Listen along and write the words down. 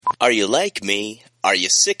Are you like me? Are you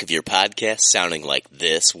sick of your podcast sounding like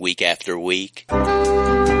this week after week?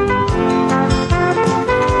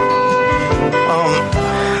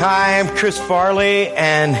 Hi, I'm Chris Farley,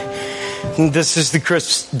 and this is the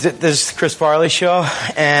Chris Farley Show.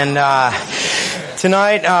 And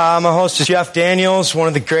tonight, my host is Jeff Daniels, one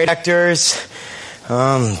of the great actors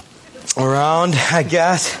around, I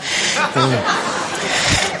guess.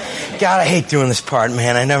 God, I hate doing this part,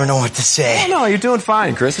 man. I never know what to say. Oh, no, you're doing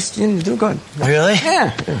fine, Chris. You're doing good. Really?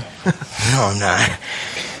 Yeah. No, I'm not.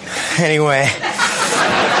 Anyway,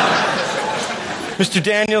 Mr.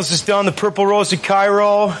 Daniels has done The Purple Rose of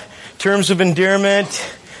Cairo, Terms of Endearment,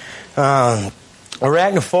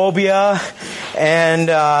 Arachnophobia,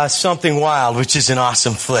 and Something Wild, which is an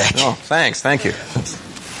awesome flick. Oh, thanks. Thank you.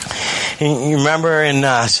 You remember in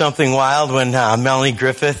Something Wild when Melanie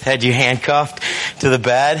Griffith had you handcuffed to the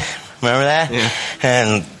bed? Remember that? Yeah.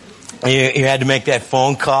 And you had to make that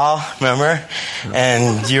phone call, remember?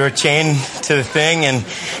 And you were chained to the thing and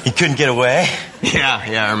you couldn't get away?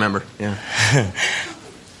 Yeah, I remember. Yeah.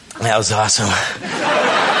 That was awesome.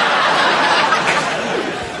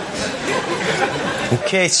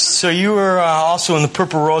 Okay, so you were also in The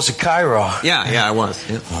Purple Rose of Cairo. Yeah, I was.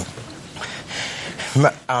 Yeah.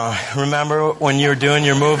 Remember when you were doing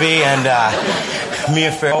your movie and Mia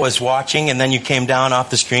Farrow was watching and then you came down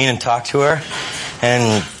off the screen and talked to her?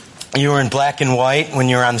 And you were in black and white when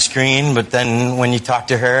you were on the screen, but then when you talked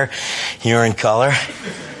to her, you were in color?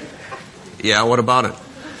 Yeah, what about it?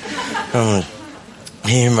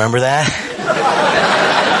 You remember that?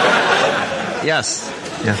 Yes.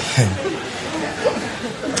 Yeah.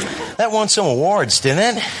 That won some awards,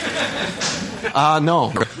 didn't it?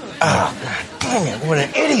 No. Oh, dang it, what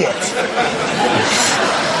an idiot.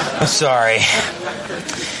 I'm sorry.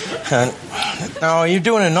 No, you're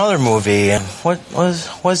doing another movie.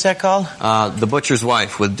 What's that called? The Butcher's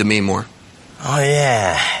Wife with Demi Moore. Oh,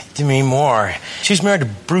 yeah, Demi Moore. She's married to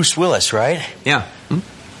Bruce Willis, right? Yeah.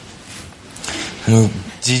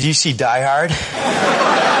 Did you see Die Hard?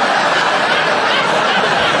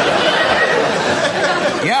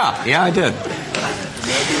 Yeah, I did.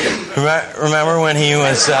 Remember when he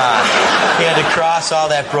was, he had to cross all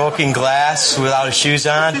that broken glass without his shoes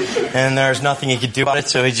on, and there was nothing he could do about it,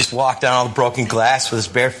 so he just walked down all the broken glass with his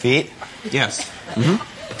bare feet? Yes.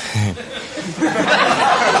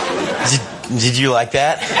 Did you like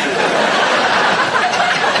that?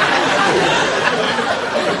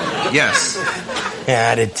 Yes.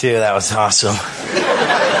 Yeah, I did too. That was awesome.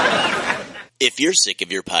 If you're sick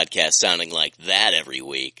of your podcast sounding like that every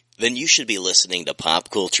week, then you should be listening to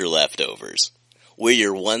Pop Culture Leftovers. We're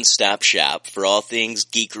your one-stop shop for all things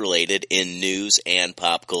geek-related in news and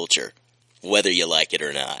pop culture, whether you like it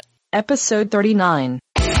or not. Episode 39.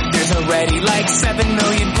 There's already like 7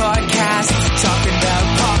 million podcasts talking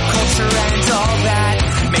about pop culture and all that.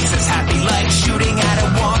 Makes us happy like shooting at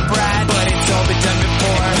a womp rat, but it's all been done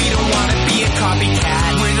before. We don't want to be a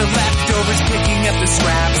copycat. We're the leftovers picking up the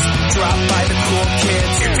scraps dropped by the cool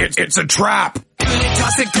kids. It's a trap. Good at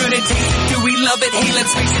toss it, good at taste it. Do we love it? Hey,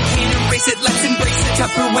 let's face it, can't erase it. Let's embrace the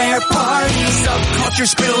Tupperware party. Subculture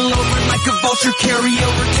spill over like a vulture. Carry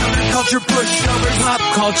over counterculture, pushovers, pop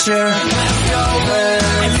culture leftovers.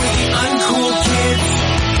 And we're the uncool kids.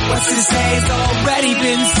 What's to say has already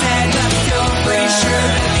been said. Leftovers. Pretty sure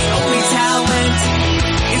that the only talent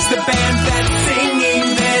is the band that's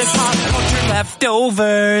singing this. Pop culture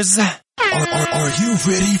leftovers. Are you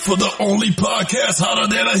ready for the only podcast hotter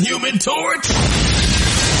than a Human Torch?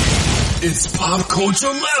 It's Pop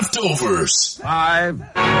Culture Leftovers. 5,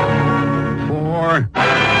 4,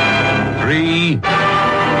 3, 2,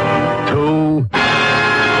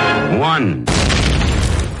 1.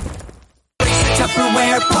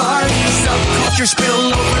 Tupperware party. Subculture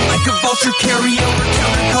spill over like a vulture. Carry over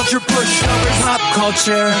counterculture, pushovers, pop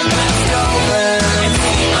culture leftovers. And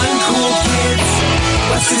the uncool kids.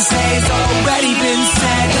 What's to say has already been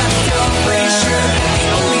said. Leftovers. Pretty sure that the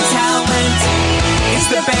only talent is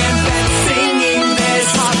the band that's singing this.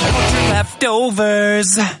 Pop culture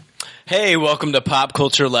leftovers. Hey, welcome to Pop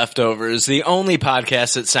Culture Leftovers, the only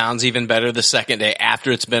podcast that sounds even better the second day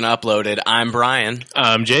after it's been uploaded. I'm Brian.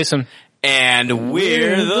 I'm Jason. And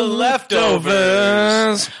we're the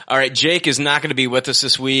Leftovers. All right, Jake is not going to be with us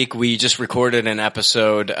this week. We just recorded an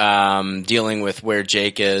episode dealing with where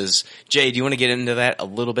Jake is. Jay, do you want to get into that a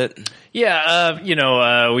little bit?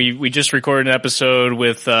 Yeah, we just recorded an episode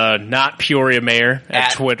with Not Peoria Mayor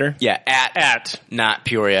at Twitter. Yeah, at Not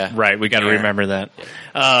Peoria. Right, we got to remember that.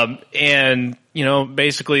 And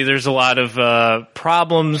basically there's a lot of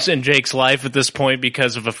problems in Jake's life at this point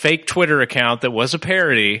because of a fake Twitter account that was a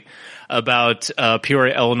parody about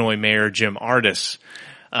Peoria, Illinois Mayor Jim Ardis.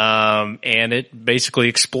 and it basically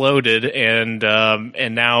exploded, and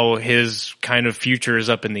now his kind of future is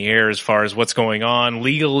up in the air as far as what's going on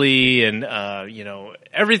legally, and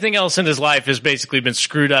everything else in his life has basically been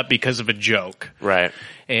screwed up because of a joke. Right.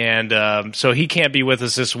 And so he can't be with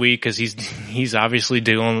us this week because he's obviously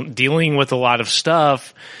dealing with a lot of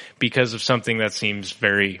stuff because of something that seems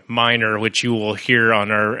very minor, which you will hear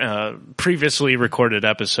on our previously recorded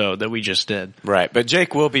episode that we just did. Right. But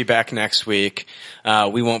Jake will be back next week.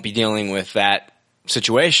 We won't be dealing with that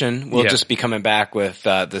situation. We'll just be coming back with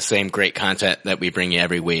the same great content that we bring you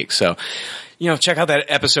every week. So, check out that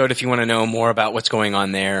episode if you want to know more about what's going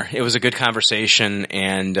on there. It was a good conversation,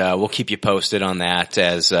 and we'll keep you posted on that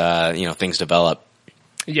as things develop.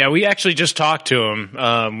 Yeah, we actually just talked to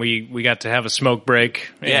him. We got to have a smoke break.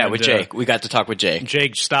 Yeah, with Jake. We got to talk with Jake.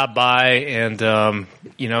 Jake stopped by, and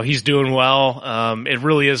he's doing well. It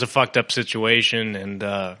really is a fucked up situation,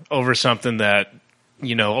 and over something that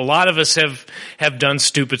a lot of us have done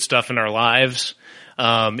stupid stuff in our lives.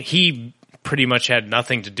 He pretty much had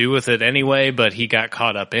nothing to do with it anyway, but he got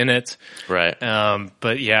caught up in it. Right.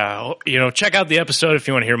 But yeah, check out the episode if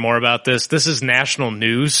you want to hear more about this. This is national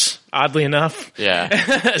news, oddly enough. Yeah.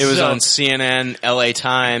 It was on CNN, LA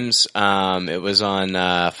Times. It was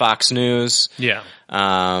on Fox News. Yeah.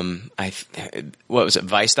 What was it?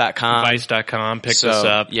 Vice.com. Vice.com picked this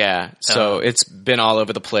up. Yeah. So it's been all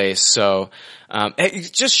over the place. So,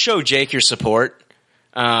 just show Jake your support.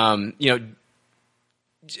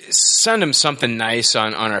 Send him something nice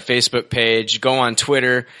on our Facebook page. Go on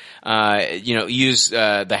Twitter. Use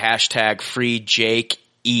the hashtag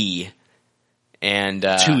FreeJakeE. And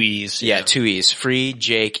 2 E's. Yeah, 2 E's.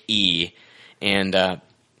 FreeJakeE. And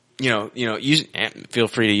feel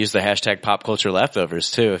free to use the hashtag Pop Culture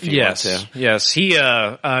Leftovers too if you want to. Yes, he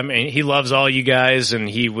loves all you guys, and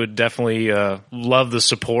he would definitely love the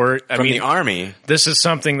support from the Army. This is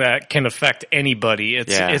something that can affect anybody.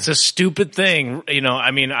 It's a stupid thing,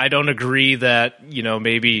 I don't agree that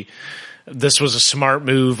maybe this was a smart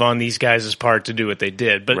move on these guys' part to do what they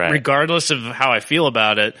did, but regardless of how I feel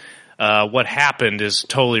about it, what happened is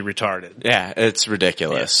totally retarded. Yeah, it's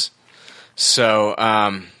ridiculous. So,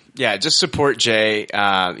 just support Jay.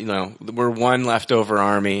 We're one leftover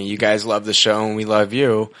army. You guys love the show and we love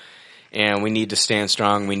you. And we need to stand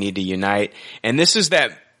strong. We need to unite. And this is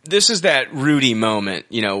that Rudy moment,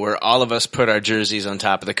 where all of us put our jerseys on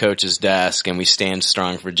top of the coach's desk and we stand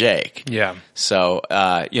strong for Jake. Yeah. So,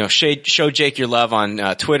 show Jake your love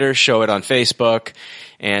on Twitter, show it on Facebook.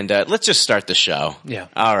 And let's just start the show. Yeah.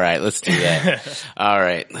 All right, let's do that. All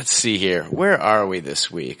right, let's see here. Where are we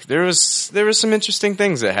this week? There was some interesting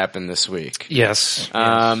things that happened this week. Yes.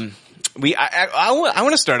 I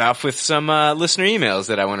want to start off with some listener emails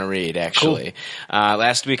that I want to read, actually. Cool.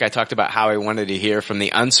 Last week I talked about how I wanted to hear from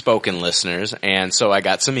the unspoken listeners, and so I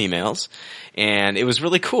got some emails, and it was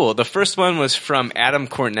really cool. The first one was from Adam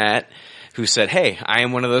Cornett, who said, "Hey, I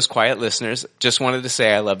am one of those quiet listeners. Just wanted to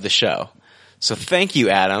say I love the show." So thank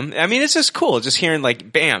you, Adam. I mean, it's just cool just hearing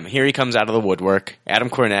bam, here he comes out of the woodwork.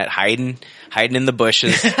 Adam Cornett hiding in the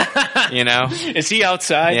bushes, Is he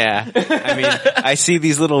outside? Yeah. I mean, I see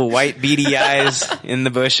these little white beady eyes in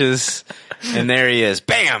the bushes, and there he is.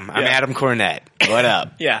 Bam! I'm Adam Cornett. What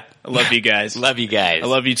up? Yeah. I love you guys. Love you guys. I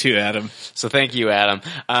love you too, Adam. So thank you, Adam.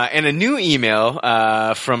 And a new email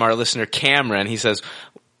from our listener, Cameron. He says,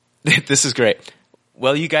 this is great.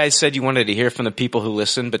 Well, you guys said you wanted to hear from the people who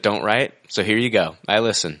listen but don't write, so here you go. I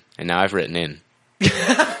listen, and now I've written in.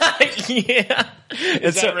 Yeah.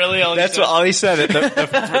 Is that really all he said? That's all he said.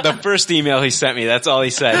 The first email he sent me, that's all he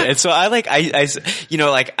said. And so I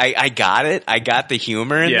got it. I got the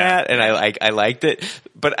humor in that, and I liked it.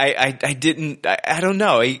 But I don't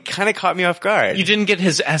know. He kind of caught me off guard. You didn't get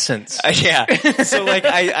his essence. Yeah. So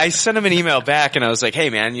I sent him an email back and I was like, "Hey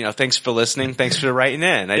man, thanks for listening. Thanks for writing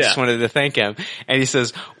in. I just wanted to thank him." And he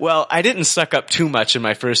says, "Well, I didn't suck up too much in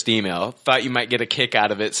my first email. Thought you might get a kick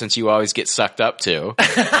out of it since you always get sucked up too."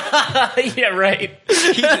 Yeah, right.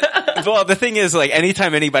 Well, the thing is,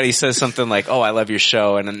 anytime anybody says something like, "Oh, I love your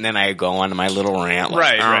show," and then I go on to my little rant,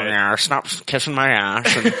 right. Yeah, stop kissing my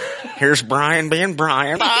ass, and here's Brian being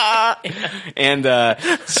Brian. And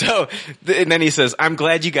and then he says, "I'm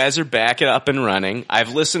glad you guys are back and up and running.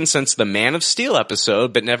 I've listened since the Man of Steel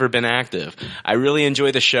episode, but never been active. I really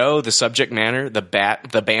enjoy the show, the subject matter, the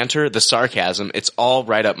banter, the sarcasm. It's all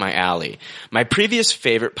right up my alley. My previous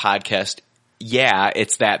favorite podcast, Yeah,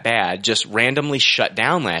 It's That Bad, just randomly shut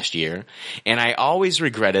down last year, and I always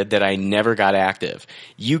regretted that I never got active.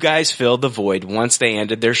 You guys filled the void once they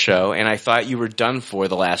ended their show, and I thought you were done for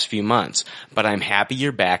the last few months, but I'm happy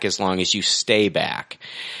you're back as long as you stay back.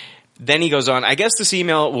 Then he goes on, I guess this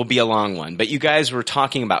email will be a long one, but you guys were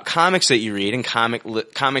talking about comics that you read and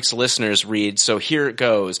comics listeners read, so here it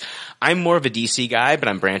goes. I'm more of a DC guy, but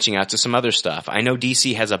I'm branching out to some other stuff. I know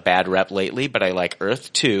DC has a bad rep lately, but I like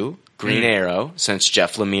Earth 2, Green Arrow, since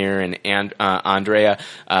Jeff Lemire and Andrea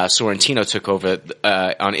Sorrentino took over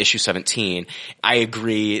on issue 17. I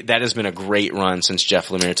agree. That has been a great run since Jeff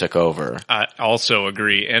Lemire took over. I also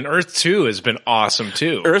agree. And Earth 2 has been awesome,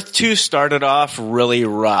 too. Earth 2 started off really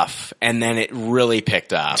rough, and then it really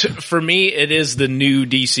picked up. For me, it is the new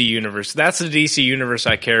DC universe. That's the DC universe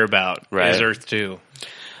I care about, is Earth 2.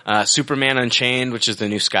 Superman Unchained, which is the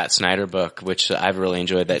new Scott Snyder book, which I've really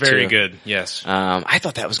enjoyed that too. Very good, yes. I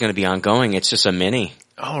thought that was going to be ongoing. It's just a mini.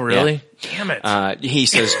 Oh, really? Yeah. Damn it. He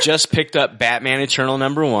says, just picked up Batman Eternal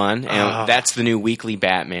 #1, and that's the new weekly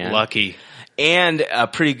Batman. Lucky. And a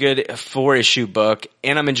pretty good 4-issue book,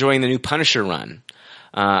 and I'm enjoying the new Punisher run.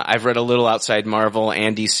 I've read a little outside Marvel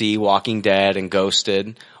and DC, Walking Dead and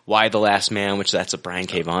Ghosted. Why the Last Man, which that's a Brian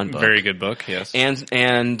K. Vaughan book. Very good book, yes.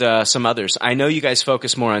 And some others. I know you guys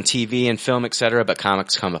focus more on TV and film, etc., but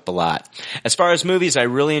comics come up a lot. As far as movies, I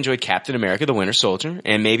really enjoyed Captain America: The Winter Soldier,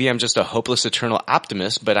 and maybe I'm just a hopeless eternal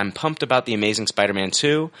optimist, but I'm pumped about The Amazing Spider-Man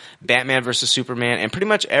 2, Batman vs. Superman, and pretty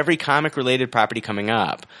much every comic-related property coming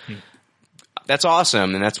up. That's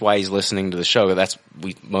awesome, and that's why he's listening to the show. That's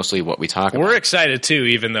mostly what we talk about. We're excited, too,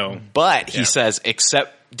 even though. But he says,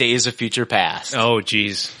 except Days of Future Past. Oh,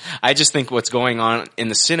 geez. I just think what's going on in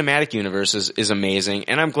the cinematic universe is amazing,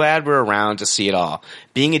 and I'm glad we're around to see it all.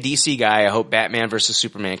 Being a DC guy, I hope Batman vs.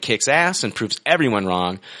 Superman kicks ass and proves everyone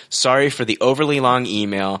wrong. Sorry for the overly long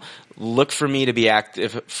email. Look for me to be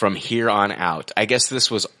active from here on out. I guess this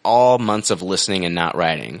was all months of listening and not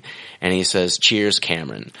writing. And he says, cheers,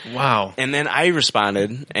 Cameron. Wow. And then I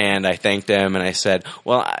responded, and I thanked him, and I said,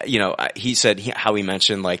 well, he said how he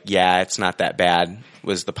mentioned, like, yeah, it's not that bad,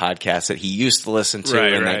 was the podcast that he used to listen to,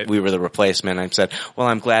 and that we were the replacement. I said, well,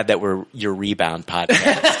 I'm glad that we're your rebound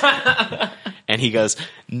podcast. And he goes,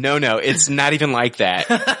 no, it's not even like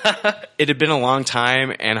that. It had been a long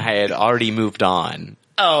time, and I had already moved on.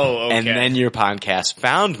 Oh, okay. And then your podcast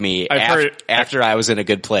found me after I was in a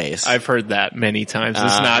good place. I've heard that many times.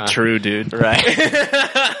 It's not true, dude. Right.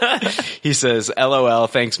 He says, LOL,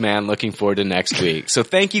 thanks, man. Looking forward to next week. So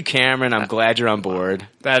thank you, Cameron. I'm glad you're on board.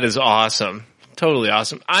 That is awesome. Totally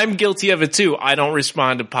awesome. I'm guilty of it too. I don't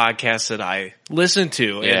respond to podcasts that I listen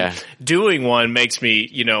to. Yeah. And doing one makes me,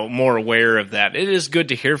 more aware of that. It is good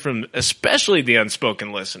to hear from, especially the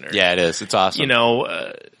unspoken listener. Yeah, it is. It's awesome.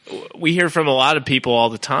 We hear from a lot of people all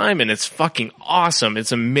the time, and it's fucking awesome.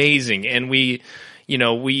 It's amazing. And we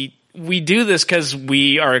do this because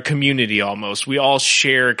we are a community almost. We all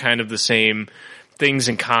share kind of the same things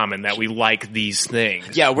in common, that we like these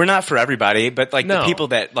things. Yeah, we're not for everybody, but No. the people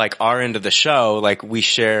that are into the show, we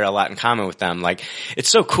share a lot in common with them. It's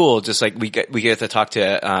so cool. Just we get to talk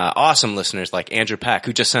to awesome listeners like Andrew Peck,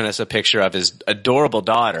 who just sent us a picture of his adorable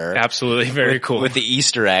daughter. Absolutely, very cool, with the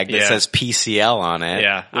Easter egg that says PCL on it.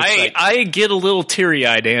 Yeah, I get a little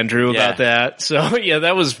teary-eyed, Andrew, about that. So yeah,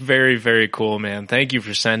 that was very, very cool, man. Thank you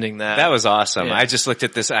for sending that. That was awesome. Yeah. I just looked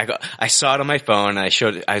at this. I saw it on my phone, and I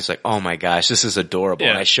showed it. I was like, oh my gosh, this is adorable. Yeah.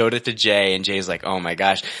 And I showed it to Jay, and Jay's like, oh my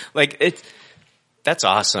gosh. That's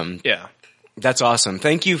awesome. Yeah. That's awesome.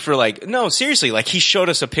 Thank you for no, seriously, he showed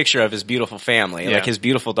us a picture of his beautiful family, his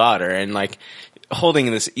beautiful daughter, and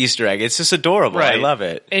holding this Easter egg. It's just adorable. Right. I love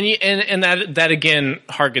it. And that again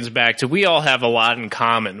harkens back to, we all have a lot in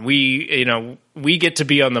common. We get to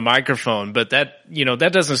be on the microphone, but that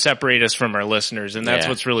doesn't separate us from our listeners. And that's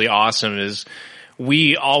what's really awesome is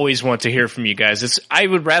we always want to hear from you guys. I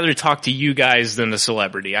would rather talk to you guys than a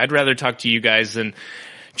celebrity. I'd rather talk to you guys than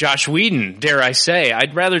Josh Whedon, dare I say.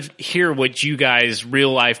 I'd rather hear what you guys,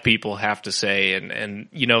 real life people, have to say. And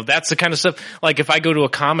that's the kind of stuff. If I go to a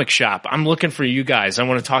comic shop, I'm looking for you guys. I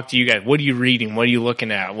want to talk to you guys. What are you reading? What are you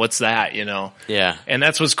looking at? What's that? Yeah. And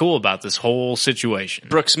that's what's cool about this whole situation.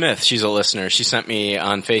 Brooke Smith, she's a listener. She sent me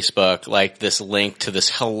on Facebook this link to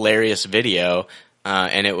this hilarious video.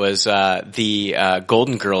 And it was the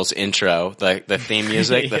Golden Girls intro, the theme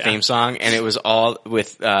music, the theme song, and it was all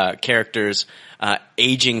with characters,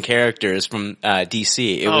 aging characters from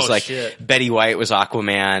DC. It was shit. Betty White was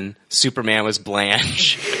Aquaman, Superman was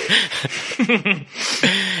Blanche,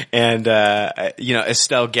 and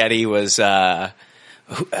Estelle Getty was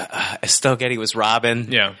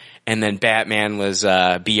Robin. Yeah. And then Batman was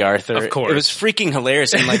B. Arthur. Of course. It was freaking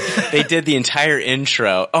hilarious. And they did the entire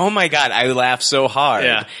intro. Oh my God, I laughed so hard.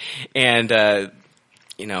 Yeah. And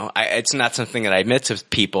it's not something that I admit to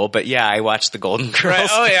people, but yeah, I watched the Golden Girls. Right.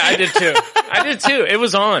 Oh yeah, I did too. It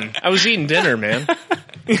was on. I was eating dinner, man.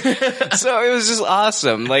 So it was just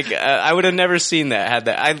awesome. Like, I would have never seen that, had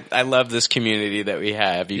that. I love this community that we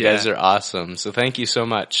have. You guys are awesome. So thank you so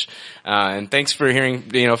much. And thanks for hearing,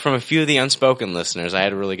 from a few of the unspoken listeners. I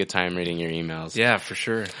had a really good time reading your emails. Yeah, for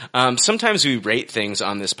sure. Sometimes we rate things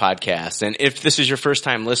on this podcast. And if this is your first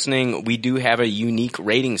time listening, we do have a unique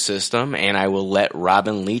rating system, and I will let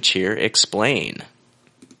Robin Leach here explain.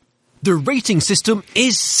 The rating system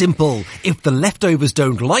is simple. If the leftovers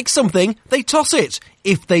don't like something, they toss it.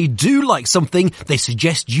 If they do like something, they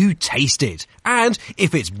suggest you taste it. And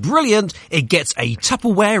if it's brilliant, it gets a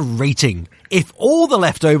Tupperware rating. If all the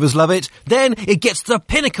leftovers love it, then it gets the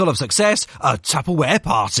pinnacle of success, a Tupperware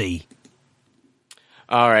party.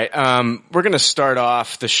 All right. We're going to start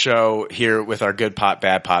off the show here with our Good Pop,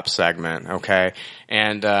 Bad Pop segment, okay?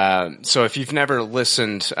 And so if you've never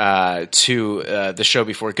listened to the show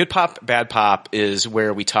before, Good Pop, Bad Pop is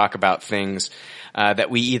where we talk about things that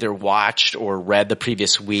we either watched or read the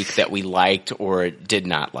previous week that we liked or did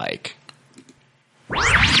not like.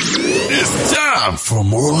 It's time for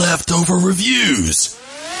more leftover reviews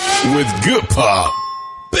with Good Pop,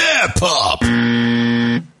 Bad Pop.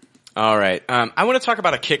 All right. I want to talk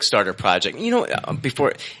about a Kickstarter project.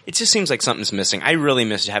 Before, it just seems like something's missing. I really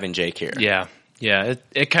miss having Jake here. Yeah.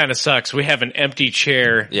 It kind of sucks. We have an empty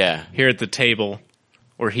chair here at the table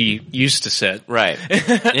where he used to sit. Right.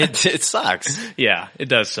 It sucks. Yeah, it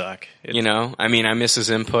does suck. I miss his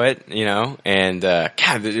input, and God,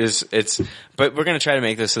 but we're going to try to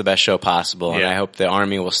make this the best show possible, and I hope the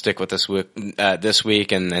Army will stick with us this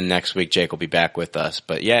week, and then next week Jake will be back with us.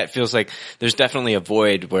 But yeah, it feels like there's definitely a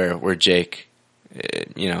void where Jake,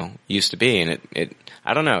 used to be, and it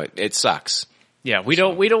I don't know, it sucks. Yeah, we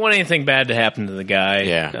don't want anything bad to happen to the guy.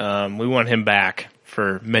 Yeah. We want him back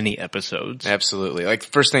for many episodes. Absolutely. Like,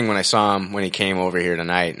 first thing when I saw him, when he came over here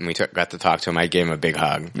tonight and we got to talk to him, I gave him a big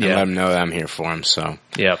hug and let him know that I'm here for him, so.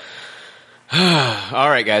 Yep. All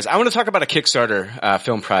right, guys. I want to talk about a Kickstarter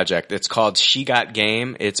film project. It's called She Got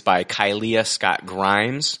Game. It's by Kylia Scott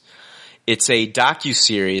Grimes. It's a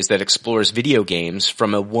docuseries that explores video games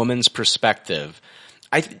from a woman's perspective.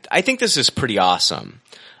 I think this is pretty awesome.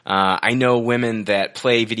 I know women that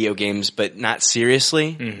play video games, but not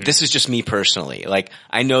seriously. Mm-hmm. This is just me personally. Like,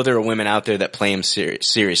 I know there are women out there that play them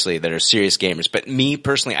seriously, that are serious gamers. But me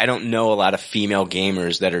personally, I don't know a lot of female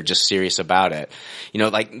gamers that are just serious about it.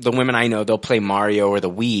 Like the women I know, they'll play Mario or the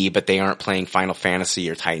Wii, but they aren't playing Final Fantasy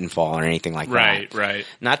or Titanfall or anything like that. Right.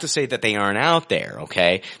 Not to say that they aren't out there,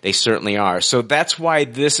 okay? They certainly are. So that's why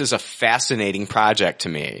this is a fascinating project to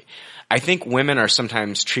me. I think women are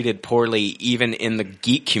sometimes treated poorly even in the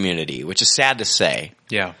geek community, which is sad to say.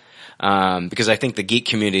 Yeah. Because I think the geek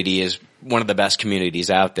community is one of the best communities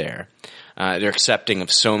out there. They're accepting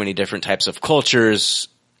of so many different types of cultures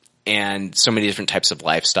and so many different types of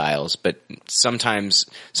lifestyles, but sometimes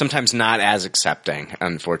not as accepting,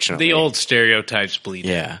 unfortunately. The old stereotypes bleed.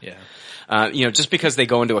 Yeah. Just because they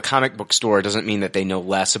go into a comic book store doesn't mean that they know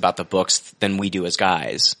less about the books than we do as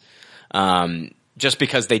guys. Just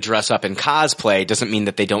because they dress up in cosplay doesn't mean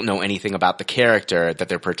that they don't know anything about the character that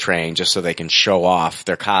they're portraying just so they can show off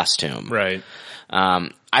their costume. Right.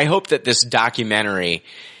 I hope that this documentary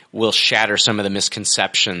will shatter some of the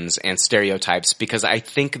misconceptions and stereotypes because I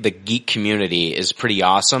think the geek community is pretty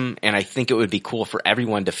awesome and I think it would be cool for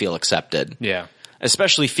everyone to feel accepted. Yeah.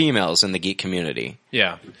 Especially females in the geek community.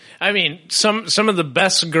 Yeah. I mean, some of the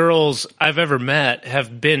best girls I've ever met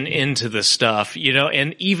have been into this stuff,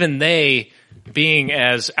 and even they, being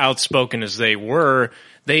as outspoken as they were,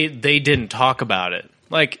 they didn't talk about it.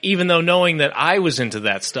 Like, even though knowing that I was into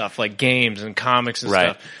that stuff, like games and comics and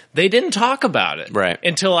stuff, they didn't talk about it. Right.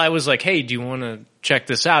 Until I was like, hey, do you want to check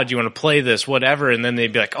this out? Do you want to play this? Whatever. And then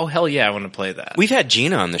they'd be like, oh, hell yeah, I want to play that. We've had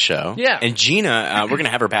Gina on the show. Yeah. And Gina, we're going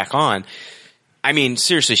to have her back on. I mean,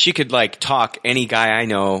 seriously, she could talk any guy I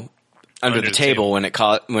know under the table when it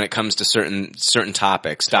comes to certain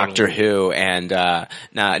topics, totally. Doctor Who and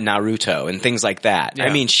Naruto and things like that. Yeah. I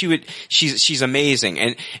mean, she's amazing,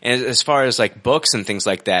 and as far as books and things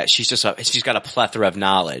like that, she's got a plethora of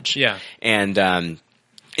knowledge. Yeah, and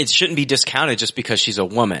it shouldn't be discounted just because she's a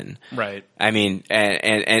woman. Right. I mean,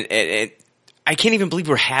 and I can't even believe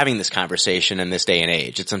we're having this conversation in this day and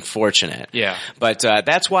age. It's unfortunate. Yeah. But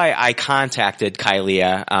that's why I contacted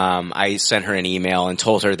Kylia. I sent her an email and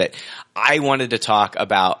told her that I wanted to talk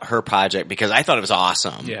about her project because I thought it was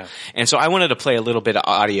awesome. Yeah. And so I wanted to play a little bit of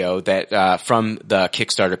audio that from the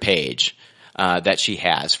Kickstarter page that she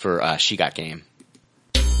has for She Got Game.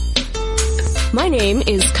 My name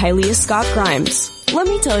is Kylia Scott Grimes. Let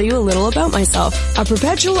me tell you a little about myself. A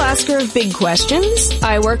perpetual asker of big questions,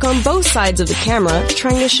 I work on both sides of the camera,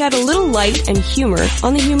 trying to shed a little light and humor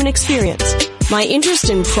on the human experience. My interest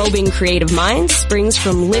in probing creative minds springs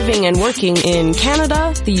from living and working in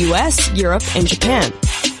Canada, the US, Europe, and Japan.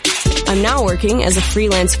 I'm now working as a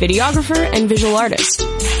freelance videographer and visual artist.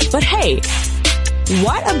 But hey,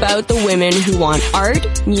 what about the women who want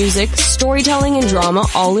art, music, storytelling, and drama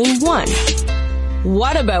all in one?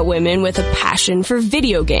 What about women with a passion for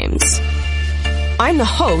video games? I'm the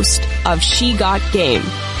host of She Got Game,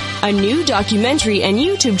 a new documentary and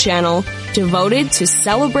YouTube channel devoted to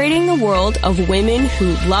celebrating the world of women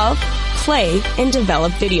who love, play, and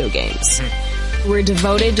develop video games. We're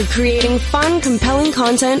devoted to creating fun, compelling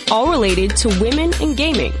content all related to women and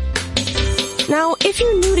gaming. Now, if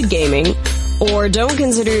you're new to gaming, or don't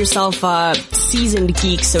consider yourself a seasoned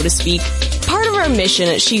geek, so to speak, part of our mission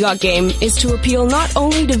at She Got Game is to appeal not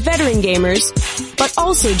only to veteran gamers, but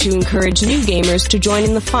also to encourage new gamers to join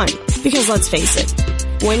in the fun. Because let's face it,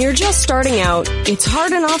 when you're just starting out, it's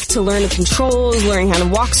hard enough to learn the controls, learning how to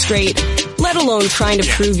walk straight, let alone trying to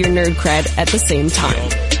prove your nerd cred at the same time.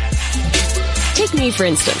 Take me, for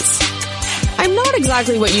instance. I'm not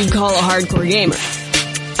exactly what you'd call a hardcore gamer.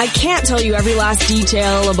 I can't tell you every last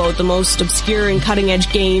detail about the most obscure and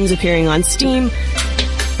cutting-edge games appearing on Steam,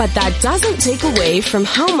 but that doesn't take away from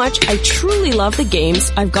how much I truly love the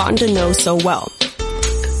games I've gotten to know so well.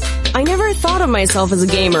 I never thought of myself as a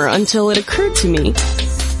gamer until it occurred to me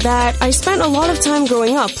that I spent a lot of time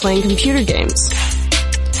growing up playing computer games.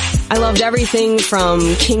 I loved everything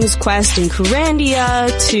from King's Quest and Curandia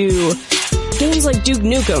to games like Duke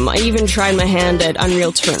Nukem. I even tried my hand at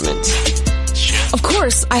Unreal Tournament. Of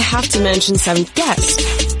course, I have to mention Seventh Guest,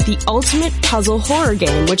 the ultimate puzzle horror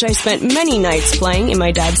game, which I spent many nights playing in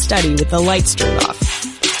my dad's study with the lights turned off.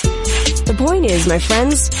 The point is, my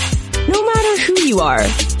friends, no matter who you are,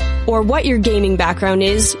 or what your gaming background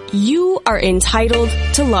is, you are entitled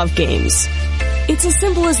to love games. It's as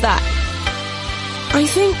simple as that. I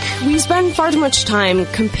think we spend far too much time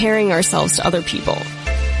comparing ourselves to other people,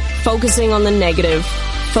 focusing on the negative,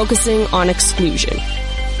 focusing on exclusion.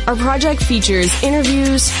 Our project features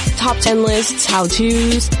interviews, top 10 lists,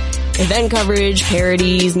 how-tos, event coverage,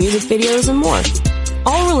 parodies, music videos, and more,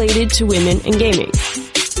 all related to women and gaming.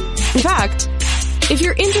 In fact, if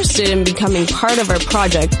you're interested in becoming part of our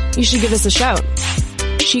project, you should give us a shout.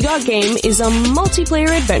 She Got Game is a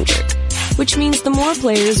multiplayer adventure, which means the more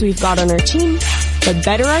players we've got on our team, the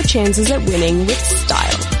better our chances at winning with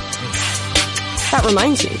style. That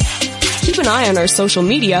reminds me, keep an eye on our social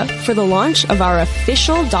media for the launch of our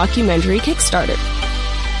official documentary Kickstarter.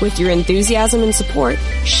 With your enthusiasm and support,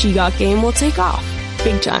 She Got Game will take off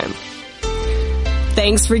big time.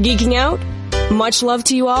 Thanks for geeking out. Much love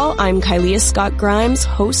to you all. I'm Kylie Scott Grimes,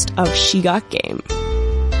 host of She Got Game.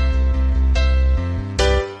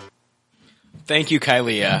 Thank you,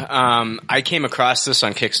 Kylie. I came across this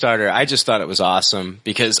on Kickstarter. I just thought it was awesome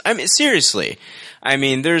because, I mean, seriously, I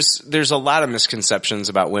mean, there's a lot of misconceptions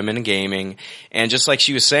about women in gaming. And just like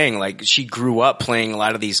she was saying, like, she grew up playing a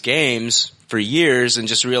lot of these games for years and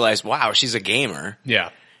just realized, wow, she's a gamer.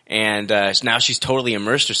 Yeah. And now she's totally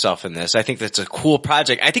immersed herself in this. I think that's a cool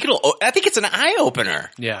project. I think it's an eye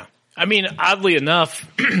opener. Yeah. I mean, oddly enough,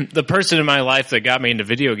 the person in my life that got me into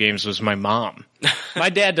video games was my mom. My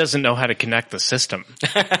dad doesn't know how to connect the system.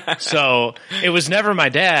 So it was never my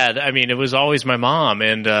dad. I mean, it was always my mom.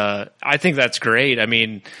 And I think that's great. I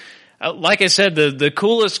mean, like I said, the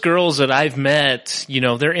coolest girls that I've met, you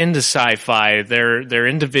know, they're into sci-fi. They're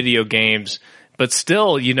into video games. But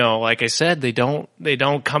still, you know, like I said, they don't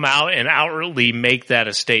come out and outwardly make that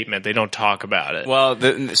a statement. They don't talk about it. Well,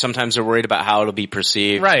 sometimes they're worried about how it'll be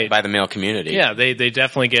perceived by the male community. Yeah, they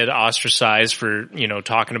definitely get ostracized for, you know,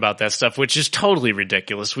 talking about that stuff, which is totally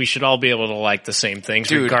ridiculous. We should all be able to like the same things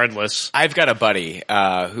regardless. I've got a buddy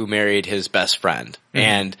who married his best friend,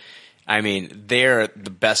 and I mean, they're the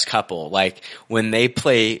best couple. Like, when they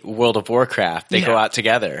play World of Warcraft, they go out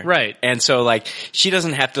together. Right. And so, like, she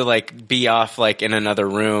doesn't have to, like, be off, like, in another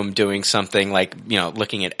room doing something, like, you know,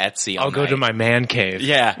 looking at Etsy all I'll go night. to my man cave.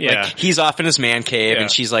 Yeah. Yeah. Like, he's off in his man cave,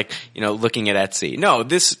 and she's, like, you know, looking at Etsy. No,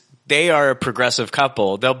 they are a progressive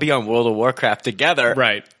couple. They'll be on World of Warcraft together.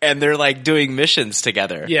 Right. And they're, like, doing missions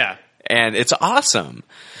together. Yeah. And it's awesome.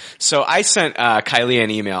 So I sent Kylie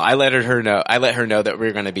an email. I let her know that we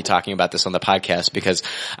were going to be talking about this on the podcast because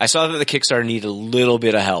I saw that the Kickstarter needed a little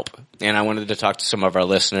bit of help, and I wanted to talk to some of our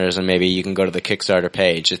listeners, and maybe you can go to the Kickstarter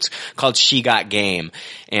page. It's called She Got Game,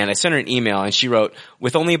 and I sent her an email, and she wrote,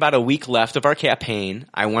 "With only about a week left of our campaign,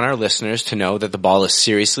 I want our listeners to know that the ball is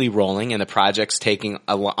seriously rolling and the project's taking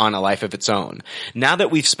on a life of its own. Now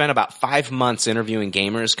that we've spent about 5 months interviewing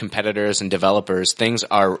gamers, competitors, and developers, things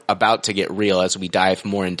are about to get real as we dive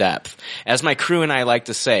more in depth. depth. As my crew and I like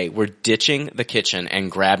to say, we're ditching the kitchen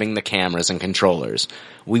and grabbing the cameras and controllers.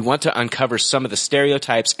 We want to uncover some of the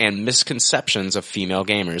stereotypes and misconceptions of female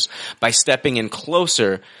gamers by stepping in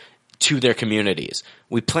closer to their communities.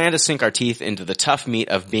 We plan to sink our teeth into the tough meat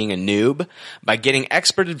of being a noob by getting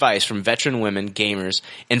expert advice from veteran women gamers.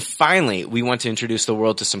 And finally, we want to introduce the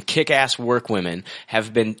world to some kick-ass work women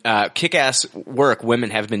have been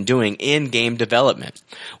doing in game development.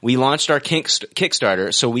 We launched our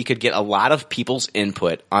Kickstarter so we could get a lot of people's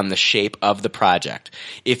input on the shape of the project.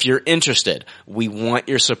 If you're interested, we want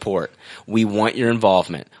your support. We want your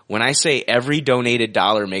involvement. When I say every donated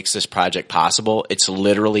dollar makes this project possible, it's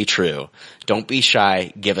literally true. Don't be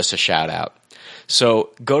shy. Give us a shout out. So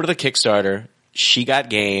go to the Kickstarter. She Got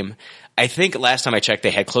Game. I think last time I checked, they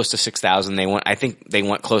had close to 6,000. I think they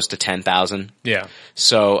want close to 10,000. Yeah.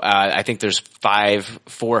 So I think there's 4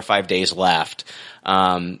 or 5 days left.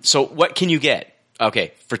 So what can you get?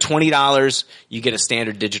 Okay, for $20, you get a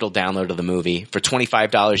standard digital download of the movie. For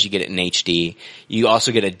 $25, you get it in HD. You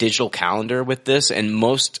also get a digital calendar with this and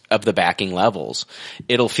most of the backing levels.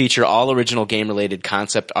 It'll feature all original game-related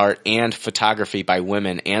concept art and photography by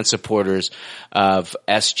women and supporters of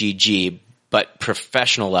SGG, but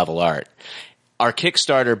professional level art. Our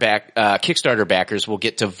Kickstarter backers will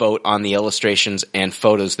get to vote on the illustrations and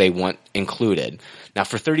photos they want included. Now,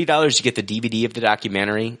 for $30, you get the DVD of the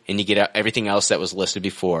documentary, and you get everything else that was listed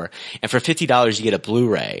before. And for $50, you get a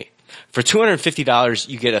Blu-ray. For $250,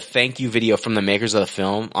 you get a thank you video from the makers of the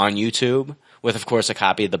film on YouTube, with, of course, a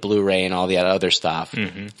copy of the Blu-ray and all the other stuff.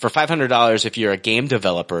 Mm-hmm. For $500, if you're a game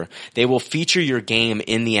developer, they will feature your game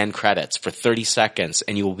in the end credits for 30 seconds,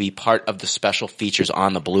 and you will be part of the special features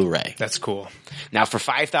on the Blu-ray. That's cool. Now, for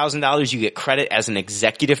 $5,000, you get credit as an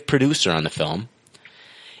executive producer on the film.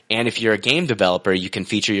 And if you're a game developer, you can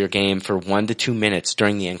feature your game for 1 to 2 minutes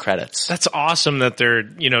during the end credits. That's awesome that they're,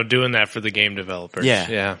 doing that for the game developers.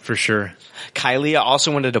 Yeah, for sure. Kylea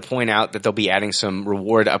also wanted to point out that they'll be adding some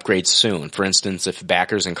reward upgrades soon. For instance, if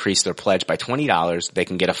backers increase their pledge by $20, they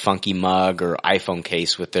can get a funky mug or iPhone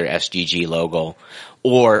case with their SGG logo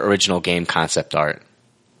or original game concept art.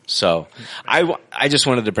 So I just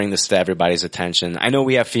wanted to bring this to everybody's attention. I know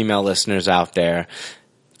we have female listeners out there.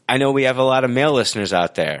 I know we have a lot of male listeners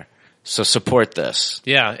out there, so support this.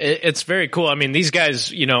 Yeah, it's very cool. I mean, these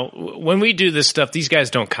guys, when we do this stuff, these guys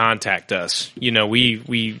don't contact us.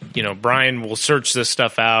 We Brian will search this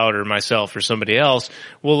stuff out, or myself or somebody else.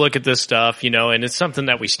 We'll look at this stuff, and it's something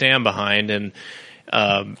that we stand behind. And,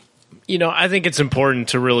 I think it's important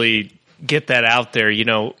to really get that out there.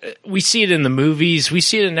 We see it in the movies. We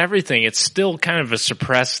see it in everything. It's still kind of a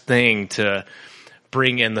suppressed thing to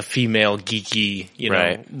bring in the female geeky,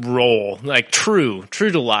 right, role, like true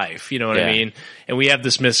to life, you know what I mean? And we have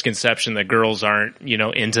this misconception that girls aren't,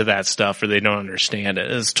 into that stuff or they don't understand it.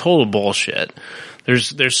 It's total bullshit.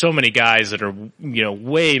 There's so many guys that are,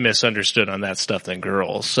 way misunderstood on that stuff than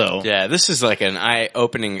girls. So yeah, this is like an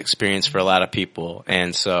eye-opening experience for a lot of people.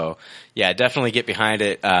 And so, yeah, definitely get behind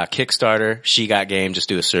it. Kickstarter, She Got Game, just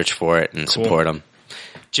do a search for it and support them.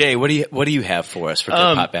 Jay, what do you have for us for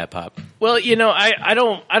Good Pop Bad Pop? Well, I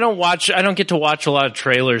don't get to watch a lot of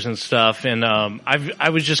trailers and stuff, and I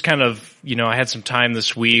was just kind of, I had some time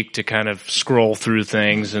this week to kind of scroll through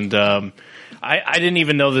things, and I didn't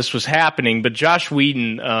even know this was happening, but Joss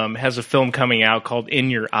Whedon has a film coming out called In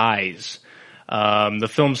Your Eyes. The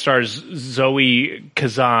film stars Zoe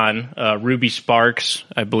Kazan, Ruby Sparks,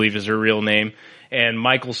 I believe is her real name, and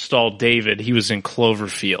Michael Stahl David. He was in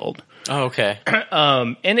Cloverfield. Oh, okay.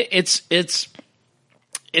 And it's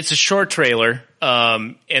a short trailer.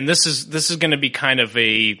 And this is going to be kind of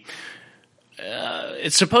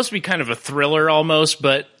it's supposed to be kind of a thriller almost,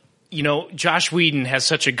 but Joss Whedon has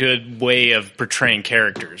such a good way of portraying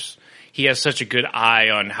characters. He has such a good eye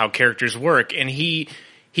on how characters work, and he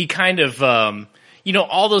kind of,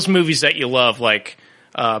 all those movies that you love, like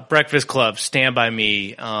Breakfast Club, Stand By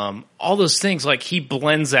Me, all those things, like he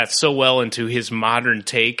blends that so well into his modern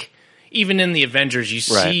take. Even in the Avengers, you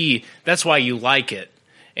see that's why you like it.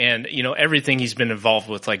 And, everything he's been involved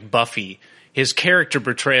with, like Buffy, his character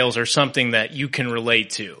portrayals are something that you can relate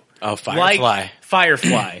to. Oh, Firefly. Like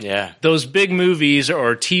Firefly. Yeah. Those big movies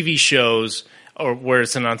or TV shows or where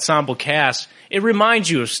it's an ensemble cast, it reminds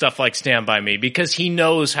you of stuff like Stand By Me because he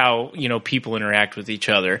knows how, people interact with each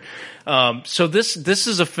other. So this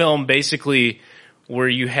is a film basically where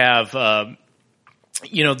you have,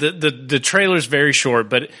 the trailer's very short,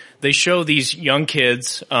 but they show these young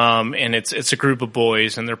kids, and it's a group of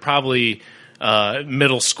boys, and they're probably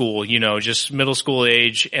middle school, just middle school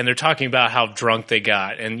age, and they're talking about how drunk they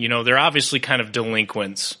got, and they're obviously kind of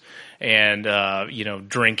delinquents, and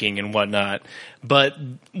drinking and whatnot. But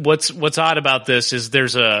what's odd about this is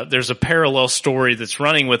there's a parallel story that's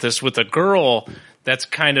running with this, with a girl that's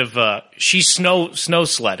kind of she's snow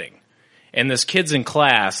sledding, and this kid's in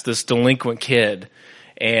class, this delinquent kid,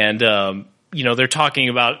 and they're talking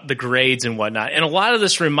about the grades and whatnot, and a lot of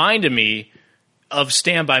this reminded me of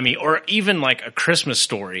Stand By Me, or even like A Christmas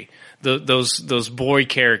Story. Those boy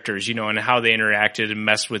characters, and how they interacted and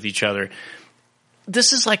messed with each other.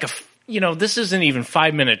 This is like this isn't even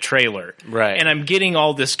 5-minute trailer. Right. And I'm getting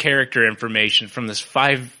all this character information from this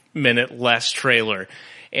 5-minute less trailer.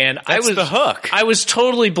 And That's the hook. I was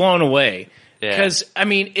totally blown away. Yeah. Because,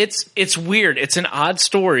 it's weird. It's an odd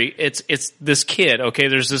story. It's this kid, okay?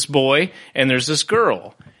 There's this boy and there's this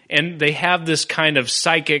girl. And they have this kind of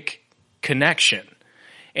psychic connection.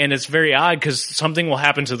 And it's very odd because something will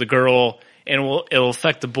happen to the girl and it'll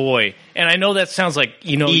affect the boy. And I know that sounds like,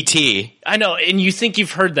 E.T. I know, and you think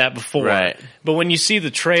you've heard that before. Right. But when you see the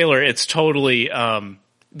trailer, it's totally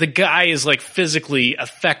the guy is like physically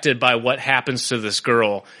affected by what happens to this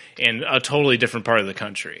girl in a totally different part of the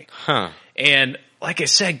country. Huh. And like I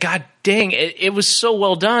said, god dang, it was so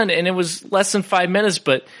well done, and it was less than 5 minutes,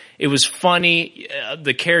 but it was funny.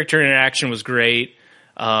 The character interaction was great.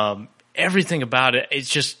 Everything about it, it's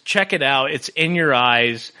just, check it out. It's in your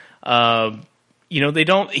eyes.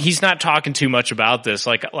 He's not talking too much about this.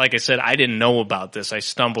 Like I said, I didn't know about this. I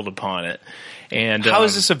stumbled upon it. And how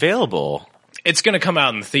is this available? It's going to come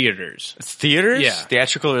out in the theaters. Theaters? Yeah.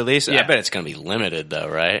 Theatrical release? Yeah. I bet it's going to be limited though,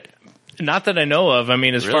 right? Not that I know of.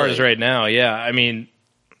 As far Really? as right now, yeah.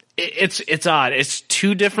 It's odd. It's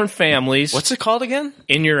two different families. What's it called again?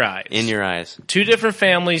 In Your Eyes. In Your Eyes. Two different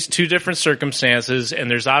families, two different circumstances,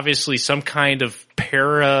 and there's obviously some kind of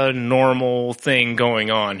paranormal thing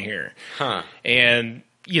going on here. Huh. And,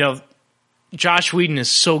 Josh Whedon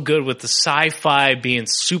is so good with the sci-fi being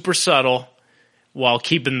super subtle while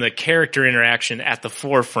keeping the character interaction at the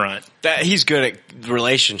forefront. He's good at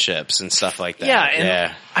relationships and stuff like that.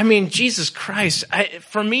 Yeah, and Jesus Christ.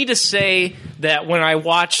 For me to say that when I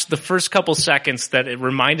watched the first couple seconds that it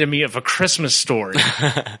reminded me of A Christmas Story,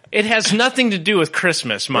 it has nothing to do with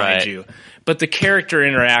Christmas, mind you. But the character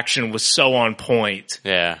interaction was so on point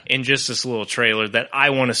in just this little trailer that I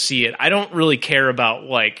want to see it. I don't really care about,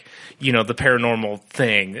 the paranormal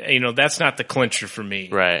thing. That's not the clincher for me.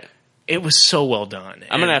 Right. It was so well done.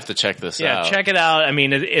 I'm going to have to check this out. Yeah, check it out.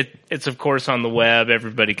 It's of course on the web.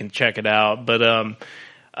 Everybody can check it out. But,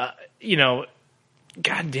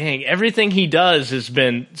 god dang, everything he does has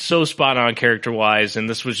been so spot on character-wise, and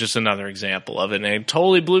this was just another example of it. And it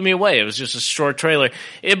totally blew me away. It was just a short trailer.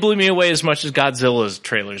 It blew me away as much as Godzilla's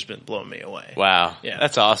trailer's been blowing me away. Wow. Yeah.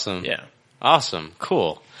 That's awesome. Yeah. Awesome.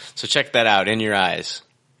 Cool. So check that out. In Your Eyes.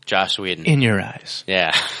 Josh Whedon. In Your Eyes.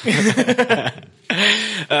 Yeah.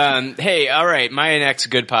 Hey, all right. My next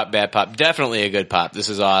good pop, bad pop. Definitely a good pop. This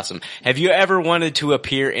is awesome. Have you ever wanted to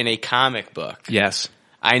appear in a comic book? Yes.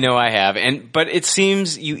 I know I have. But it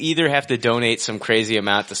seems you either have to donate some crazy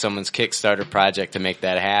amount to someone's Kickstarter project to make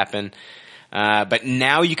that happen. But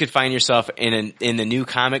now you could find yourself in the new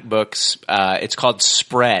comic books. It's called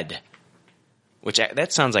Spread, which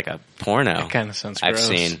that sounds like a porno. That kind of sounds gross. I've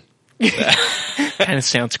seen. Kind of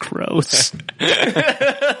sounds gross.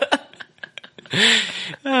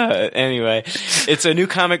 Anyway, it's a new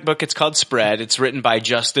comic book. It's called Spread. It's written by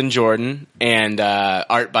Justin Jordan and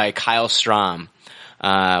art by Kyle Strahm.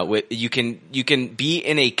 You can be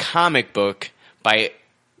in a comic book by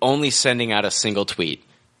only sending out a single tweet.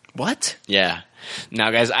 What? Yeah. Now,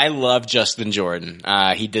 guys, I love Justin Jordan.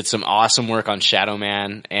 He did some awesome work on Shadow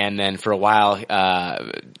Man, and then for a while, he did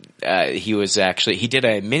a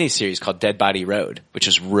miniseries called Dead Body Road, which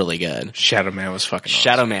is really good. Shadow Man was fucking awesome.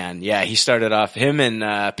 Shadow Man, yeah. He started off, him and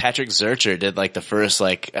Patrick Zurcher did the first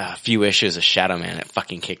few issues of Shadow Man. It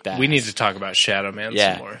fucking kicked ass. We need to talk about Shadow Man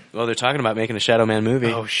some more. Well, they're talking about making a Shadow Man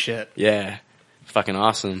movie. Oh, shit. Yeah. Fucking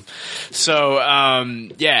awesome. So,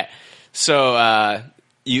 yeah. So,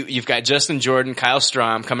 you've got Justin Jordan, Kyle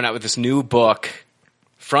Strahm coming out with this new book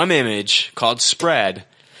from Image called Spread.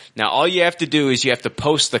 Now, all you have to do is you have to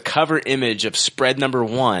post the cover image of Spread number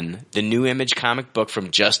 1, the new Image comic book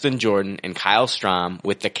from Justin Jordan and Kyle Strahm,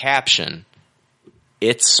 with the caption,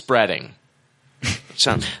 "It's spreading."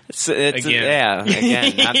 Again. Yeah,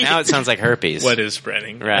 again. Now it sounds like herpes. What is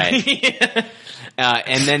spreading? Right.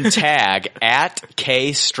 And then tag at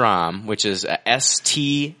K Strahm, which is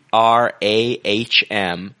STRAHM,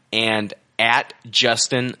 and at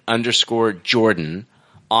Justin_Jordan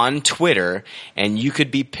on Twitter, and you could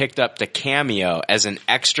be picked up to cameo as an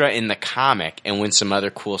extra in the comic and win some other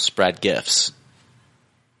cool Spread gifts.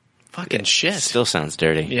 Fucking shit. Still sounds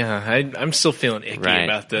dirty. Yeah, I'm still feeling icky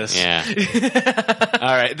about this. Yeah.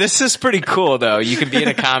 All right. This is pretty cool, though. You can be in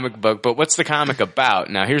a comic book, but what's the comic about?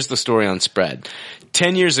 Now, here's the story on Spread.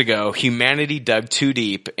 10 years ago, humanity dug too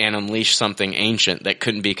deep and unleashed something ancient that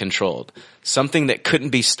couldn't be controlled. Something that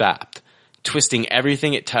couldn't be stopped. Twisting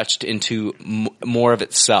everything it touched into more of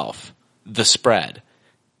itself. The Spread.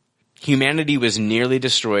 Humanity was nearly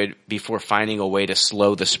destroyed before finding a way to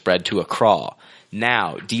slow the spread to a crawl.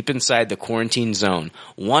 Now, deep inside the quarantine zone,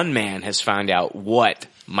 one man has found out what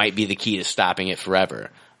might be the key to stopping it forever.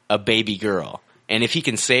 A baby girl. And if he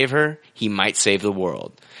can save her, he might save the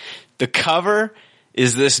world. The cover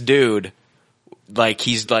is this dude, like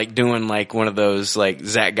he's like doing like one of those like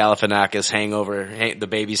Zach Galifianakis hangover, the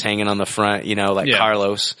baby's hanging on the front, you know, like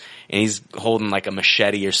Carlos, and he's holding like a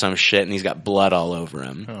machete or some shit, and he's got blood all over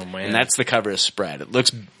him. Oh man! And that's the cover of Spread. It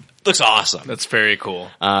looks awesome. That's very cool.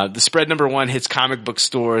 The Spread #1 hits comic book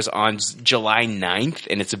stores on July 9th,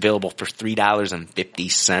 and it's available for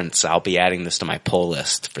 $3.50. I'll be adding this to my pull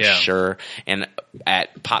list for sure. And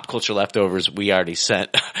at Pop Culture Leftovers, we already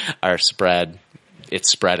sent our Spread. It's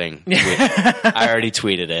spreading. I already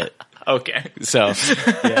tweeted it. Okay. So,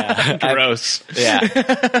 yeah. Gross.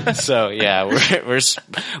 Yeah. So, yeah,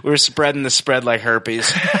 we're spreading the spread like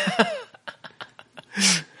herpes.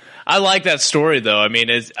 I like that story, though. I mean,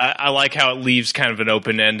 I like how it leaves kind of an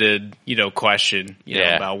open-ended, question,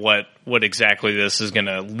 know, about what exactly this is going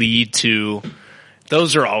to lead to.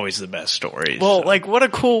 Those are always the best stories. Well, like, what a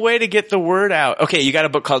cool way to get the word out. Okay, you got a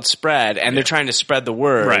book called Spread, and they're trying to spread the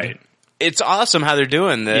word. Right. It's awesome how they're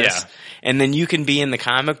doing this. Yeah. And then you can be in the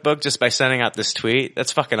comic book just by sending out this tweet.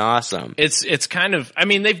 That's fucking awesome. It's kind of, I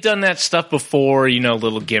mean, they've done that stuff before,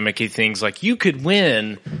 little gimmicky things like you could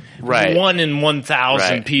win 1 in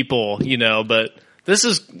 1,000 people, but this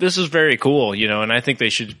is very cool, and I think they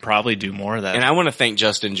should probably do more of that. And I want to thank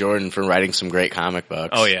Justin Jordan for writing some great comic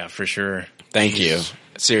books. Oh yeah, for sure. Thank you.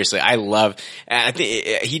 Seriously, I think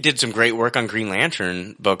he did some great work on Green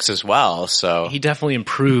Lantern books as well. So he definitely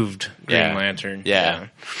improved Green Lantern. Yeah.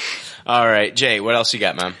 All right, Jay, what else you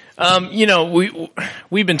got, man?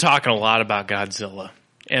 We've been talking a lot about Godzilla,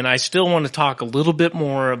 and I still want to talk a little bit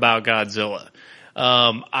more about Godzilla.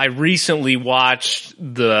 I recently watched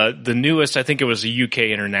the newest, I think it was a UK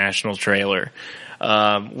International trailer,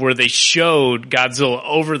 where they showed Godzilla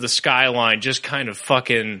over the skyline, just kind of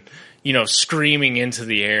fucking, screaming into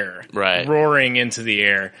the air, right, roaring into the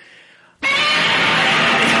air.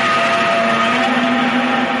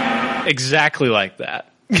 Exactly like that.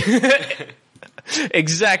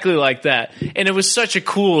 Exactly like that. And it was such a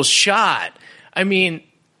cool shot. I mean,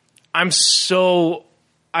 I'm so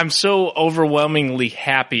overwhelmingly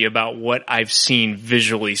happy about what I've seen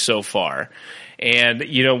visually so far. And,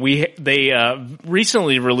 they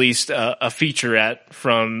recently released a featurette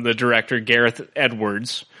from the director Gareth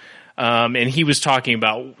Edwards. And he was talking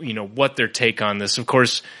about, what their take on this. Of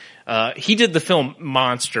course, he did the film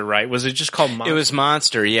Monster, right? Was it just called Monster? It was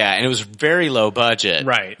Monster, yeah. And it was very low budget.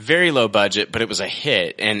 Right. Very low budget, but it was a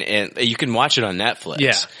hit. And you can watch it on Netflix.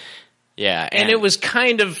 Yeah. Yeah. And it was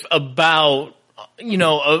kind of about,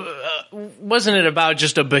 wasn't it about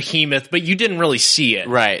just a behemoth, but you didn't really see it.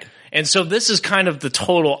 Right. And so this is kind of the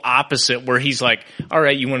total opposite where he's like, all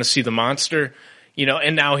right, you want to see the monster?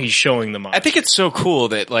 And now he's showing the monster. I think it's so cool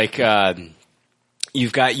that, like,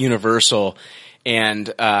 you've got Universal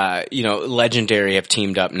and, Legendary have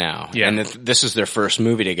teamed up now. Yeah. And this is their first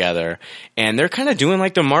movie together. And they're kind of doing,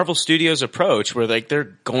 like, the Marvel Studios approach where, like,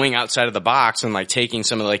 they're going outside of the box and, like, taking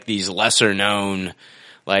some of, like, these lesser known,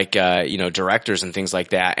 like, directors and things like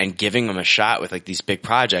that and giving them a shot with, like, these big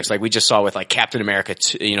projects. Like we just saw with, like, Captain America,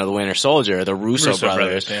 the Winter Soldier, the Russo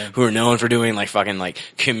brothers who are known for doing, like, fucking, like,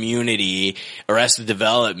 Community, Arrested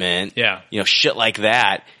Development, shit like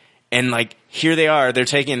that. And, like, here they are, they're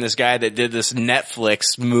taking this guy that did this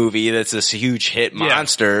Netflix movie that's this huge hit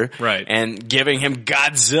Monster, right, and giving him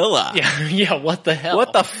Godzilla. Yeah, what the hell?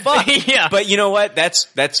 What the fuck? Yeah. But you know what? That's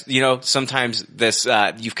sometimes this,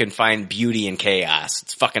 you can find beauty in chaos.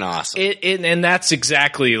 It's fucking awesome. And that's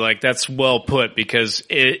exactly, that's well put because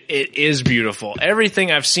it is beautiful.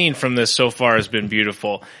 Everything I've seen from this so far has been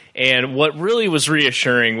beautiful. And what really was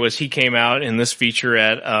reassuring was he came out in this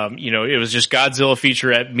featurette, it was just Godzilla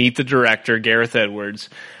featurette, meet the director, Gareth Edwards.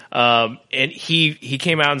 And he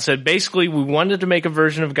came out and said, basically, we wanted to make a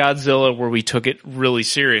version of Godzilla where we took it really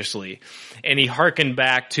seriously. And he hearkened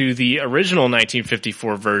back to the original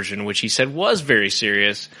 1954 version, which he said was very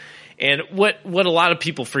serious. And what a lot of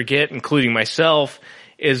people forget, including myself,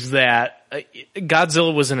 is that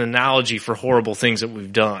Godzilla was an analogy for horrible things that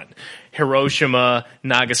we've done. Hiroshima,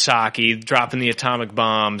 Nagasaki, dropping the atomic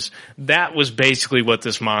bombs. That was basically what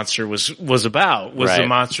this monster was about, was the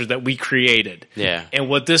monster that we created. Yeah. And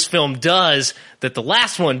what this film does that the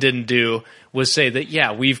last one didn't do was say that,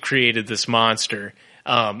 yeah, we've created this monster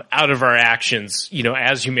out of our actions,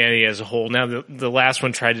 as humanity as a whole. Now, the last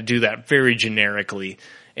one tried to do that very generically.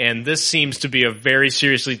 And this seems to be a very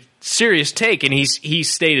serious take. And he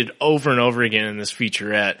stated over and over again in this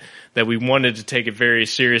featurette that we wanted to take it very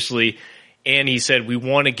seriously. And he said, we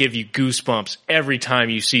want to give you goosebumps every time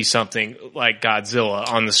you see something like Godzilla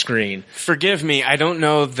on the screen. Forgive me, I don't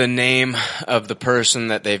know the name of the person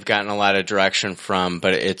that they've gotten a lot of direction from,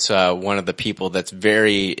 but it's one of the people that's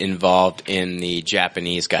very involved in the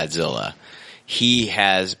Japanese Godzilla. He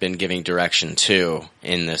has been giving direction to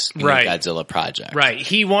in this new Godzilla project. Right.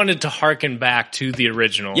 He wanted to harken back to the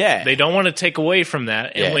original. Yeah. They don't want to take away from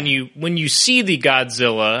that. And when you see the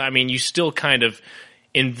Godzilla, I mean, you still kind of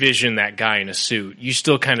envision that guy in a suit. You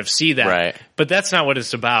still kind of see that. Right. But that's not what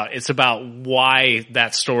it's about. It's about why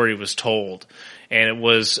that story was told. And it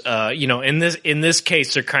was, in this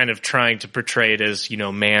case, they're kind of trying to portray it as,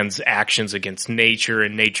 man's actions against nature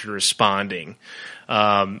and nature responding.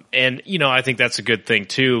 I think that's a good thing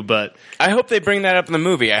too, but I hope they bring that up in the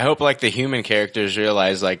movie. I hope the human characters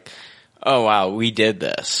realize oh wow, we did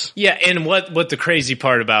this. Yeah, and what the crazy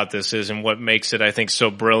part about this is, and what makes it, I think, so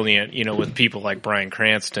brilliant, with people like Bryan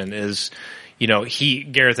Cranston is,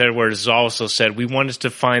 Gareth Edwards has also said, we wanted to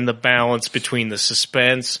find the balance between the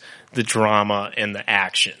suspense, the drama, and the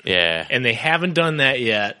action. Yeah. And they haven't done that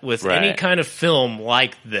yet with any kind of film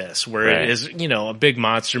like this, where it is, a big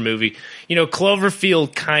monster movie.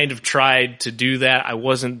 Cloverfield kind of tried to do that. I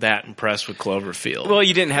wasn't that impressed with Cloverfield. Well,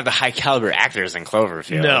 you didn't have the high caliber actors in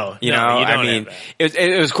Cloverfield. No, you don't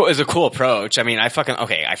it was cool. It was a cool approach. I mean, I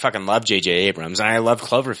fucking love J.J. Abrams and I love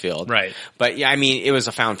Cloverfield. Right. But yeah, I mean, it was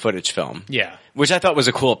a found footage film. Yeah. Which I thought was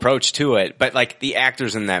a cool approach to it, but the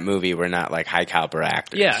actors in that movie were not high caliber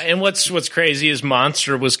actors. Yeah, and what's crazy is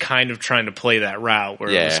Monster was kind of trying to play that route where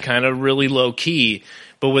it was kind of really low key.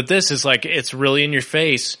 But with this, it's it's really in your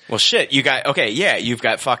face. Well, shit, you've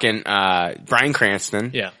got fucking Bryan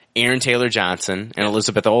Cranston, Aaron Taylor Johnson, and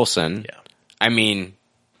Elizabeth Olsen. Yeah, I mean,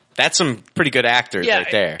 that's some pretty good actors right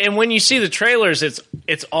there. And when you see the trailers,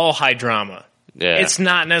 it's all high drama. Yeah. It's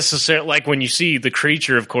not necessarily when you see the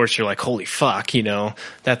creature, of course, you're like, holy fuck,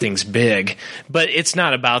 that thing's big. But it's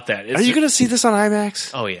not about that. Are you going to see this on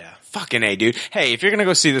IMAX? Oh, yeah. Fucking A, dude. Hey, if you're going to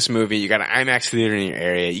go see this movie, you got an IMAX theater in your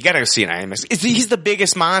area, you got to go see an IMAX. He's the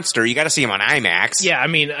biggest monster. You got to see him on IMAX. Yeah, I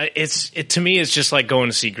mean, to me, it's just like going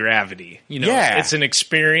to see Gravity. It's an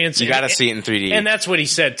experience. You got to see it in 3D. And that's what he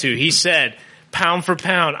said, too. He said, pound for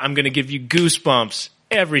pound, I'm going to give you goosebumps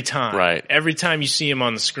every time. Right. Every time you see him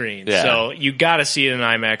on the screen. Yeah. So you got to see it in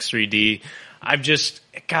IMAX 3D.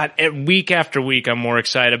 Week after week, I'm more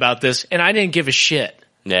excited about this. And I didn't give a shit.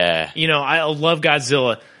 Yeah. I love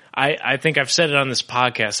Godzilla. I think I've said it on this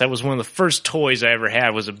podcast. That was one of the first toys I ever had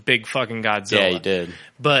was a big fucking Godzilla. Yeah, you did.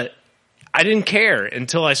 But I didn't care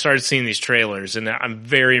until I started seeing these trailers. And I'm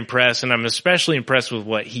very impressed. And I'm especially impressed with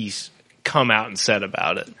what he's come out and said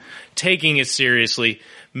about it. Taking it seriously,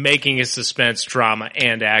 making it suspense, drama,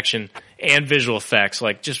 and action, and visual effects,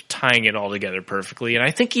 just tying it all together perfectly. And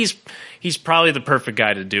I think he's probably the perfect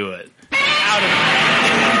guy to do it.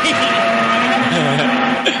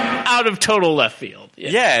 Out of total left field.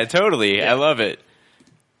 Yeah, totally. Yeah. I love it.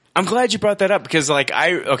 I'm glad you brought that up because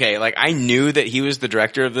I knew that he was the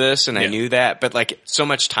director of this and I knew that, but so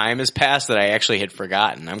much time has passed that I actually had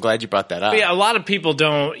forgotten. I'm glad you brought that up. But yeah, a lot of people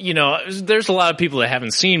don't, there's a lot of people that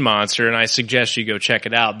haven't seen Monster and I suggest you go check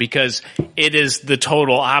it out because it is the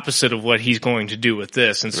total opposite of what he's going to do with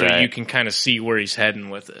this. And so you can kind of see where he's heading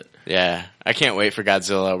with it. Yeah. I can't wait for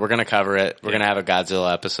Godzilla. We're going to cover it. We're going to have a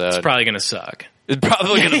Godzilla episode. It's probably going to suck. It's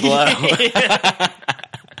probably going to blow.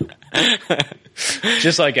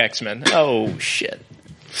 Just like X-Men. Oh, shit.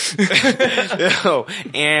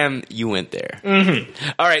 And you went there. Mm-hmm.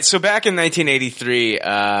 All right, so back in 1983,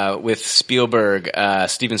 with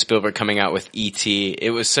Steven Spielberg coming out with E.T., it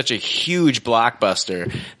was such a huge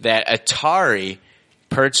blockbuster that Atari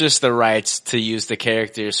purchased the rights to use the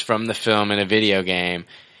characters from the film in a video game,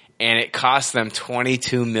 and it cost them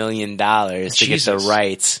 $22 million to get the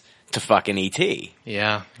rights to fucking E.T.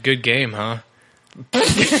 Yeah, good game, huh?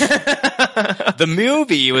 The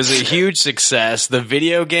movie was a huge success. The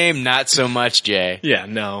video game, not so much, Jay. Yeah,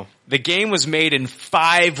 no. The game was made in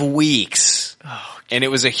 5 weeks, and it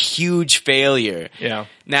was a huge failure. Yeah.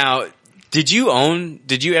 Now, did you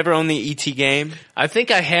ever own the E.T. game? I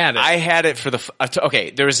think I had it. I had it for there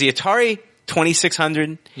was the Atari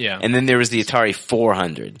 2600, yeah, and then there was the Atari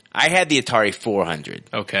 400. I had the Atari 400.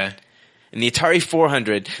 Okay. And the Atari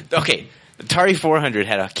 400, okay, the Atari 400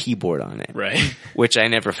 had a keyboard on it. Right. Which I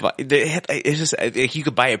never, it's just, you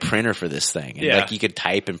could buy a printer for this thing. And like you could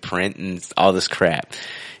type and print and all this crap.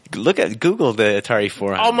 Google the Atari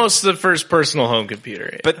 400. Almost the first personal home computer.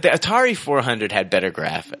 Yeah. But the Atari 400 had better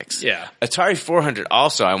graphics. Yeah. Atari 400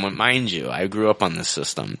 also, mind you, I grew up on this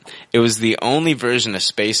system. It was the only version of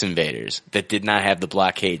Space Invaders that did not have the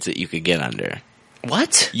blockades that you could get under.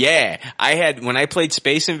 What? Yeah. When I played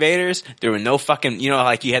Space Invaders, there were no fucking,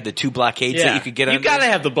 like you had the 2 blockades that you could get under. You gotta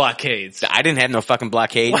have the blockades. I didn't have no fucking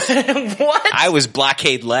blockades. What? I was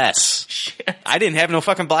blockade-less. Shit. I didn't have no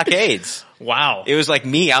fucking blockades. Wow. It was like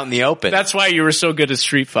me out in the open. That's why you were so good at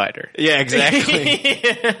Street Fighter. Yeah,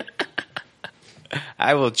 exactly.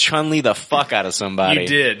 I will Chun-Li the fuck out of somebody. You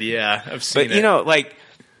did, yeah. I've seen it.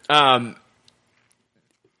 But,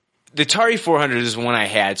 the Atari 400 is one I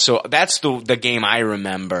had, so that's the game I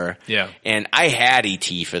remember. Yeah. And I had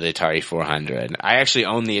E.T. for the Atari 400. I actually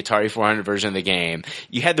owned the Atari 400 version of the game.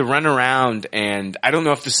 You had to run around, and I don't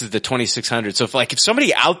know if this is the 2600, so if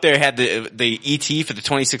somebody out there had the E.T. for the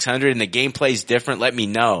 2600 and the gameplay's different, let me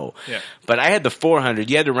know. Yeah. But I had the 400.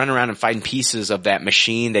 You had to run around and find pieces of that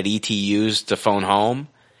machine that E.T. used to phone home.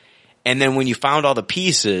 And then when you found all the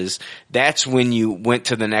pieces, that's when you went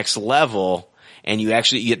to the next level. And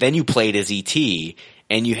then you played as E.T.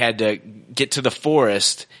 and you had to get to the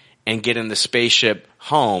forest and get in the spaceship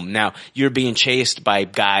home. Now, you're being chased by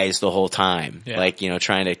guys the whole time. Yeah.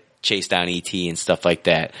 Trying to chase down E.T. and stuff like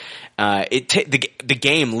that. The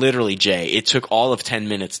game literally, Jay, it took all of 10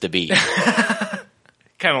 minutes to beat.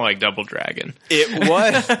 Kind of like Double Dragon.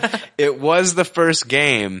 It was the first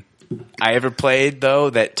game I ever played, though,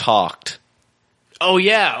 that talked. Oh,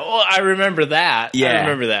 yeah. Well, I remember that. Yeah. I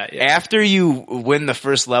remember that. Yeah. After you win the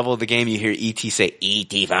first level of the game, you hear E.T. say,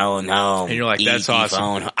 E.T. phone home. And you're like, that's awesome.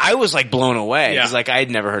 Phone home. I was blown away. Yeah. Because I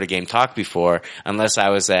had never heard a game talk before unless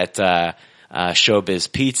I was at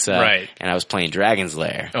Showbiz Pizza. Right. And I was playing Dragon's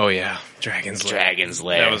Lair. Oh, yeah. Dragon's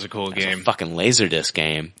Lair. That was a cool game. A fucking Laserdisc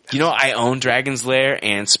game. I own Dragon's Lair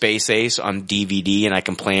and Space Ace on DVD, and I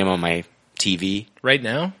can play them on my TV. Right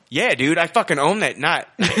now? Yeah, dude, I fucking own that. Not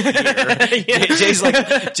here.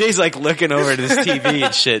 Jay's looking over at his TV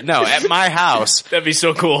and shit. No, at my house. That'd be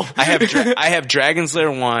so cool. I have Dragon's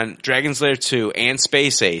Lair 1, Dragon's Lair 2, and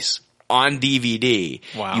Space Ace on DVD.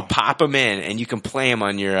 Wow. You pop them in and you can play them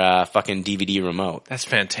on your fucking DVD remote. That's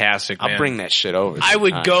fantastic, man. I'll bring that shit over. I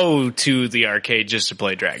would go to the arcade just to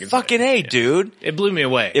play Dragon's Lair. Fucking A, dude. It blew me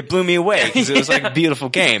away. It blew me away because it was like a beautiful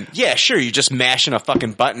game. Yeah, sure, you're just mashing a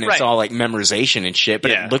fucking button. It's Right. all like memorization and shit,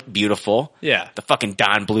 but Yeah. it looked beautiful. Yeah. The fucking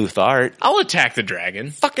Don Bluth art. I'll attack the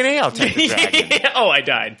dragon. Fucking A, I'll take the dragon. Oh, I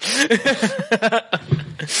died.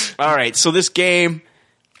 All right, so this game...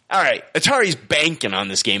 All right, Atari's banking on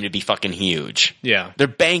this game to be fucking huge. Yeah. They're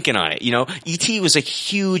banking on it. E.T. was a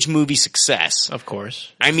huge movie success. Of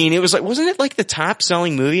course. I mean, it was wasn't it like the top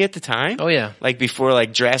selling movie at the time? Oh, yeah. Like before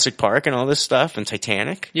Jurassic Park and all this stuff and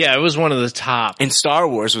Titanic? Yeah, it was one of the top. And Star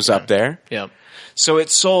Wars was up there. Yep. So it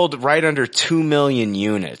sold right under 2 million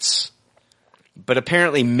units. But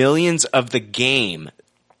apparently millions of the game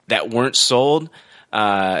that weren't sold,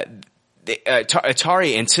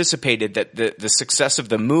 Atari anticipated that the success of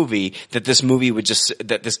the movie, that this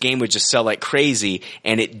game would just sell like crazy,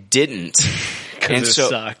 and it didn't.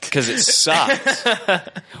 Because it sucked.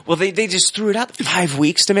 Well, they just threw it out 5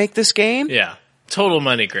 weeks to make this game. Yeah. Total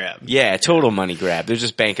money grab. Yeah, total money grab. They're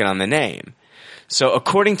just banking on the name. So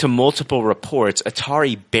according to multiple reports,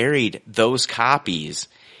 Atari buried those copies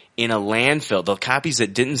in a landfill, the copies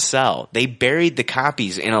that didn't sell. They buried the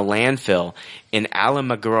copies in a landfill in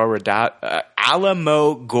Alamogordo,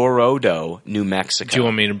 New Mexico. Do you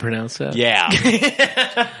want me to pronounce that? Yeah.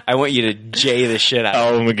 I want you to J the shit out.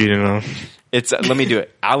 Alamogordo. It's let me do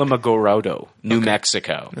it. Alamogordo, New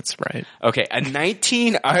Mexico. That's right. Okay, a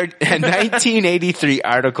 1983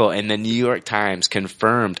 article in the New York Times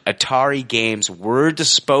confirmed Atari games were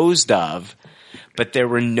disposed of, but there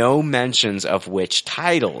were no mentions of which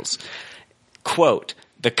titles. Quote,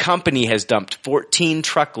 the company has dumped 14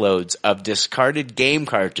 truckloads of discarded game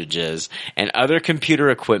cartridges and other computer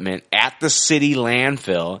equipment at the city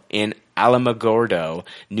landfill in Alamogordo,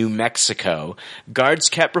 New Mexico. Guards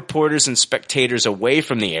kept reporters and spectators away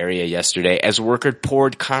from the area yesterday as workers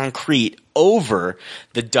poured concrete over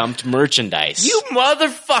the dumped merchandise. You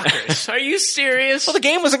motherfuckers! Are you serious? Well, the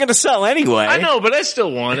game wasn't going to sell anyway. I know, but I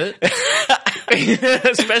still want it.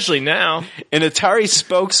 Especially now. An Atari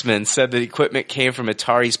spokesman said the equipment came from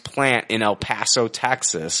Atari's plant in El Paso,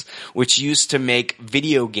 Texas, which used to make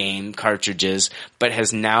video game cartridges, but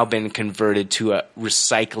has now been converted to a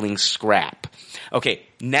recycling scrap. Okay,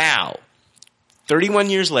 now, 31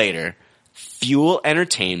 years later, Fuel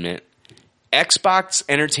Entertainment, Xbox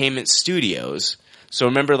Entertainment Studios. So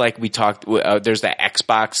remember, like we talked, there's the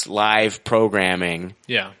Xbox Live programming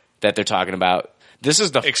that they're talking about. This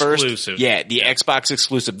is the exclusive. The Xbox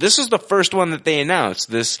exclusive. This is the first one that they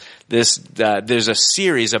announced. There's a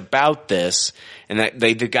series about this, and that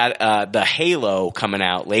they got the Halo coming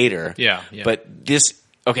out later. Yeah. But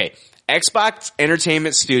Xbox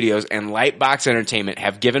Entertainment Studios and Lightbox Entertainment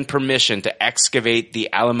have given permission to excavate the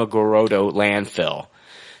Alamogordo landfill.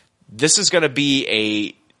 This is going to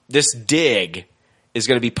be this dig is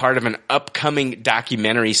going to be part of an upcoming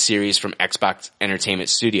documentary series from Xbox Entertainment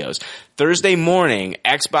Studios. Thursday morning,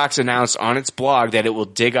 Xbox announced on its blog that it will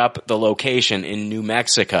dig up the location in New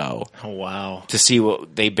Mexico. Oh, wow. To see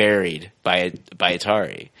what they buried by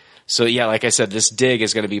Atari. So yeah, like I said, this dig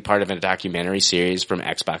is going to be part of a documentary series from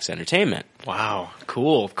Xbox Entertainment. Wow.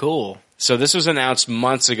 Cool. So this was announced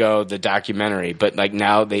months ago, the documentary, but like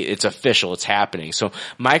now it's official, it's happening. So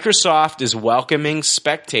Microsoft is welcoming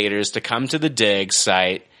spectators to come to the dig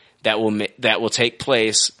site that will take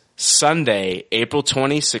place Sunday, April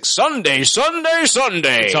 26th. Sunday. It's always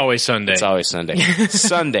Sunday.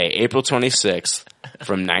 Sunday, April 26th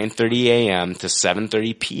from 9:30 a.m. to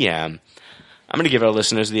 7:30 p.m. I'm going to give our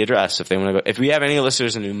listeners the address if they want to go. If we have any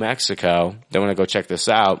listeners in New Mexico that want to go check this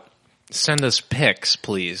out, send us pics,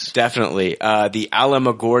 please. Definitely. The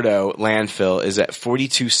Alamogordo landfill is at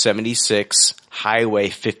 4276 Highway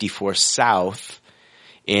 54 South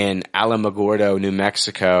in Alamogordo, New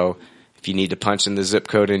Mexico. If you need to punch in the zip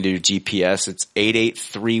code into your GPS, it's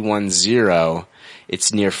 88310.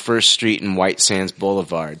 It's near First Street and White Sands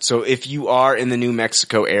Boulevard. So if you are in the New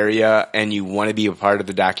Mexico area and you want to be a part of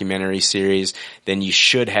the documentary series, then you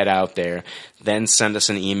should head out there. Then send us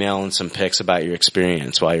an email and some pics about your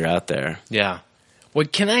experience while you're out there. Yeah. Well,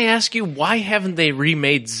 can I ask you, why haven't they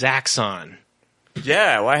remade Zaxxon?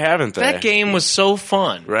 Yeah, why haven't they? That game was so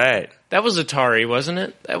fun. Right. That was Atari, wasn't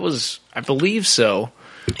it? That was, I believe so.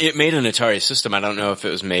 It made an Atari system. I don't know if it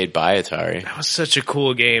was made by Atari. That was such a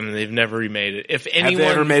cool game, and they've never remade it. If anyone,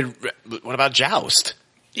 have they ever made? What about Joust?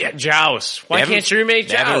 Yeah, Joust. Why can't you remake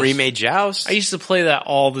Joust? They haven't remade Joust. I used to play that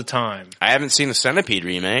all the time. I haven't seen the Centipede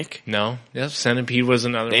remake. No. Yep, Centipede was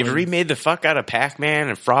another one. They've remade the fuck out of Pac-Man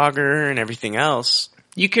and Frogger and everything else.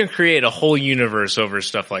 You can create a whole universe over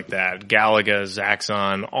stuff like that. Galaga,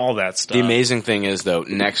 Zaxxon, all that stuff. The amazing thing is, though,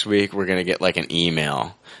 next week we're going to get like an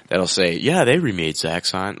email that'll say, yeah, they remade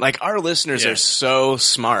Zaxxon. Like, our listeners are so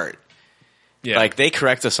smart. Yeah. Like, they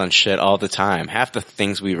correct us on shit all the time. Half the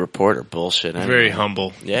things we report are bullshit. Anyway. Very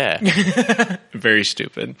humble. Yeah. Very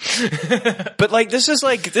stupid. But, like, this is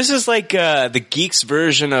like the geeks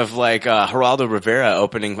version of, like, Geraldo Rivera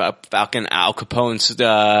opening up Falcon Al Capone's you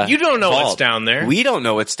don't know vault. What's down there. We don't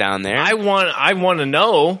know what's down there. I want to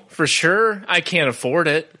know for sure. I can't afford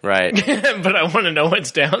it. Right. But I want to know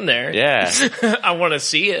what's down there. Yeah. I want to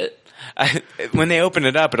see it. When they open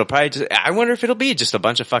it up, it'll probably I wonder if it'll be just a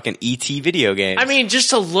bunch of fucking E.T. video games. I mean, just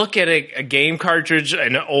to look at a game cartridge,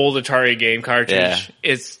 an old Atari game cartridge,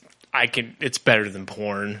 it's better than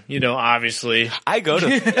porn, obviously. I go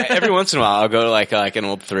to, every once in a while, I'll go to like an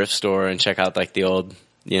old thrift store and check out like the old,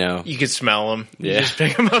 You can smell them. Yeah. You just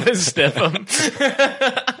pick them up and sniff them.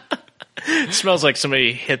 It smells like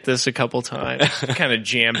somebody hit this a couple times. Kind of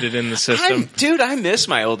jammed it in the system. I miss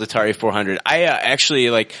my old Atari 400. I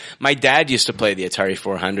actually, like, my dad used to play the Atari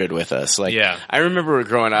 400 with us. Like, I remember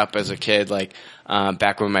growing up as a kid, like,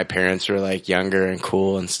 back when my parents were, like, younger and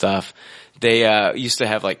cool and stuff. They used to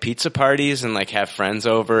have, like, pizza parties and, like, have friends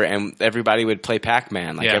over, and everybody would play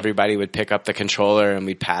Pac-Man. Like, everybody would pick up the controller, and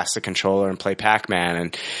we'd pass the controller and play Pac-Man.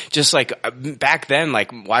 And just, like, back then,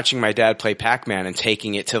 like, watching my dad play Pac-Man and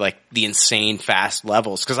taking it to, like, the insane fast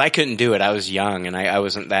levels. Because I couldn't do it. I was young, and I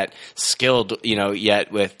wasn't that skilled,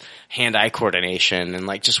 yet with hand-eye coordination. And,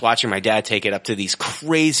 like, just watching my dad take it up to these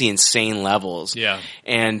crazy, insane levels. Yeah.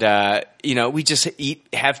 And, we just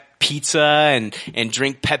have pizza and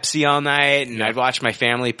drink Pepsi all night, and I'd watch my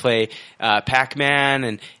family play Pac-Man,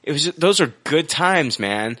 and it was those are good times,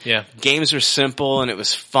 man. Yeah, games were simple and it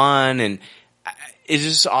was fun, and it's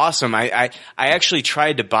just awesome. I actually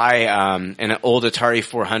tried to buy an old Atari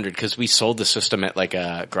 400 because we sold the system at like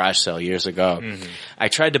a garage sale years ago. Mm-hmm. I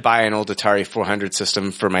tried to buy an old Atari 400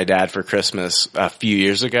 system for my dad for Christmas a few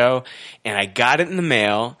years ago, and I got it in the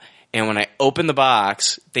mail. And when I opened the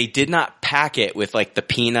box, they did not pack it with like the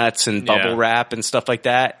peanuts and bubble wrap and stuff like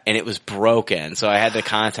that, and it was broken. So I had to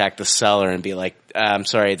contact the seller and be like, I'm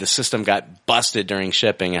sorry, the system got busted during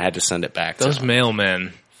shipping. I had to send it back. Those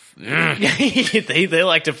mailmen. They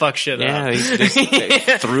like to fuck shit up. They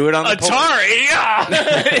threw it on the Atari,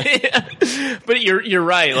 yeah. But you're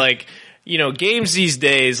right. Like, games these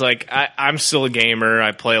days, like I'm still a gamer.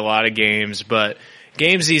 I play a lot of games, but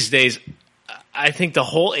games these days, I think the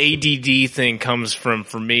whole ADD thing comes from,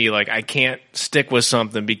 for me, like I can't stick with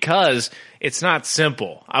something because it's not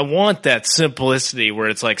simple. I want that simplicity where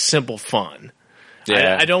it's like simple fun.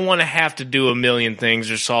 Yeah. I don't want to have to do a million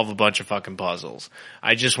things or solve a bunch of fucking puzzles.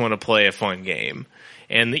 I just want to play a fun game.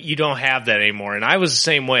 And you don't have that anymore. And I was the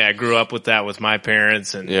same way. I grew up with that with my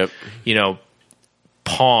parents and,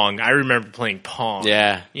 Pong. I remember playing Pong.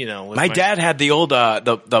 Yeah. With my dad had the old,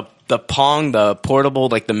 the Pong, the portable,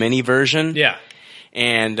 like the mini version. Yeah.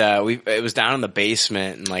 And it was down in the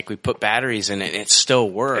basement, and like we put batteries in it, and it still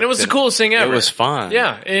worked. And it was the coolest thing ever. It was fun.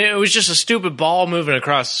 Yeah, it was just a stupid ball moving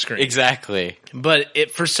across the screen. Exactly.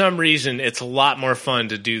 But for some reason, it's a lot more fun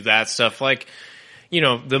to do that stuff. Like,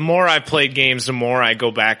 the more I played games, the more I go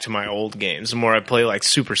back to my old games. The more I play like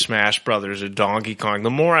Super Smash Brothers or Donkey Kong, the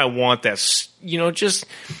more I want that, just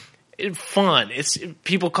fun.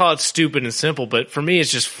 People call it stupid and simple, but for me,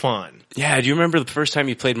 it's just fun. Yeah, do you remember the first time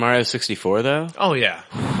you played Mario 64, though? Oh, yeah.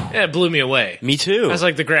 Yeah, it blew me away. Me too. I was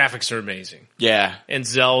like, the graphics are amazing. Yeah. And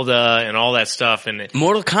Zelda and all that stuff. And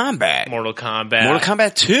Mortal Kombat. Mortal Kombat. Mortal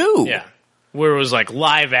Kombat 2. Yeah. Where it was like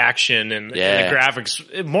live action and the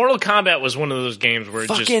graphics. Mortal Kombat was one of those games where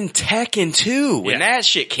fucking Tekken 2 when that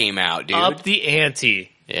shit came out, dude. Up the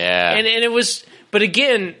ante. Yeah. And it was, but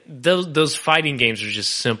again, those fighting games are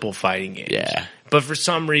just simple fighting games. Yeah. But for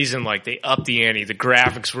some reason, like, they upped the ante. The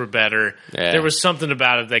graphics were better. Yeah. There was something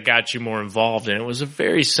about it that got you more involved, and it was a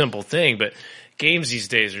very simple thing. But games these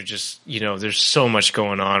days are just, there's so much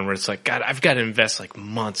going on where it's like, God, I've got to invest like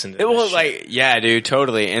months into this shit. Like, yeah, dude,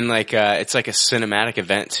 totally. And like, it's like a cinematic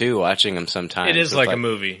event too, watching them sometimes. It is like a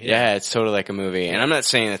movie. Yeah, it's totally like a movie. And I'm not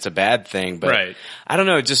saying it's a bad thing, but right. I don't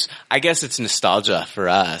know, I guess it's nostalgia for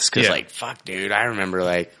us. Cause like, fuck, dude, I remember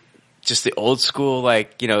like, just the old school,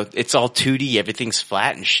 like, it's all 2D, everything's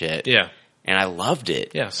flat and shit. Yeah. And I loved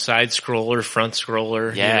it. Yeah, side scroller, front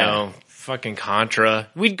scroller, yeah. Fucking Contra.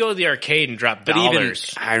 We'd go to the arcade and drop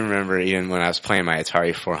dollars. I remember even when I was playing my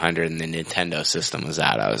Atari 400 and the Nintendo system was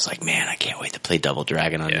out, I was like, man, I can't wait to play Double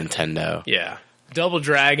Dragon on Nintendo. Yeah. Double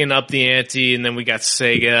Dragon up the ante, and then we got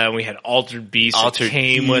Sega, and we had Altered Beast that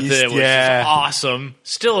came with it, which is awesome.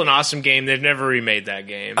 Still an awesome game. They've never remade that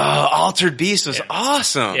game. Oh, Altered Beast was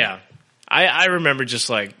awesome. Yeah. I remember just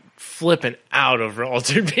like flipping out over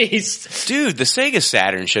Altered Beast. Dude, the Sega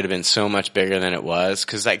Saturn should have been so much bigger than it was,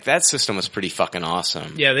 because like that system was pretty fucking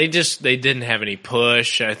awesome. Yeah, they didn't have any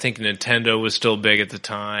push. I think Nintendo was still big at the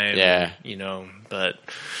time. Yeah. But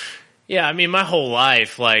yeah, I mean, my whole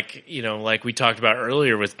life, like we talked about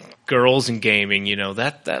earlier with girls and gaming,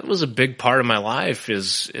 that was a big part of my life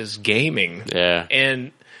is gaming. Yeah.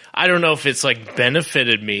 And I don't know if it's like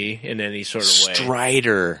benefited me in any sort of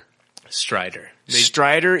way.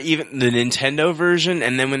 Strider, even the Nintendo version,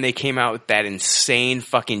 and then when they came out with that insane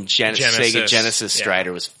fucking Sega Genesis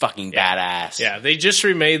Strider was fucking badass. Yeah, they just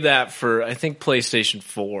remade that for, I think, PlayStation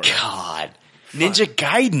 4. God. Ninja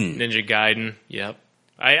Gaiden. Yep.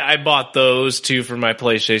 I bought those too for my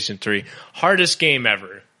PlayStation 3. Hardest game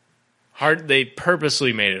ever. They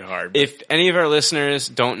purposely made it hard. If any of our listeners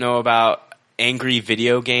don't know about Angry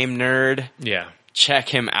Video Game Nerd, check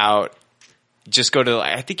him out. Just go to,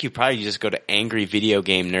 I think you probably just go to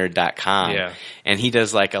angryvideogamenerd.com. Yeah. And he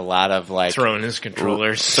does like a lot of like throwing his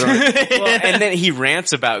controllers. And then he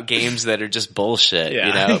rants about games that are just bullshit,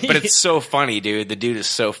 But it's so funny, dude. The dude is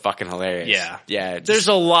so fucking hilarious. Yeah. Yeah. There's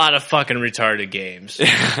a lot of fucking retarded games.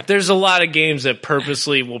 There's a lot of games that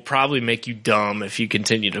purposely will probably make you dumb if you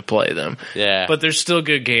continue to play them. Yeah. But there's still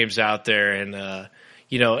good games out there, and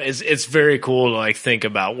it's very cool to like think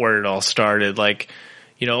about where it all started. Like,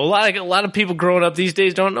 a lot of people growing up these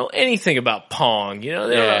days don't know anything about Pong.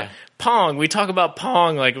 Pong. We talk about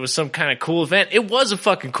Pong like it was some kind of cool event. It was a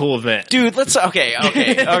fucking cool event, dude. Let's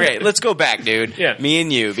okay. Let's go back, dude. Yeah, me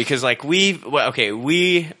and you, because like we've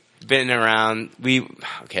been around. We've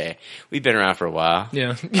been around for a while. Yeah,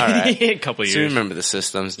 all right, a couple years. So you remember the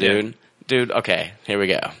systems, dude. Yeah. Dude, okay, here we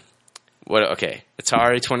go. What? Okay,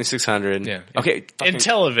 Atari 2600. Yeah. Okay,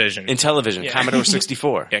 Intellivision. Yeah. Commodore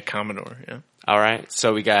 64. Yeah, Commodore. Yeah. All right,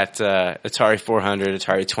 so we got Atari 400,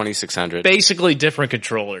 Atari 2600. Basically different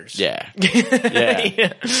controllers. Yeah.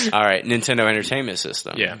 Yeah. All right, Nintendo Entertainment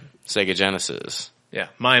System. Yeah. Sega Genesis. Yeah,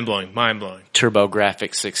 mind blowing.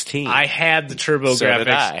 TurboGrafx 16. I had the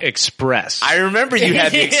TurboGrafx Express. I remember you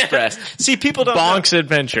had the Express. See, people don't Bonk's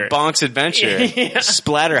Adventure. Yeah.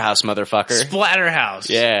 Splatterhouse, motherfucker. Splatterhouse.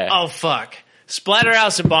 Yeah. Oh, fuck.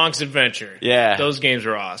 Splatterhouse and Bonk's Adventure. Yeah. Those games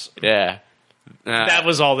are awesome. Yeah. That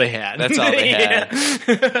was all they had. That's all they had.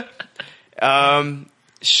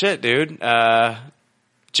 Shit, dude.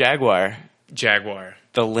 Jaguar.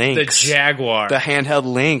 The Lynx. The Jaguar. The handheld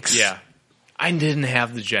Lynx. Yeah. I didn't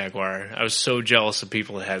have the Jaguar. I was so jealous of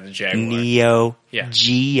people that had the Jaguar. Neo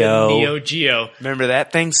Geo. The Neo Geo. Remember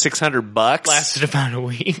that thing? $600? Lasted about a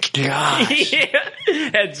week. Gosh.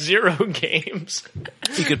 Yeah. Had 0 games.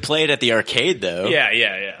 You could play it at the arcade, though.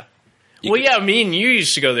 Yeah. Me and you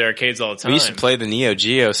used to go to the arcades all the time. We used to play the Neo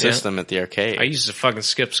Geo system at the arcade. I used to fucking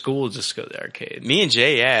skip school just to go to the arcade. Me and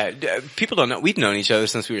Jay, yeah. People don't know. We've known each other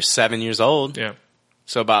since we were 7 years old. Yeah.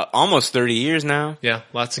 So about almost 30 years now. Yeah,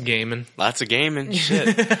 lots of gaming.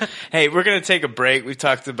 Shit. Hey, we're going to take a break. We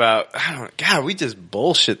talked about, we just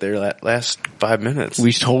bullshit there last 5 minutes.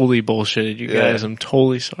 We totally bullshitted you guys. I'm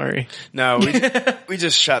totally sorry. No, we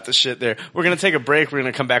just shot the shit there. We're going to take a break. We're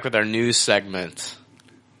going to come back with our news segment.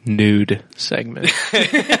 Nude segment.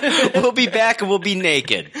 We'll be back and we'll be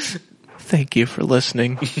naked. Thank you for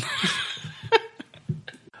listening.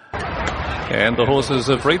 And the horses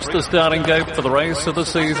have reached the starting gate for the race of the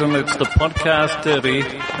season. It's the Podcast Derby.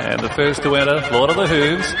 And the first to enter, Lord of the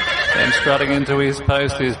Hooves. And strutting into his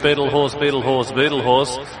post is Beetle Horse,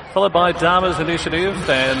 followed by Dharma's Initiative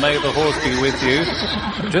and May the Horse Be With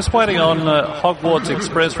You. Just waiting on Hogwarts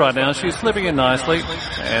Express right now. She's slipping in nicely.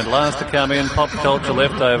 And last to come in, Pop Culture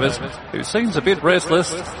Leftovers, who seems a bit restless,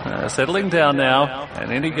 settling down now.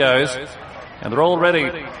 And in he goes. And they're all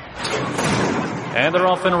ready. And they're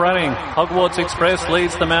off and running. Hogwarts Express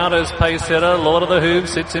leads them out as pace setter. Lord of the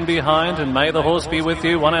Hooves sits in behind, and May the Horse Be With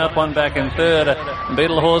You. 1 out, 1 back in third.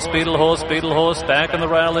 Beetle Horse back on the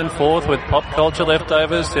rail in fourth, with Pop Culture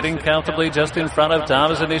Leftovers sitting comfortably just in front of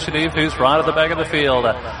Dharma's Initiative, who's right at the back of the field.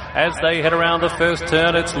 As they head around the first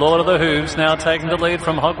turn, it's Lord of the Hooves now taking the lead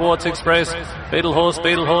from Hogwarts Express. Beetle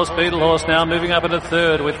Horse now moving up into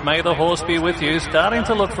third, with May the Horse Be With You starting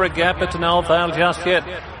to look for a gap, but to no avail just yet.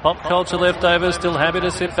 Pop Culture Leftovers still happy to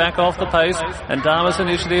sit back off the pace, and Dharma's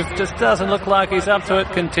Initiative just doesn't look like he's up to it,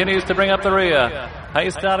 continues to bring up the rear.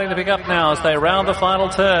 Pace starting to pick up now as they round the final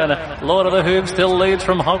turn. Lord of the Hooves still leads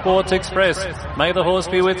from Hogwarts Express. May the Horse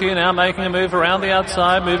Be With You now making a move around the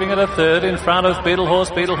outside, moving at a third in front of Beetle Horse.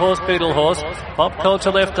 Pop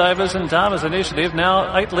Culture Leftovers and Dharma's Initiative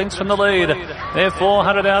now 8 lengths from the lead. They're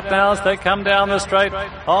 400 out now as they come down the straight.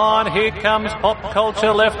 On here comes Pop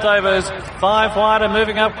Culture Leftovers. 5 wide and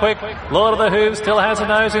moving up quick. Lord of the Hooves still has a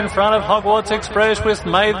nose in front of Hogwarts Express, with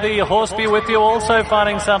May the Horse Be With You also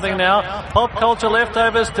finding something now. Pop Culture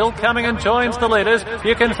Leftovers still coming and joins the leaders.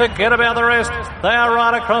 You can forget about the rest. They are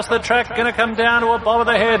right across the track, going to come down to a bob of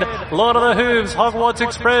the head. Lord of the Hooves, Hogwarts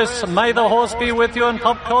Express, May the Horse Be With You, and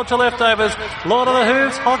Pop Culture Leftovers. Lord of the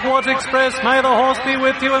Hooves, Hogwarts Express, May the Horse Be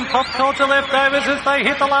With You, and Pop Culture Leftovers as they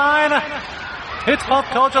hit the line. It's Pop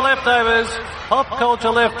Culture Leftovers. Pop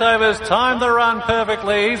Culture Leftovers timed the run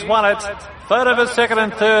perfectly. He's won it. Photo for second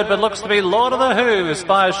and third, but looks to be Lord of the Hooves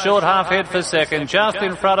by a short half head for second, just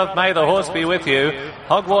in front of May the Horse Be With You.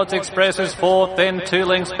 Hogwarts Express is fourth, then 2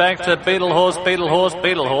 lengths back to Beetle Horse.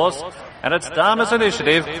 And it's Dharma's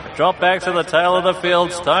Initiative. Drop back to the tail of the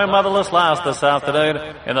field. Stone Motherless last this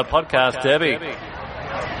afternoon in the Podcast Derby.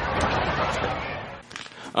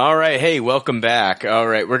 All right. Hey, welcome back. All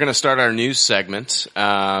right. We're going to start our news segment.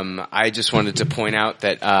 I just wanted to point out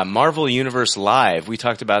that Marvel Universe Live, we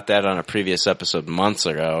talked about that on a previous episode months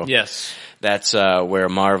ago. Yes. That's where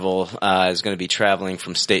Marvel is going to be traveling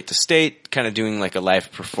from state to state, kind of doing like a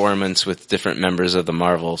live performance with different members of the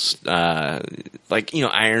Marvels, like, you know,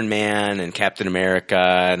 Iron Man and Captain America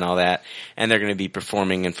and all that. And they're going to be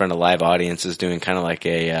performing in front of live audiences, doing kind of like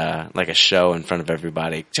a show in front of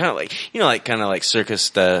everybody. Kind of like, you know, like kind of like Cirque du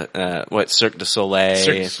Soleil.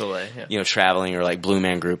 Cirque du Soleil, yeah. You know, traveling, or like Blue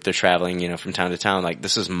Man Group, they're traveling, you know, from town to town. Like,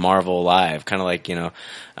 this is Marvel Live, kind of like, you know,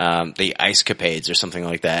 the Ice Capades or something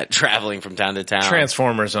like that, traveling from town to town.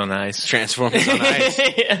 Transformers on Ice.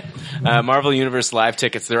 Yeah. Marvel Universe Live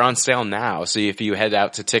tickets, they're on sale now. So if you head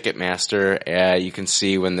out to Ticketmaster, you can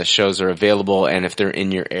see when the shows are available and if they're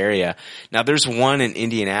in your area. Now, there's one in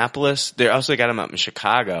Indianapolis. They also got them up in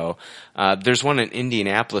Chicago. There's one in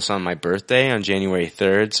Indianapolis on my birthday on January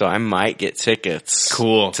 3rd, so I might get tickets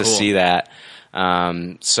to see that.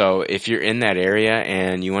 So if you're in that area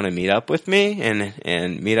and you want to meet up with me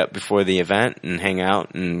and meet up before the event and hang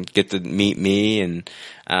out and get to meet me, and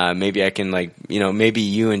maybe I can, like, you know, maybe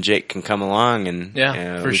you and Jake can come along and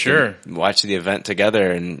for sure watch the event together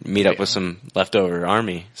and meet up with some leftover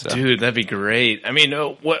army. So. Dude, that'd be great. I mean,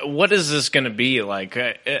 what is this going to be like?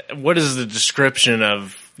 What is the description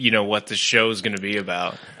of, what the show's going to be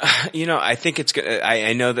about. I think it's good.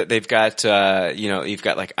 I know that they've got, you've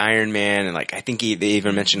got like Iron Man and like, I think they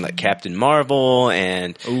even mentioned like Captain Marvel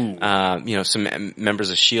and, some members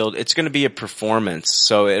of S.H.I.E.L.D. It's going to be a performance.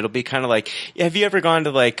 So it'll be kind of like, have you ever gone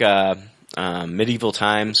to like, medieval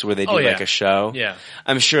times where they do like a show? Yeah.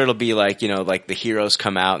 I'm sure it'll be like, like the heroes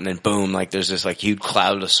come out and then boom, like there's this like huge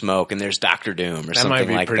cloud of smoke and there's Doctor Doom or something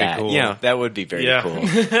like that. Cool. That would be very cool.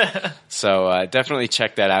 So, definitely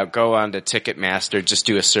check that out. Go on to Ticketmaster, just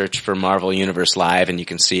do a search for Marvel Universe Live and you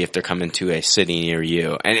can see if they're coming to a city near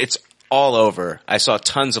you. And it's all over. I saw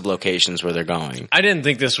tons of locations where they're going. I didn't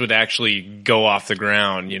think this would actually go off the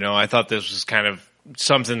ground. I thought this was kind of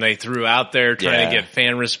something they threw out there trying to get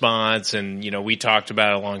fan response, and we talked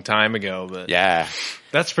about it a long time ago, but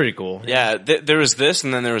that's pretty cool. There was this,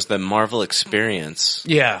 and then there was the Marvel Experience.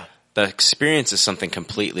 The Experience is something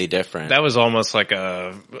completely different. That was almost like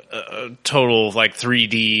a total like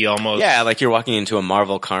 3D almost. Yeah, like you're walking into a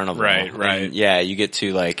Marvel carnival. Right. And, you get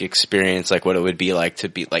to like experience like what it would be like to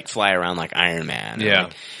be like fly around like Iron Man.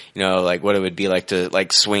 Yeah. Like what it would be like to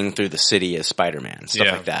like swing through the city as Spider-Man,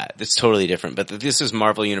 stuff like that. It's totally different. But this is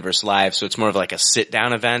Marvel Universe Live, so it's more of like a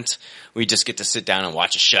sit-down event. We just get to sit down and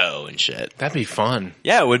watch a show and shit. That'd be fun.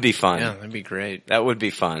 Yeah, it would be fun. Yeah, that'd be great. That would be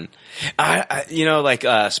fun.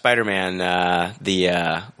 Spider-Man,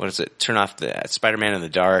 what is it? Turn off the Spider-Man in the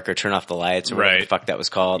dark or turn off the lights or whatever the fuck that was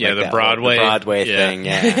called. Yeah, like the Broadway thing.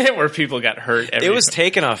 Yeah, where people got hurt. It was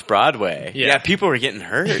taken off Broadway. Yeah, people were getting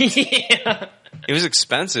hurt. It was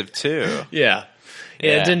expensive too. Yeah,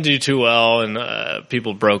 it didn't do too well, and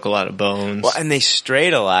people broke a lot of bones. Well, and they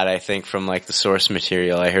strayed a lot, I think, from like the source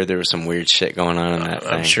material. I heard there was some weird shit going on in that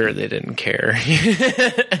thing. I'm sure they didn't care.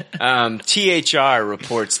 THR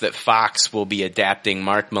reports that Fox will be adapting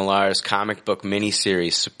Mark Millar's comic book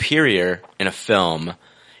miniseries Superior in a film,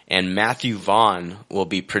 and Matthew Vaughn will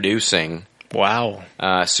be producing. Wow.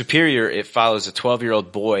 Superior, it follows a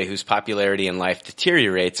 12-year-old boy whose popularity in life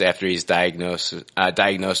deteriorates after he's diagnosed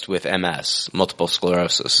with MS, multiple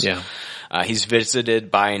sclerosis. Yeah. He's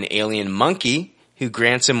visited by an alien monkey who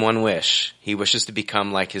grants him one wish. He wishes to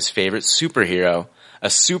become like his favorite superhero, a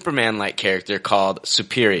Superman-like character called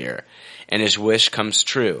Superior, and his wish comes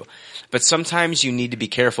true. But sometimes you need to be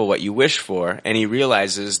careful what you wish for, and he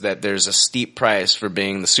realizes that there's a steep price for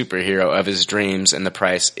being the superhero of his dreams, and the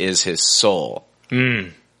price is his soul.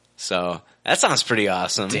 So, that sounds pretty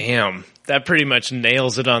awesome. Damn. That pretty much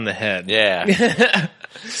nails it on the head. Yeah.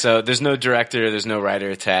 So, there's no director, there's no writer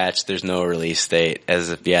attached, there's no release date as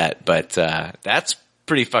of yet, but that's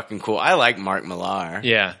pretty fucking cool. I like Mark Millar.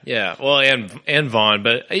 Yeah. Well, and Vaughn,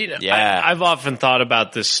 but I've often thought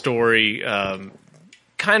about this story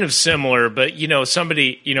kind of similar, but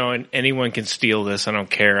somebody, and anyone can steal this. I don't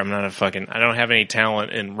care. I don't have any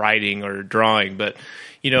talent in writing or drawing, but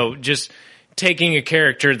just taking a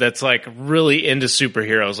character that's like really into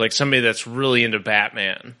superheroes, like somebody that's really into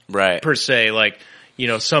Batman, right? Per se, like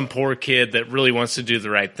some poor kid that really wants to do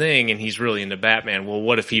the right thing and he's really into Batman. Well,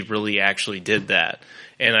 what if he really actually did that?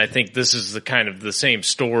 And I think this is the same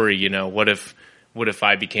story. What if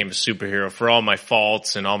I became a superhero for all my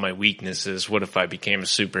faults and all my weaknesses? What if I became a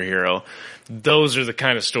superhero? Those are the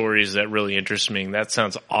kind of stories that really interest me. That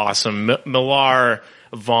sounds awesome. Millar,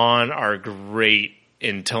 Vaughn are great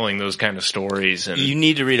in telling those kind of stories. And you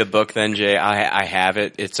need to read a book then, Jay. I have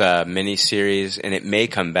it. It's a mini series and it may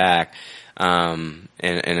come back in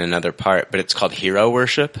another part, but it's called Hero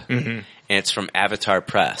Worship. Mm-hmm. And it's from Avatar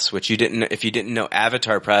Press, which if you didn't know,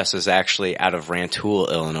 Avatar Press is actually out of Rantoul,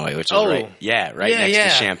 Illinois, which is right next to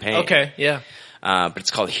Champaign. Okay, yeah. But it's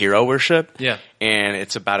called Hero Worship. Yeah. And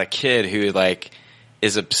it's about a kid who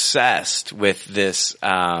is obsessed with this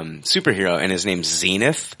superhero, and his name's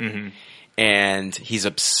Zenith. Mm-hmm. And he's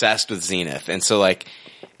obsessed with Zenith. And so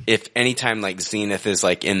if anytime Zenith is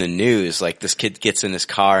in the news, this kid gets in his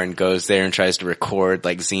car and goes there and tries to record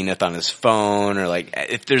Zenith on his phone, or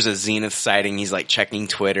if there's a Zenith sighting, he's checking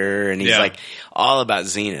Twitter and he's all about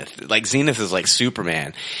Zenith. Zenith is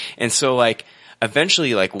Superman. And so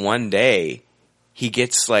eventually one day he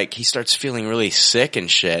gets he starts feeling really sick and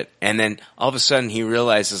shit, and then all of a sudden he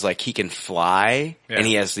realizes he can fly and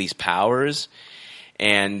he has these powers,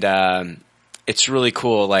 and it's really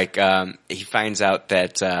cool. He finds out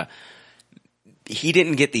that he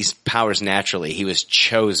didn't get these powers naturally. He was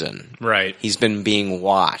chosen. Right. He's been being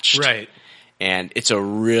watched. Right. And it's a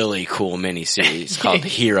really cool miniseries called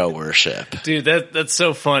Hero Worship. Dude, that's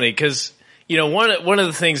so funny because one of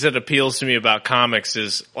the things that appeals to me about comics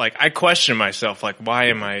is I question myself why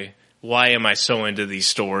am I so into these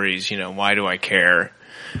stories? Why do I care?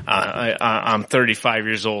 I'm 35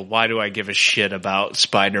 years old. Why do I give a shit about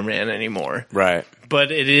Spider-Man anymore? Right.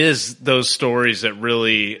 But it is those stories that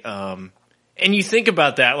really, and you think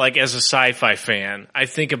about that, like as a sci-fi fan, I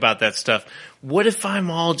think about that stuff. What if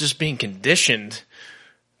I'm all just being conditioned,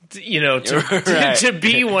 to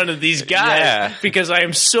be one of these guys because I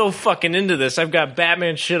am so fucking into this. I've got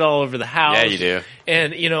Batman shit all over the house. Yeah, you do.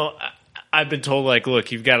 And, I've been told, like,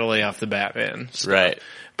 look, you've got to lay off the Batman stuff. Right.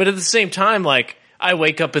 But at the same time, like, I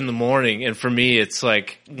wake up in the morning and for me, it's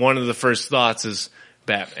like one of the first thoughts is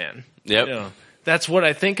Batman. Yep. That's what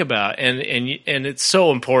I think about. And it's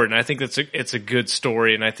so important. I think it's a good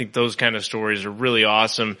story. And I think those kind of stories are really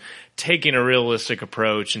awesome. Taking a realistic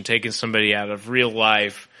approach and taking somebody out of real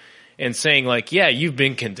life and saying, like, yeah, you've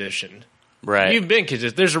been conditioned. Right. You've been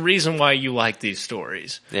conditioned. There's a reason why you like these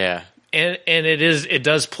stories. Yeah. And it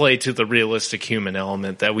does play to the realistic human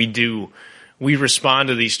element that we respond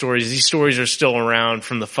to these stories. These stories are still around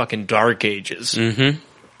from the fucking dark ages. Mm-hmm.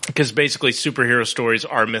 Because basically superhero stories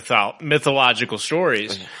are mythological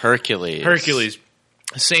stories. Hercules.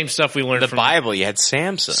 Same stuff we learned the from Bible. You had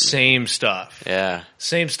Samson. Same stuff. Yeah.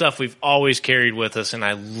 Same stuff we've always carried with us, and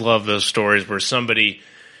I love those stories where somebody,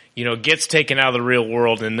 gets taken out of the real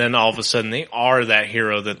world, and then all of a sudden they are that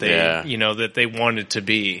hero that they, that they wanted to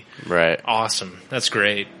be. Right. Awesome. That's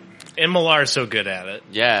great. And Millar's so good at it.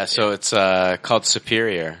 Yeah. So it's called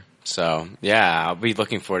Superior. So yeah, I'll be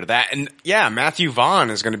looking forward to that. And yeah, Matthew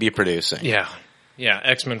Vaughn is going to be producing. Yeah. Yeah,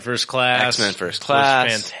 X-Men First Class. Was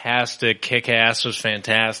fantastic. Kick-Ass was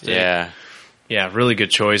fantastic. Yeah. Yeah, really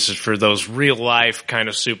good choices for those real-life kind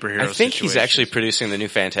of superhero I think situations. he's actually producing the new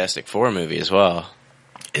Fantastic Four movie as well.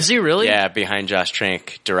 Is he really? Yeah, behind Josh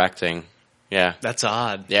Trank directing. Yeah. That's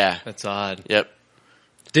odd. Yeah. That's odd. Yep.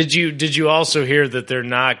 Did you also hear that they're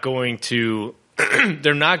not going to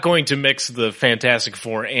mix the Fantastic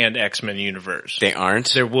Four and X-Men universe? They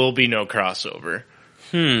aren't? There will be no crossover.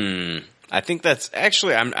 I think that's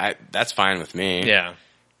actually that's fine with me. Yeah.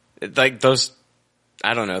 Like those,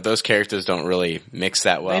 I don't know, those characters don't really mix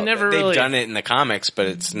that well. They've done it in the comics, but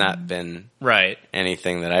it's not been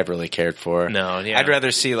anything that I've really cared for. No, yeah. I'd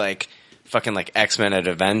rather see like fucking like X-Men and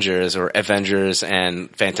Avengers or Avengers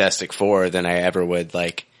and Fantastic Four than I ever would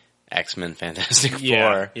like X-Men Fantastic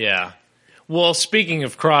Four. Yeah. Well, speaking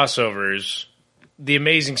of crossovers, The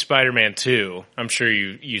Amazing Spider-Man 2, I'm sure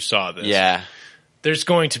you saw this. Yeah. There's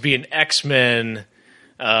going to be an X-Men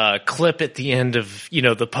clip at the end of,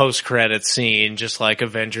 the post-credit scene, just like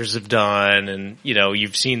Avengers have done. And,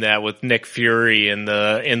 you've seen that with Nick Fury in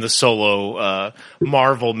the solo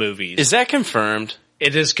Marvel movies. Is that confirmed?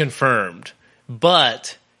 It is confirmed.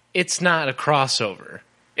 But it's not a crossover.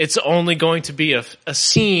 It's only going to be a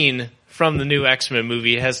scene from the new X-Men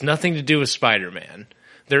movie. It has nothing to do with Spider-Man.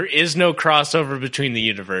 There is no crossover between the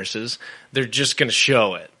universes. They're just going to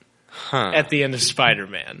show it. At the end of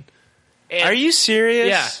Spider-Man. Are you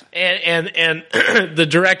serious? Yeah. And the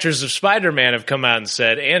directors of Spider-Man have come out and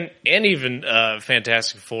said, and even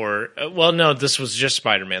Fantastic Four, well, no, this was just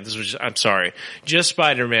Spider-Man. Just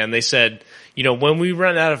Spider-Man. They said, when we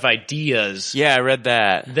run out of ideas. Yeah, I read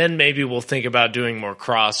that. Then maybe we'll think about doing more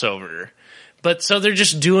crossover. But so they're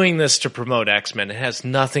just doing this to promote X-Men. It has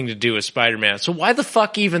nothing to do with Spider-Man. So why the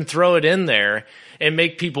fuck even throw it in there and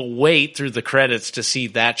make people wait through the credits to see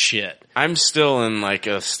that shit? I'm still in like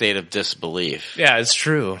a state of disbelief. Yeah, it's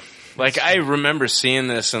true. Like I remember seeing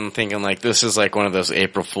this and thinking like this is like one of those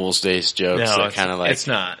April Fool's Day jokes No, that kind of like it's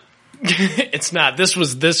not. It's not. This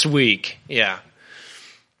was this week. Yeah.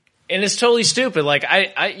 And it's totally stupid. Like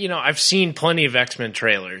I've seen plenty of X-Men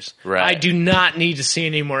trailers. Right. I do not need to see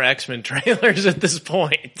any more X-Men trailers at this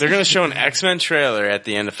point. They're going to show an X-Men trailer at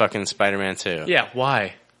the end of fucking Spider-Man 2. Yeah,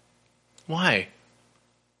 why? Why?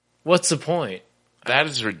 What's the point? That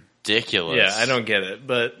is ridiculous. Yeah, I don't get it.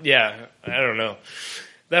 But yeah, I don't know.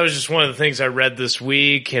 That was just one of the things I read this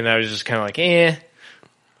week, and I was just kind of like,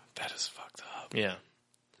 That is fucked up. Yeah.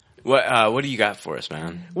 What do you got for us,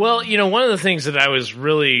 man? Well, one of the things that I was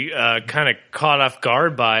really kind of caught off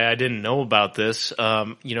guard by, I didn't know about this.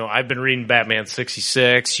 I've been reading Batman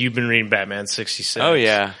 66. You've been reading Batman 66. Oh,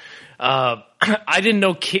 yeah. I didn't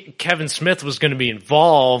know Kevin Smith was going to be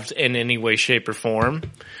involved in any way, shape, or form.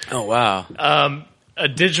 Oh, wow. A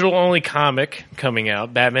digital-only comic coming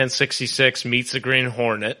out, Batman 66 Meets the Green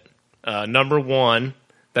Hornet, number 1.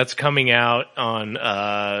 That's coming out on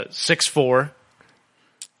 6/4.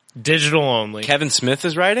 Digital only. Kevin Smith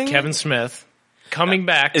is writing? Kevin Smith. Coming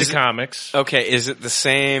back to comics. Okay, is it the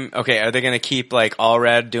same? Okay, are they going to keep like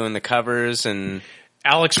Allred doing the covers and...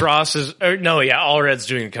 Alex Ross is, Allred's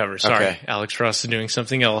doing the cover. Sorry. Okay. Alex Ross is doing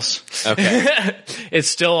something else. Okay. It's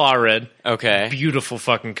still Allred. Okay. Beautiful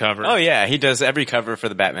fucking cover. Oh yeah, he does every cover for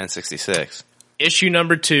the Batman 66. Issue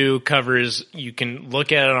number 2 covers, you can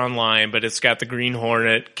look at it online, but it's got the Green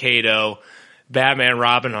Hornet, Kato, Batman,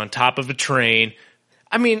 Robin on top of a train.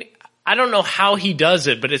 I mean, I don't know how he does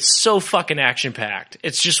it, but it's so fucking action-packed.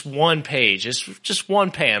 It's just one page. It's just one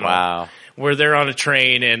panel. Wow. Where they're on a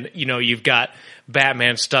train and, you've got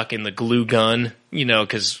Batman stuck in the glue gun,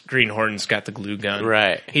 because Green Hornet's got the glue gun.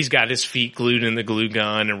 Right. He's got his feet glued in the glue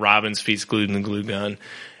gun and Robin's feet's glued in the glue gun.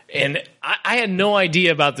 And I had no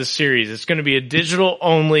idea about this series. It's going to be a digital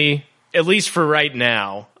only, at least for right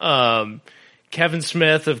now. Kevin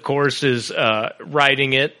Smith, of course, is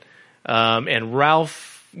writing it. And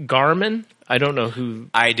Ralph Garman. I don't know who.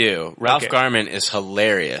 I do. Ralph Garman is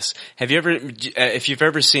hilarious. Have you ever, if you've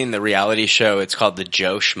ever seen the reality show, it's called The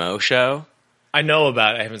Joe Schmo Show. I know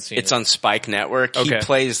about it. I haven't seen it. It's on Spike Network. Okay. He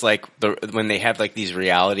plays when they have these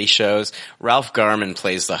reality shows, Ralph Garman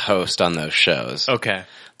plays the host on those shows. Okay.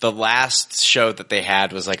 The last show that they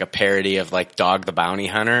had was a parody of Dog the Bounty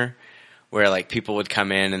Hunter, where people would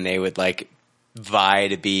come in and they would vie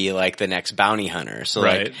to be the next bounty hunter. So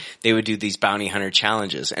Right. they would do these bounty hunter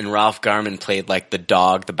challenges, and Ralph Garman played the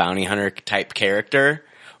Dog the Bounty Hunter type character.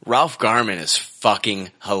 Ralph Garman is fucking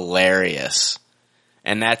hilarious.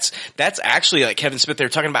 And that's actually Kevin Smith. They were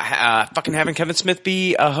talking about fucking having Kevin Smith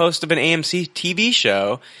be a host of an AMC TV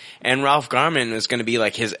show, and Ralph Garman was going to be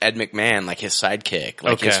his Ed McMahon, his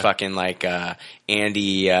sidekick, his fucking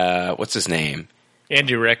Andy. What's his name?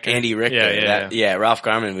 Andy Richter. Andy Richter. Yeah. Ralph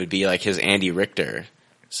Garman would be his Andy Richter.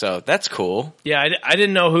 So that's cool. Yeah, I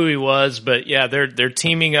didn't know who he was, but yeah, they're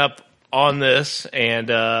teaming up on this, and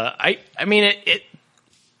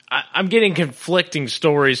I'm getting conflicting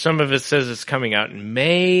stories. Some of it says it's coming out in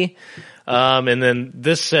May, and then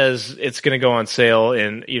this says it's going to go on sale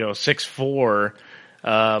in 6/4.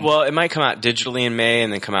 Well, it might come out digitally in May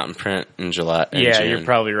and then come out in print in July. Yeah, you're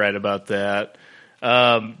probably right about that.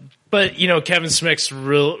 But Kevin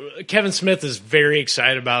Smith is very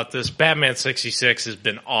excited about this. Batman 66 has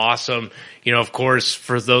been awesome. Of course,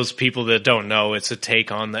 for those people that don't know, it's a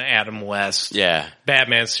take on the Adam West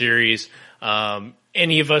Batman series.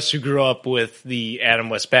 Any of us who grew up with the Adam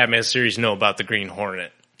West Batman series know about the Green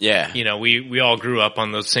Hornet. Yeah. We all grew up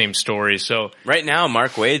on those same stories. So right now,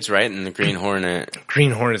 Mark Waid's writing the Green Hornet.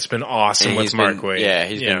 Green Hornet's been awesome with Mark Waid. Yeah,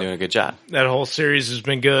 he's been doing a good job. That whole series has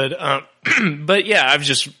been good. But yeah,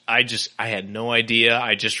 I had no idea.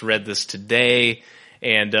 I just read this today,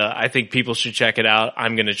 and I think people should check it out.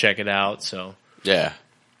 I'm going to check it out. So yeah.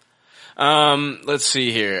 Let's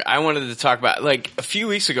see here. I wanted to talk about a few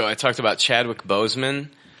weeks ago. I talked about Chadwick Boseman.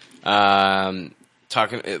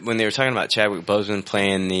 When they were talking about Chadwick Boseman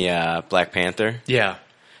playing the Black Panther. Yeah.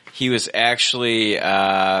 He was actually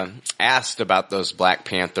asked about those Black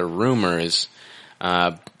Panther rumors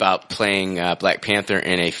about playing Black Panther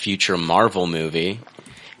in a future Marvel movie,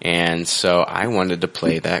 and so I wanted to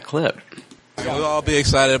play that clip. We'll all be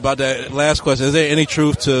excited about that. Last question: is there any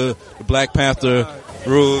truth to the Black Panther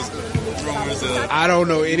rumors? I don't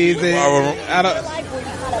know anything.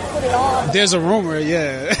 There's a rumor,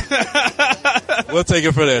 yeah. We'll take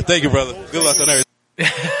it from there. Thank you, brother. Good luck on everything.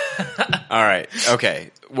 All right.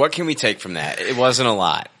 Okay. What can we take from that? It wasn't a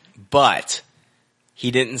lot, but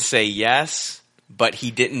he didn't say yes, but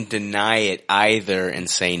he didn't deny it either and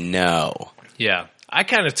say no. Yeah. I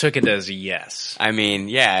kind of took it as a yes. I mean,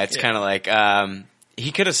 yeah, it's kind of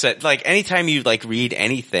he could have said, anytime you read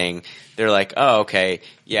anything, they're oh, okay.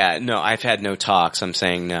 Yeah, no, I've had no talks. I'm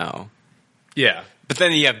saying no. Yeah. But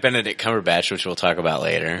then you have Benedict Cumberbatch, which we'll talk about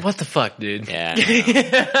later. What the fuck, dude? Yeah.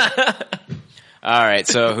 All right,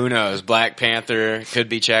 so who knows? Black Panther could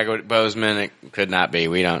be Chadwick Boseman. It could not be.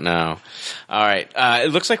 We don't know. All right.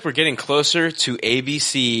 It looks like we're getting closer to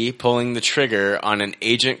ABC pulling the trigger on an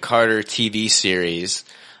Agent Carter TV series.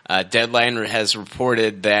 Deadline has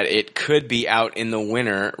reported that it could be out in the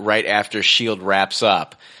winter right after S.H.I.E.L.D. wraps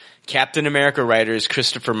up. Captain America writers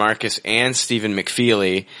Christopher Marcus and Stephen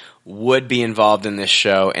McFeely would be involved in this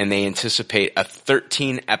show, and they anticipate a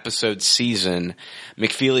 13-episode season.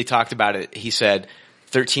 McFeely talked about it. He said,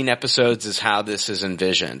 13 episodes is how this is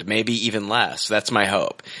envisioned. Maybe even less. That's my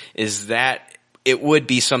hope. Is that it would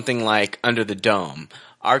be something like Under the Dome.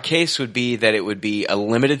 Our case would be that it would be a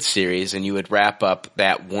limited series, and you would wrap up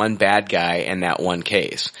that one bad guy and that one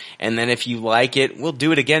case. And then if you like it, we'll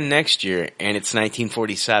do it again next year, and it's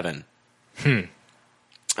 1947.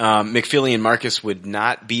 McFeely and Marcus would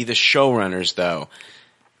not be the showrunners, though.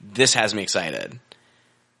 This has me excited.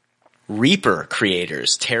 Reaper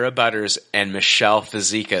creators Tara Butters and Michelle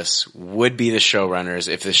Fazekas would be the showrunners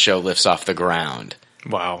if the show lifts off the ground.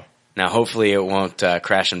 Wow. Now, hopefully it won't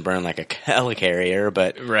crash and burn like a helicarrier,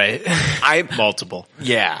 but right, multiple.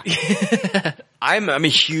 Yeah, I'm a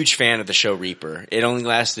huge fan of the show Reaper. It only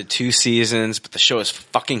lasted 2 seasons, but the show is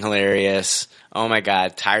fucking hilarious. Oh my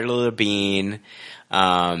god, Tyler Labine.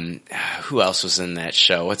 Who else was in that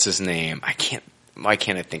show? What's his name? Why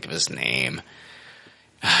can't I think of his name?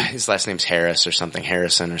 His last name's Harrison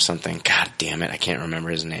or something. God damn it, I can't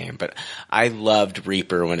remember his name. But I loved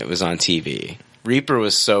Reaper when it was on TV. Reaper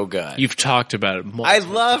was so good. You've talked about it more. I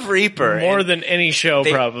love Reaper. More than any show,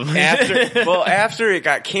 probably. After it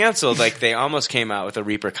got canceled, like, they almost came out with a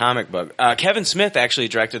Reaper comic book. Kevin Smith actually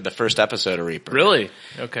directed the first episode of Reaper. Really?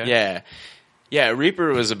 Okay. Yeah. Yeah,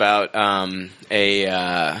 Reaper was about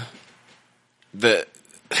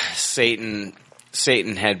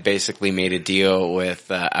Satan had basically made a deal with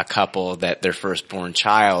a couple that their firstborn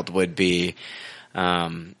child would be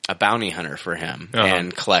a bounty hunter for him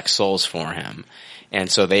and collect souls for him.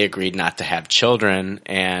 And so they agreed not to have children.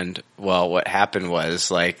 And, well, what happened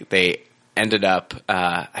was, like, they ended up,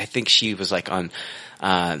 I think she was like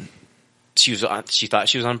she thought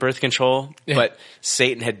she was on birth control, but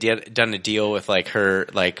Satan had done a deal with, like, her,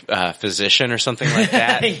 like, physician or something like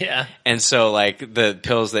that. Yeah. And so, like, the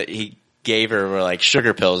pills that he gave her were like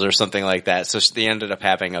sugar pills or something like that. So they ended up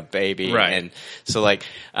having a baby. Right. And so, like,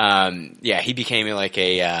 he became like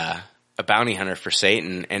a bounty hunter for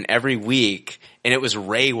Satan. And every week, and it was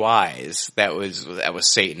Ray Wise that was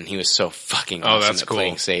Satan. He was so fucking awesome that's at cool.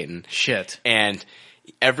 playing Satan. Shit. And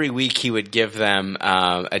every week he would give them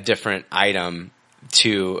a different item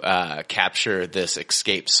to capture this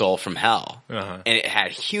escaped soul from hell. And it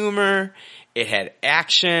had humor, it had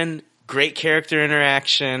action, great character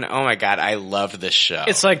interaction. Oh my god, I loved this show.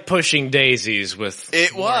 It's like Pushing Daisies with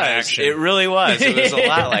more action. It really was. It was a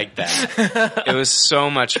lot like that. It was so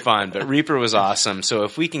much fun. But Reaper was awesome. So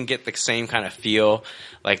if we can get the same kind of feel,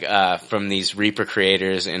 like, from these Reaper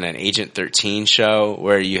creators in an Agent 13 show,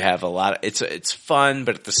 where you have a lot of, it's fun,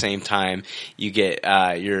 but at the same time you get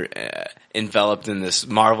you're enveloped in this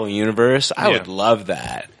Marvel universe. I would love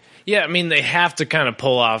that. Yeah, I mean, they have to kind of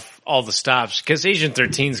pull off all the stops, because Agent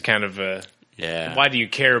 13's kind of a... Yeah. Why do you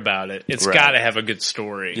care about it? It's Right. got to have a good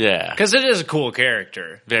story. Yeah. Because it is a cool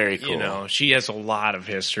character. Very cool. You know, she has a lot of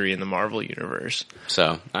history in the Marvel universe.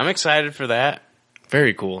 So I'm excited for that.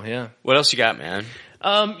 Very cool, yeah. What else you got, man?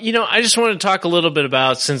 I just want to talk a little bit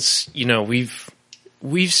about, since, we've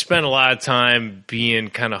spent a lot of time being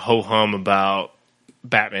kind of ho-hum about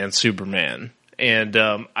Batman, Superman. And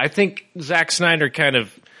I think Zack Snyder kind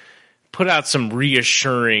of put out some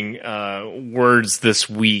reassuring words this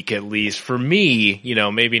week, at least for me,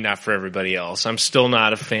 maybe not for everybody else. I'm still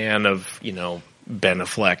not a fan of, Ben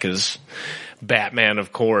Affleck as Batman,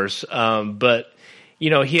 of course. But,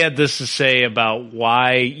 he had this to say about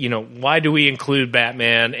why do we include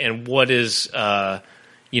Batman, and what is, where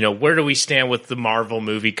do we stand with the Marvel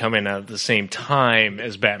movie coming out at the same time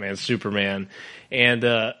as Batman, Superman?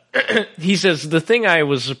 And he says, the thing I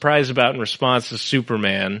was surprised about in response to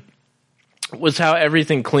Superman was how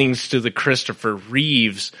everything clings to the Christopher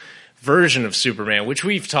Reeves version of Superman, which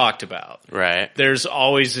we've talked about. Right. There's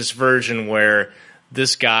always this version where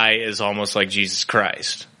this guy is almost like Jesus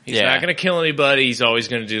Christ. He's not going to kill anybody. He's always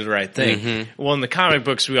going to do the right thing. Mm-hmm. Well, in the comic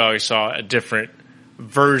books, we always saw a different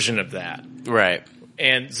version of that. Right.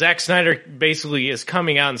 And Zack Snyder basically is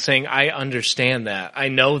coming out and saying, I understand that. I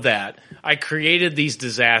know that. I created these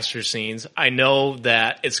disaster scenes. I know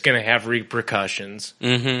that it's going to have repercussions.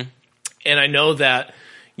 Mm-hmm. And I know that,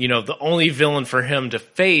 the only villain for him to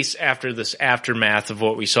face after this aftermath of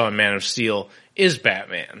what we saw in Man of Steel is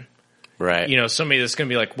Batman. Right. Somebody that's going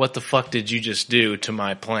to be like, what the fuck did you just do to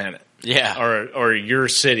my planet? Yeah. Or your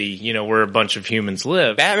city, where a bunch of humans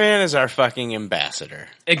live. Batman is our fucking ambassador.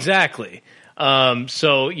 Exactly.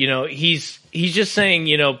 So, he's just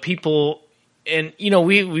saying, people, and,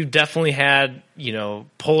 we've definitely had,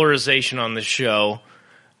 polarization on the show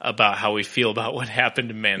about how we feel about what happened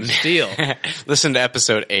to Man of Steel. Listen to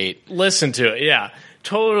episode 8. Listen to it, yeah.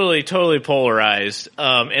 Totally polarized.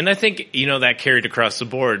 And I think, that carried across the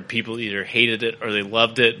board. People either hated it or they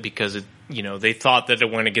loved it because it, they thought that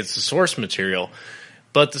it went against the source material.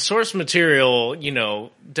 But the source material,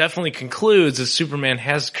 definitely concludes that Superman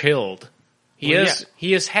has killed. He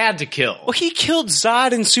has had to kill. Well, he killed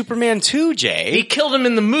Zod in Superman 2, Jay. He killed him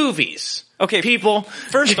in the movies. Okay, people.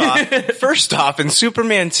 First off, in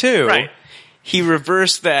Superman 2, right. He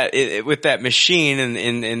reversed that with that machine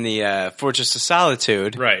in the Fortress of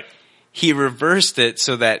Solitude. Right. He reversed it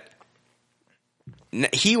so that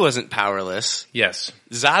he wasn't powerless. Yes.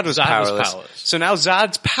 Zod was Zod was powerless. powerless. So now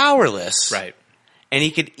Zod's powerless. Right. And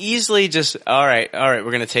he could easily just, all right, we're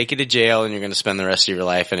going to take you to jail and you're going to spend the rest of your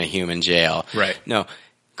life in a human jail. Right. No.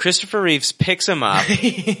 Christopher Reeves picks him up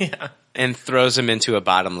and throws him into a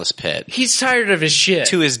bottomless pit. He's tired of his shit.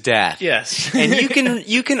 To his death. Yes. And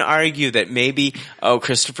you can argue that maybe,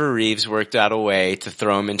 Christopher Reeves worked out a way to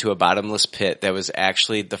throw him into a bottomless pit that was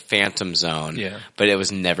actually the Phantom Zone. Yeah. But it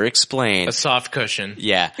was never explained. A soft cushion.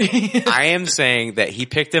 Yeah. I am saying that he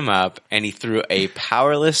picked him up and he threw a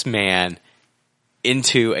powerless man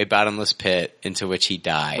into a bottomless pit into which he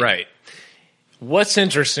died. Right. What's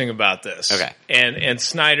interesting about this? Okay. And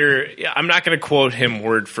Snyder, I'm not going to quote him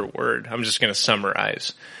word for word. I'm just going to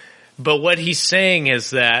summarize. But what he's saying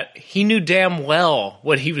is that he knew damn well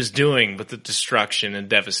what he was doing with the destruction and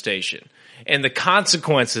devastation. And the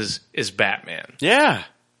consequences is Batman. Yeah.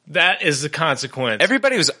 That is the consequence.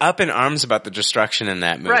 Everybody was up in arms about the destruction in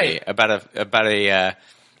that movie. Right. About a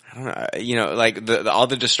I don't know, like all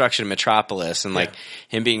the destruction of Metropolis and like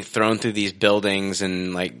him being thrown through these buildings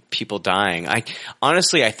and like people dying. I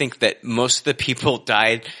think that most of the people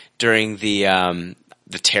died during the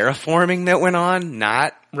terraforming that went on,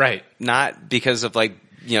 not because of like,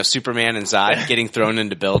 Superman and Zod getting thrown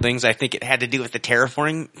into buildings. I think it had to do with the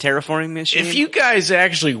terraforming machine. If you guys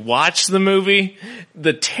actually watched the movie,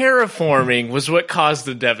 the terraforming was what caused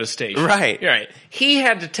the devastation. Right. He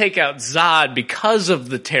had to take out Zod because of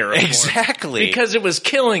the terraforming. Exactly. Because it was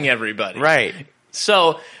killing everybody. Right.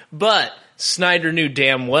 So, but Snyder knew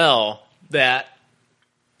damn well that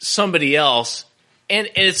somebody else, and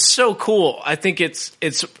it's so cool. I think it's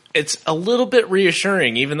a little bit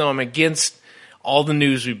reassuring, even though I'm against all the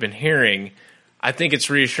news we've been hearing. I think it's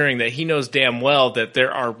reassuring that he knows damn well that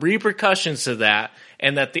there are repercussions to that,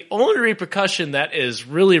 and that the only repercussion that is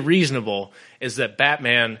really reasonable is that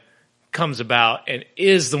Batman comes about and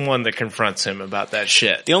is the one that confronts him about that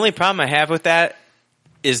shit. The only problem I have with that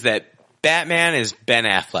is that Batman is Ben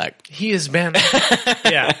Affleck. He is Ben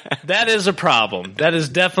Affleck. Yeah, that is a problem. That is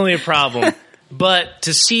definitely a problem. But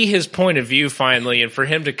to see his point of view finally, and for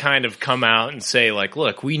him to kind of come out and say, like,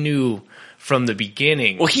 look, we knew from the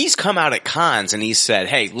beginning. Well, he's come out at cons and he said,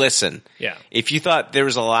 hey, listen, if you thought there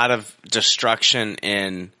was a lot of destruction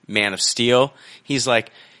in Man of Steel, he's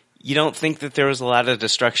like, you don't think that there was a lot of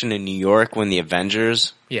destruction in New York when the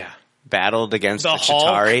Avengers battled against the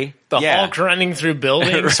Chitauri? Hulk running through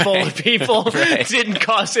buildings full of people didn't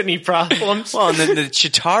cause any problems. Well, and then the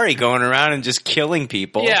Chitauri going around and just killing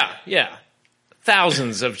people. Yeah.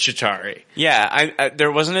 Thousands of Chitauri. Yeah,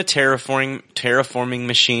 there wasn't a terraforming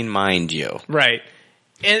machine, mind you. Right.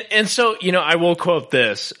 And so, I will quote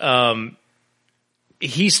this.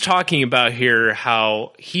 He's talking about here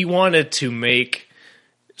how he wanted to make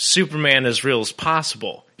Superman as real as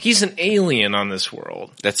possible. He's an alien on this world.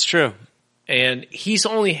 That's true. And he's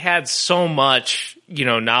only had so much,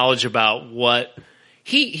 knowledge about what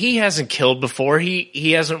he hasn't killed before.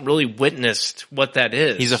 He hasn't really witnessed what that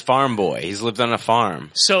is. He's a farm boy. He's lived on a farm.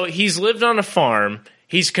 So he's lived on a farm.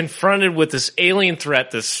 He's confronted with this alien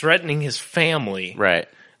threat that's threatening his family. Right.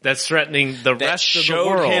 That's threatening the rest of the world.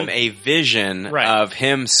 world. Showed him a vision of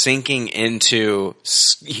him sinking into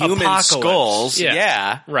human Apocalypse. Skulls.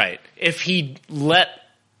 Yeah. Right. If he let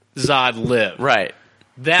Zod live. Right.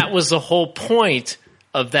 That was the whole point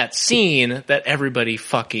of that scene that everybody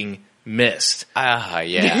fucking missed.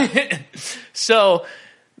 Yeah. So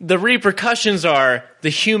the repercussions are the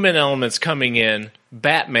human elements coming in.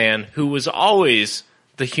 Batman, who was always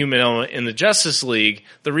the human element in the Justice League,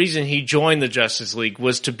 the reason he joined the Justice League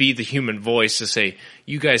was to be the human voice to say,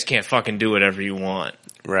 you guys can't fucking do whatever you want.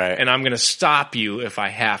 Right. And I'm going to stop you if I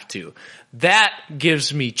have to. That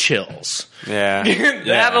gives me chills. Yeah.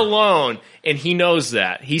 That alone. And he knows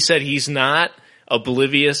that. He said he's not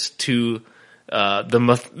oblivious to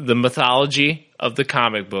the mythology of the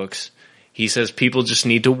comic books. He says people just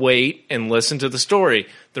need to wait and listen to the story.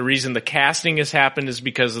 The reason the casting has happened is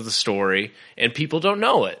because of the story, and people don't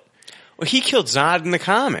know it. Well, he killed Zod in the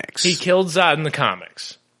comics. He killed Zod in the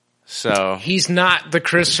comics. So he's not the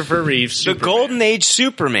Christopher Reeve Superman. The Golden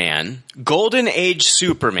Age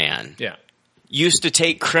Superman. Yeah. Used to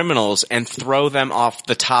take criminals and throw them off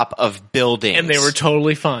the top of buildings. And they were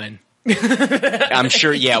totally fine. I'm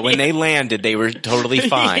sure, when they landed, they were totally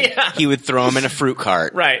fine. Yeah. He would throw them in a fruit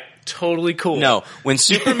cart. Right. Totally cool. No, when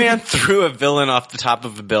Superman threw a villain off the top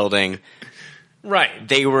of a building, right,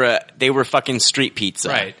 they were fucking street pizza.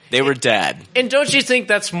 Right. They were dead. And don't you think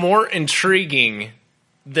that's more intriguing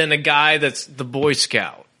than a guy that's the Boy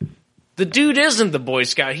Scout? The dude isn't the Boy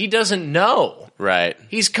Scout. He doesn't know. Right.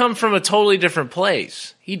 He's come from a totally different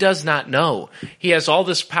place. He does not know. He has all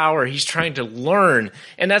this power. He's trying to learn.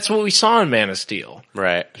 And that's what we saw in Man of Steel.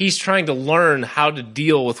 Right. He's trying to learn how to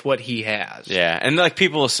deal with what he has. Yeah. And like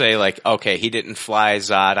people will say like, okay, he didn't fly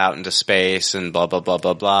Zod out into space and blah, blah, blah,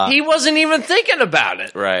 blah, blah. He wasn't even thinking about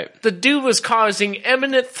it. Right. The dude was causing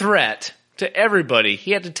imminent threat to everybody.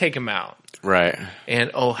 He had to take him out. Right.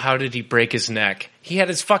 And oh, how did he break his neck? He had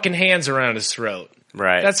his fucking hands around his throat.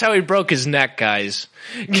 Right. That's how he broke his neck, guys.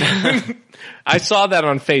 I saw that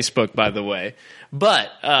on Facebook, by the way. But,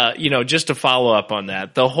 just to follow up on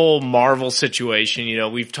that, the whole Marvel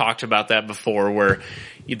situation, we've talked about that before where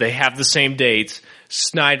they have the same dates.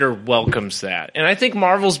 Snyder welcomes that. And I think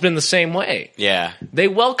Marvel's been the same way. Yeah. They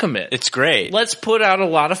welcome it. It's great. Let's put out a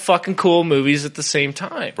lot of fucking cool movies at the same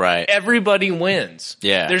time. Right. Everybody wins.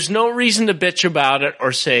 Yeah. There's no reason to bitch about it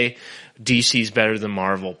or say DC's better than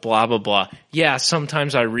Marvel, blah, blah, blah. Yeah,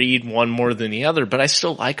 sometimes I read one more than the other, but I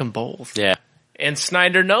still like them both. Yeah. And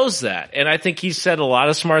Snyder knows that. And I think he said a lot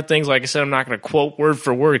of smart things. Like I said, I'm not going to quote word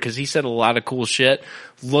for word because he said a lot of cool shit.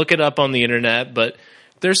 Look it up on the internet, but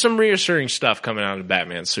there's some reassuring stuff coming out of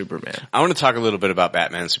Batman Superman. I want to talk a little bit about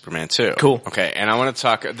Batman and Superman too. Cool. Okay, and I want to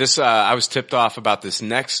talk this. I was tipped off about this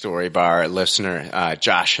next story by our listener,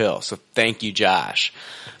 Josh Hill. So thank you, Josh.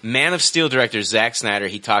 Man of Steel director Zack Snyder,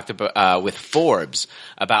 he talked about with Forbes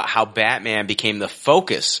about how Batman became the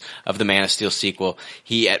focus of the Man of Steel sequel.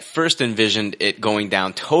 He at first envisioned it going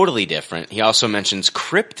down totally different. He also mentions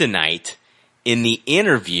kryptonite in the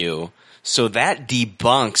interview. So that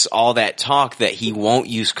debunks all that talk that he won't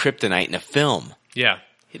use kryptonite in a film. Yeah.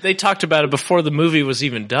 They talked about it before the movie was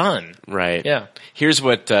even done. Right. Yeah. Here's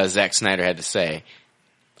what Zack Snyder had to say.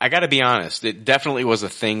 I gotta be honest, it definitely was a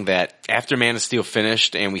thing that after Man of Steel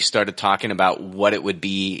finished and we started talking about what it would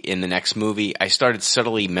be in the next movie, I started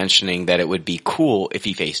subtly mentioning that it would be cool if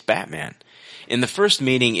he faced Batman. In the first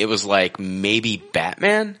meeting, it was like, maybe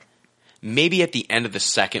Batman? Maybe at the end of the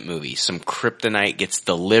second movie, some kryptonite gets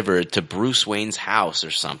delivered to Bruce Wayne's house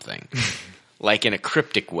or something. Like in a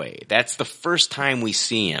cryptic way. That's the first time we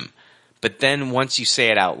see him. But then once you say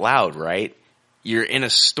it out loud, right? You're in a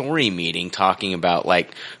story meeting talking about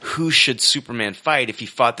like, who should Superman fight if he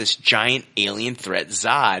fought this giant alien threat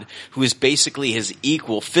Zod, who is basically his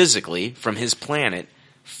equal physically from his planet,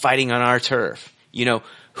 fighting on our turf.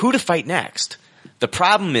 Who to fight next? The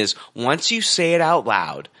problem is, once you say it out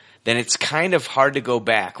loud, then it's kind of hard to go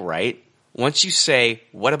back, right? Once you say,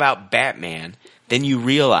 what about Batman? Then you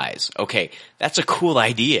realize, okay, that's a cool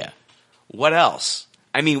idea. What else?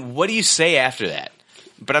 I mean, what do you say after that?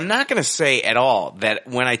 But I'm not going to say at all that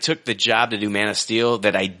when I took the job to do Man of Steel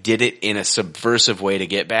that I did it in a subversive way to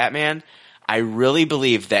get Batman. I really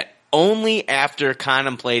believe that only after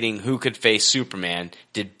contemplating who could face Superman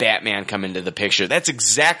did Batman come into the picture. That's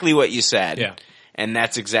exactly what you said. Yeah. And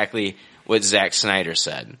that's exactly what Zack Snyder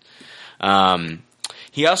said.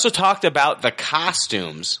 He also talked about the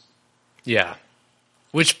costumes. Yeah.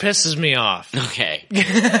 Which pisses me off. Okay.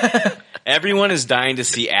 Everyone is dying to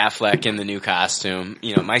see Affleck in the new costume,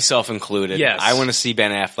 myself included. Yes. I want to see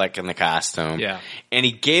Ben Affleck in the costume. Yeah. And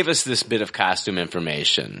he gave us this bit of costume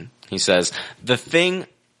information. He says, the thing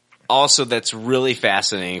also that's really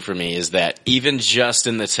fascinating for me is that even just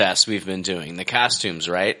in the tests we've been doing, the costumes,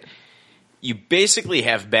 right? You basically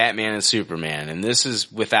have Batman and Superman, and this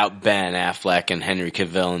is without Ben Affleck and Henry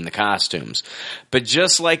Cavill in the costumes. But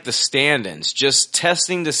just like the stand-ins, just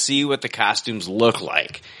testing to see what the costumes look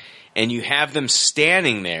like. And you have them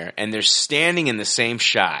standing there, and they're standing in the same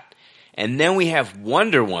shot. And then we have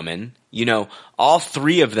Wonder Woman, all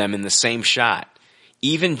three of them in the same shot.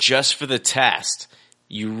 Even just for the test,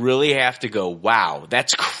 you really have to go, wow,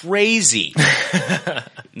 that's crazy.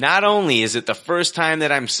 Not only is it the first time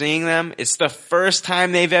that I'm seeing them, it's the first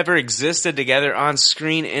time they've ever existed together on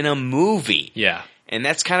screen in a movie. Yeah. And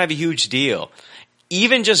that's kind of a huge deal.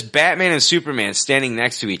 Even just Batman and Superman standing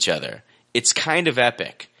next to each other, it's kind of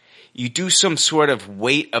epic. You do some sort of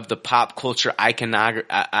weight of the pop culture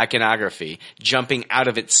iconography jumping out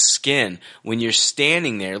of its skin when you're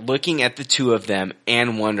standing there looking at the two of them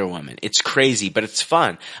and Wonder Woman. It's crazy, but it's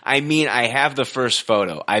fun. I mean, I have the first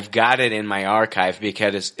photo. I've got it in my archive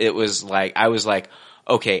because it was like, I was like,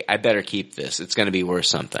 okay, I better keep this. It's going to be worth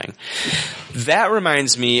something. That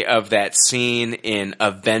reminds me of that scene in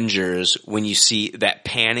Avengers when you see that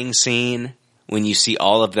panning scene. When you see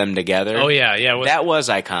all of them together. Oh, yeah, yeah. That was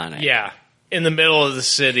iconic. Yeah. In the middle of the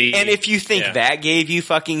city. And if you think that gave you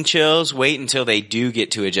fucking chills, wait until they do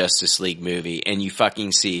get to a Justice League movie and you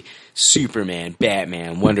fucking see Superman,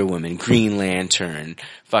 Batman, Wonder Woman, Green Lantern,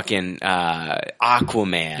 fucking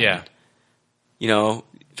Aquaman. Yeah.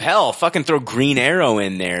 hell, fucking throw Green Arrow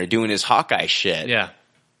in there doing his Hawkeye shit. Yeah.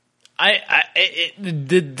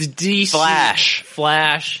 The DC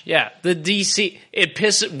Flash. Yeah. The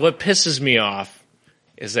DC, what pisses me off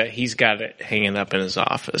is that he's got it hanging up in his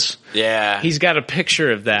office. Yeah. He's got a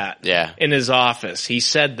picture of that in his office. He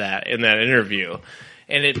said that in that interview.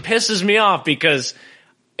 And it pisses me off because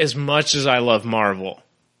as much as I love Marvel,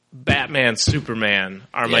 Batman, Superman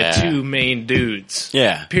are my two main dudes.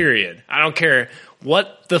 Yeah. Period. I don't care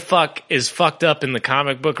what the fuck is fucked up in the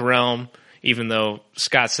comic book realm, even though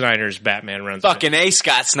Scott Snyder's Batman runs. Fucking A,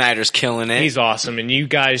 Scott Snyder's killing it. He's awesome, and you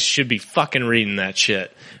guys should be fucking reading that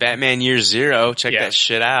shit. Batman Year Zero. Check that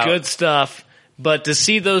shit out. Good stuff. But to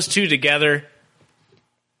see those two together,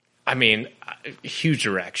 I mean, huge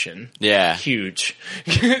erection. Yeah. Huge.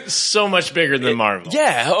 So much bigger than Marvel.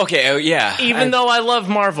 Yeah, okay, oh, yeah. Even though I love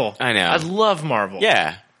Marvel. I know. I love Marvel.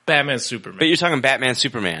 Yeah. Batman, Superman. But you're talking Batman,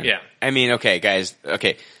 Superman. Yeah. I mean, okay, guys,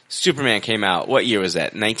 okay. Superman came out, what year was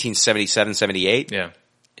that? 1977, 78? Yeah.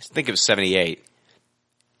 I think it was 78.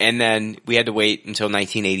 And then we had to wait until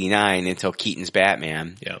 1989 until Keaton's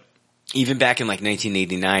Batman. Yeah. Even back in like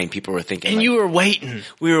 1989, people were thinking. And like, you were waiting.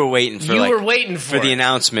 We were waiting for You were waiting for the it.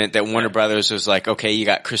 announcement that Warner Brothers was like, okay, you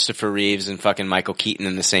got Christopher Reeves and fucking Michael Keaton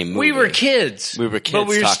in the same movie. We were kids. We were kids but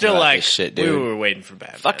we were talking still about like, this shit, dude. we were waiting for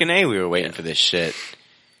Batman. Fucking A, we were waiting for this shit.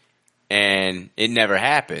 And it never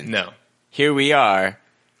happened. No. Here we are.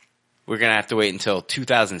 We're going to have to wait until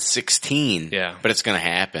 2016. Yeah. But it's going to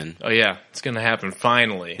happen. Oh yeah, it's going to happen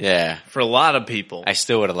finally. Yeah. For a lot of people. I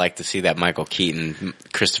still would have liked to see that Michael Keaton,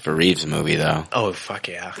 Christopher Reeves movie, though. Oh, fuck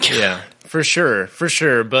yeah. Yeah, for sure.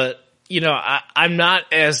 But, you know, I'm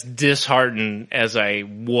not as disheartened as I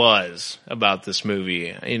was about this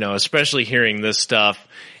movie, you know, especially hearing this stuff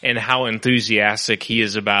and how enthusiastic he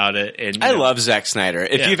is about it. And I love Zack Snyder.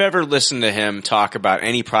 If Yeah. you've ever listened to him talk about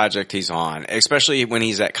any project he's on, especially when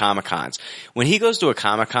he's at Comic-Cons, when he goes to a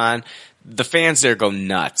Comic-Con, the fans there go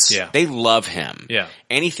nuts. Yeah. They love him. Yeah.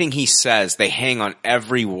 Anything he says, they hang on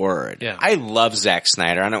every word. Yeah. I love Zack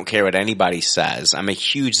Snyder. I don't care what anybody says. I'm a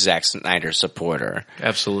huge Zack Snyder supporter.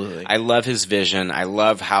 Absolutely. I love his vision. I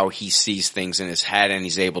love how he sees things in his head and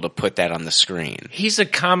he's able to put that on the screen. He's a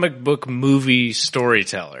comic book movie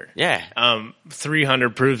storyteller. Yeah.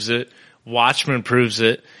 300 proves it. Watchmen proves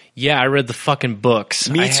it. Yeah, I read the fucking books.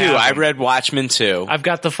 Me too. I read Watchmen too. I've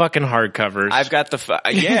got the fucking hardcovers. I've got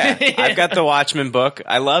I've got the Watchmen book.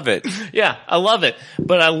 I love it. Yeah, I love it.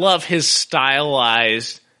 But I love his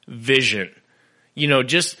stylized vision. You know,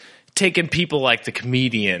 just taking people like the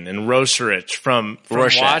comedian and Rorschach from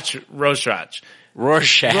Rorschach. Rorschach.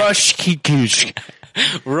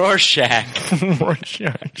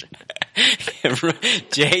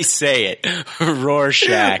 Jay, say it.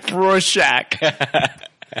 Rorschach.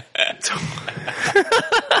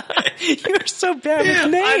 You're so bad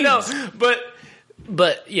with names. I know,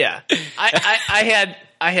 but yeah, I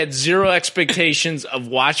had zero expectations of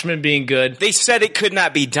Watchmen being good. They said it could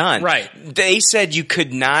not be done. Right. They said you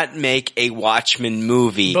could not make a Watchmen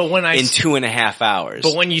movie in 2.5 hours.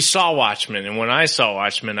 But when you saw Watchmen, and when I saw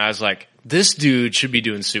Watchmen, I was like, this dude should be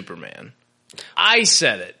doing Superman. I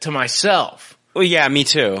said it to myself. Well, yeah, me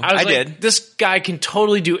too. I did. This guy can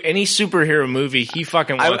totally do any superhero movie he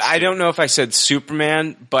fucking wants. I don't know if I said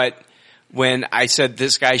Superman, but when I said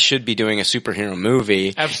this guy should be doing a superhero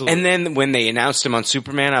movie. Absolutely. And then when they announced him on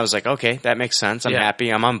Superman, I was like, okay, that makes sense. I'm happy.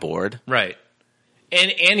 I'm on board. Right.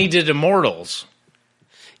 And he did Immortals.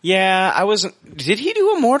 Yeah, I wasn't. Did he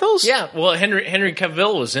do Immortals? Yeah. Well, Henry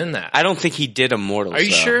Cavill was in that. I don't think he did Immortals. Are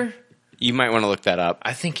you sure? You might want to look that up.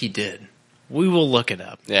 I think he did. We will look it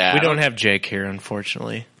up. Yeah. We don't have Jake here,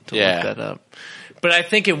 unfortunately, to look that up. But I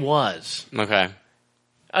think it was. Okay.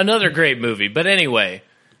 Another great movie. But anyway,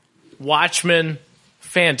 Watchmen,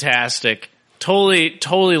 fantastic.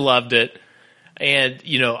 Totally loved it. And,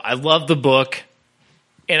 you know, I love the book.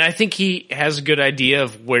 And I think he has a good idea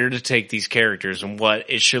of where to take these characters and what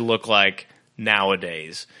it should look like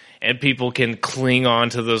nowadays. And people can cling on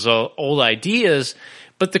to those old ideas.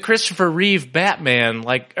 But the Christopher Reeve Batman,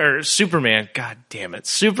 or Superman, god damn it,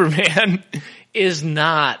 Superman is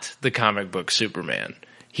not the comic book Superman.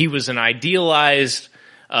 He was an idealized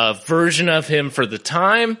version of him for the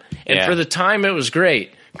time, and for the time it was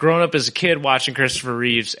great. Growing up as a kid watching Christopher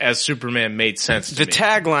Reeves as Superman made sense to me. The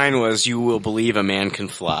tagline was, "You will believe a man can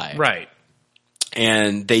fly." Right.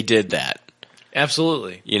 And they did that.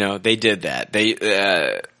 Absolutely. You know, they did that.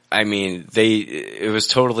 It was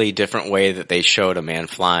totally a different way that they showed a man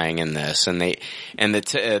flying in this, and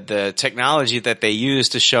the technology that they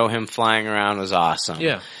used to show him flying around was awesome.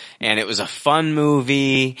 Yeah. And it was a fun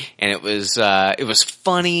movie, and it was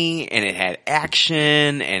funny, and it had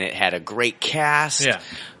action, and it had a great cast. Yeah.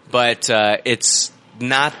 but it's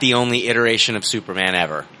not the only iteration of Superman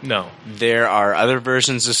ever. No. There are other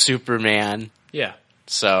versions of Superman. Yeah.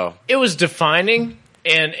 So it was defining,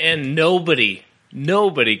 and nobody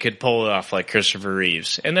could pull it off like Christopher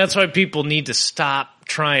Reeves. And that's why people need to stop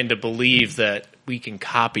trying to believe that we can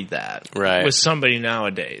copy that with somebody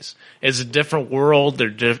nowadays. It's a different world.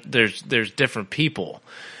 There's different people.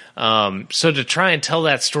 So to try and tell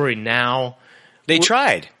that story now, they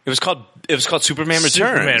tried. It was called Superman Returns.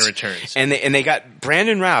 Superman Returns, and they got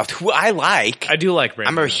Brandon Routh, who I like. I do like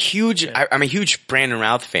Brandon. I'm a huge Brandon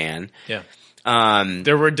Routh fan. Yeah.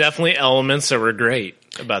 There were definitely elements that were great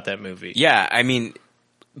about that movie. Yeah, I mean,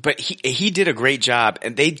 but he did a great job,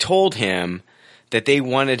 and they told him that they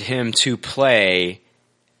wanted him to play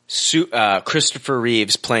Christopher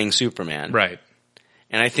Reeves playing Superman. Right.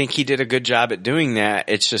 And I think he did a good job at doing that.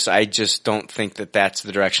 It's just, I just don't think that that's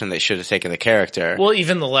the direction they should have taken the character. Well,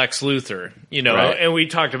 even the Lex Luthor, and we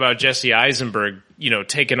talked about Jesse Eisenberg,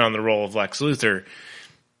 taking on the role of Lex Luthor.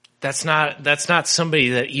 That's not somebody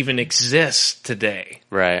that even exists today.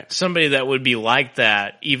 Right. Somebody that would be like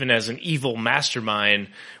that, even as an evil mastermind,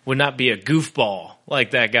 would not be a goofball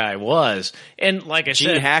like that guy was. And like I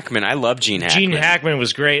said, Gene Hackman, I love Gene Hackman. Gene Hackman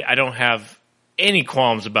was great. I don't have any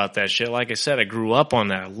qualms about that shit. Like I said, I grew up on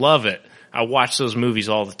that. I love it. I watch those movies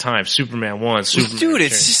all the time. Superman 1, Superman Dude,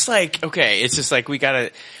 Returns. it's just like, okay, it's just like we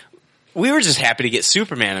were just happy to get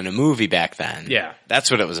Superman in a movie back then. Yeah.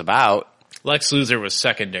 That's what it was about. Lex Luthor was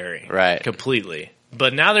secondary. Right. Completely.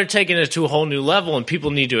 But now they're taking it to a whole new level, and people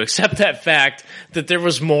need to accept that fact that there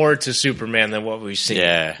was more to Superman than what we've seen.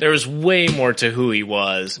 Yeah. There was way more to who he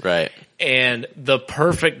was. Right. And the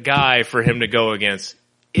perfect guy for him to go against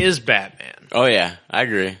is Batman. Oh yeah, I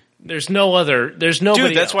agree. There's nobody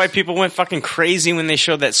Dude, that's else. why people went fucking crazy when they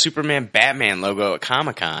showed that Superman Batman logo at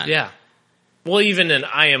Comic-Con. Yeah. Well, even in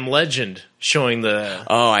I Am Legend showing the...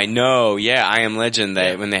 Oh, I know. Yeah, I Am Legend,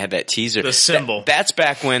 when they had that teaser. The symbol. That's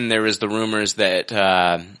back when there was the rumors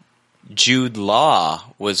that Jude Law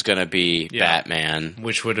was going to be Batman.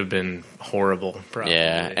 Which would have been horrible, probably.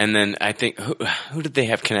 Yeah, and then I think... Who did they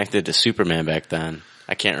have connected to Superman back then?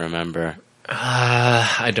 I can't remember.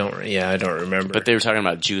 I don't remember. But they were talking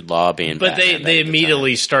about Jude Law being But Batman. they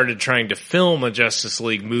immediately started trying to film a Justice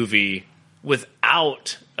League movie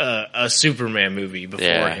without a Superman movie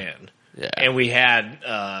beforehand. Yeah. And we had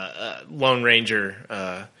Lone Ranger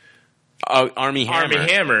Armie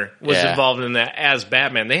Hammer was involved in that as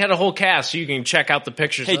Batman. They had a whole cast, so you can check out the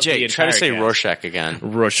pictures Hey, of Jake, the try entire to say cast. Rorschach again.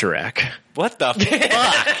 Rorschach. What the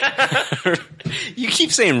fuck? You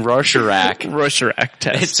keep saying Rorschach. Rorschach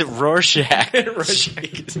test. It's Rorschach.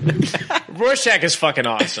 Rorschach is fucking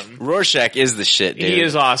awesome. Rorschach is the shit, dude. He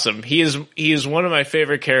is awesome. He is one of my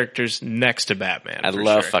favorite characters next to Batman. I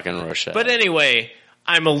love fucking Rorschach. But anyway,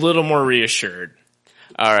 I'm a little more reassured.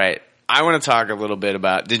 All right. I want to talk a little bit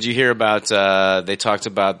about, did you hear about, they talked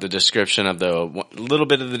about the description of little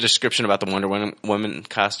bit of the description about the Wonder Woman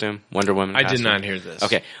costume? Wonder Woman I costume? did not hear this.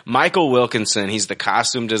 Okay. Michael Wilkinson, he's the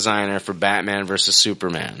costume designer for Batman vs.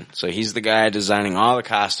 Superman. So he's the guy designing all the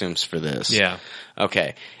costumes for this. Yeah.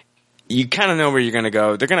 Okay. You kind of know where you're going to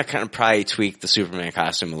go. They're going to kind of probably tweak the Superman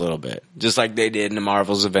costume a little bit. Just like they did in the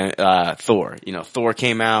Marvel's event, Thor. Thor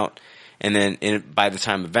came out. And then by the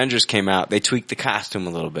time Avengers came out, they tweaked the costume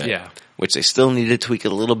a little bit. Yeah. Which they still need to tweak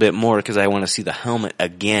it a little bit more because I want to see the helmet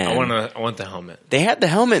again. I want the helmet. They had the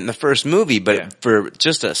helmet in the first movie, but for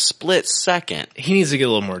just a split second. He needs to get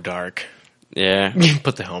a little more dark. Yeah.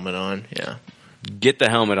 Put the helmet on. Yeah. Get the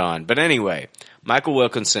helmet on. But anyway, Michael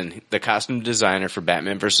Wilkinson, the costume designer for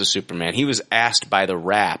Batman vs. Superman, he was asked by The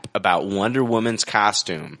Wrap about Wonder Woman's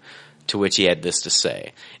costume. To which he had this to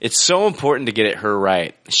say. It's so important to get her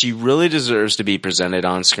right. She really deserves to be presented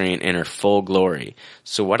on screen in her full glory.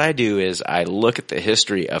 So what I do is I look at the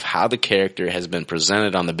history of how the character has been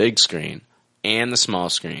presented on the big screen and the small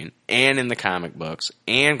screen and in the comic books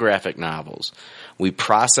and graphic novels. We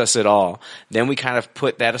process it all. Then we kind of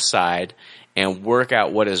put that aside and work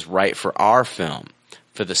out what is right for our film,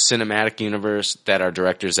 for the cinematic universe that our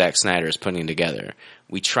director Zack Snyder is putting together.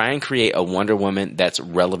 We try and create a Wonder Woman that's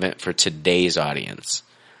relevant for today's audience.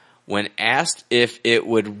 When asked if it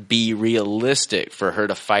would be realistic for her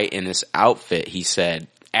to fight in this outfit, he said,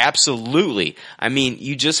 absolutely. I mean,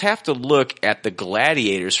 you just have to look at the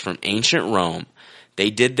gladiators from ancient Rome. They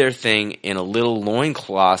did their thing in a little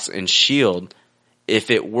loincloth and shield.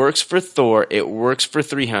 If it works for Thor, it works for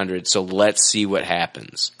 300, so let's see what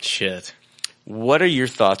happens. Shit. What are your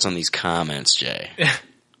thoughts on these comments, Jay?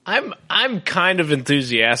 I'm kind of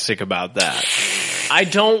enthusiastic about that. I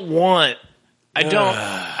don't want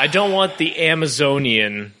the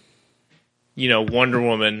Amazonian Wonder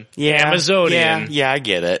Woman, Amazonian. Yeah, I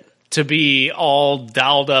get it. To be all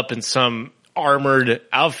dolled up in some armored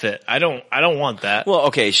outfit. I don't want that. Well,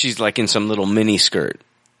 okay, she's like in some little mini skirt.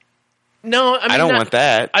 No, I don't want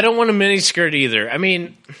that. I don't want a mini skirt either. I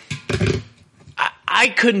mean, I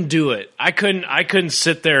couldn't do it. I couldn't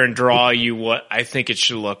sit there and draw you what I think it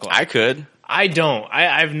should look like. I could. I don't.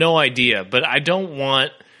 I have no idea, but I don't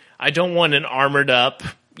want an armored up,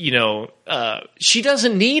 she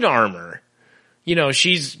doesn't need armor.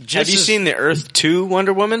 She's just. Have you seen the Earth 2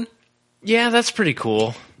 Wonder Woman? Yeah, that's pretty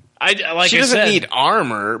cool. She doesn't need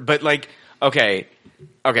armor, but okay.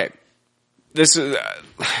 This is.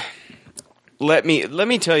 Let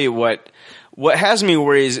me tell you what has me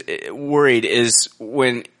worried is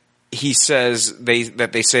when he says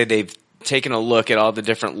they say they've taken a look at all the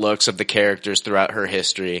different looks of the characters throughout her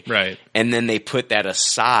history, right? And then they put that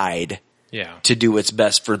aside, yeah, to do what's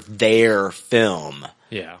best for their film,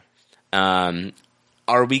 yeah.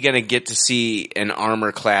 Are we going to get to see an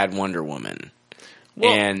armor-clad Wonder Woman?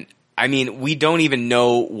 Well, and I mean, we don't even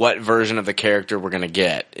know what version of the character we're going to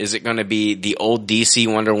get. Is it going to be the old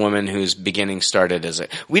DC Wonder Woman whose beginning started as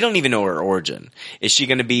we don't even know her origin. Is she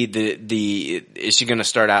going to be is she going to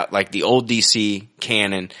start out like the old DC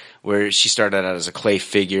canon where she started out as a clay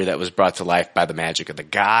figure that was brought to life by the magic of the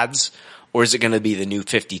gods? Or is it going to be the new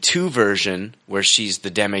 52 version where she's the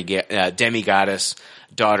demigoddess,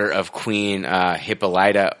 daughter of Queen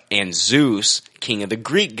Hippolyta and Zeus, king of the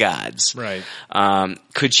Greek gods? Right.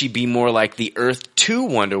 Could she be more like the Earth 2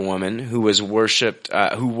 Wonder Woman who was worshipped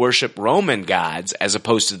Roman gods as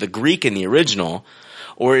opposed to the Greek in the original?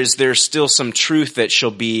 Or is there still some truth that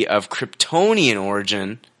she'll be of Kryptonian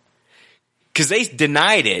origin? Because they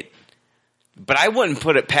denied it, but I wouldn't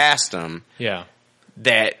put it past them. Yeah.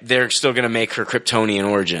 That they're still going to make her Kryptonian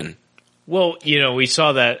origin. Well, we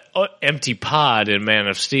saw that empty pod in Man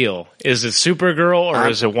of Steel. Is it Supergirl or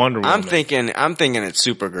is it Wonder Woman? I'm thinking it's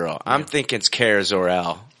Supergirl. Yeah. I'm thinking it's Kara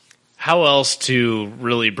Zor-El. How else to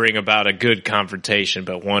really bring about a good confrontation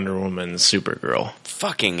but Wonder Woman and Supergirl?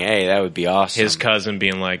 Fucking A, that would be awesome. His cousin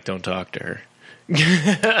being like, don't talk to her.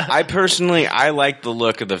 I like the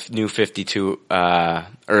look of the new 52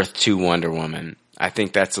 Earth 2 Wonder Woman. I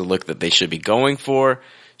think that's the look that they should be going for.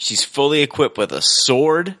 She's fully equipped with a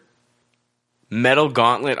sword, metal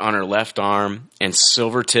gauntlet on her left arm, and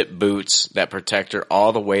silver-tipped boots that protect her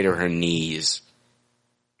all the way to her knees.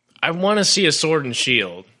 I want to see a sword and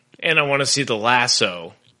shield, and I want to see the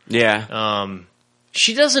lasso. Yeah.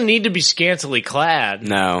 She doesn't need to be scantily clad.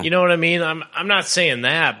 No. You know what I mean? I'm not saying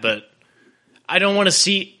that, but I don't want to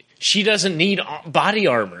see... She doesn't need body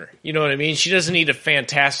armor. You know what I mean? She doesn't need a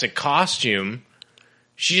fantastic costume.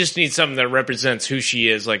 She just needs something that represents who she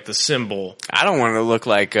is, like the symbol. I don't want to look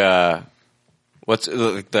like what's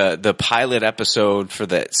the pilot episode for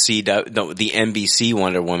the NBC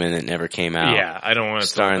Wonder Woman that never came out. Yeah, I don't want to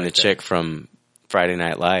starring the chick from Friday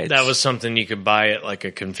Night Lights. That was something you could buy at like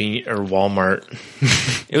a convenient or Walmart.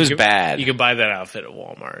 It was bad. You could buy that outfit at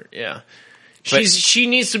Walmart. Yeah, she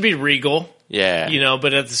needs to be regal. Yeah,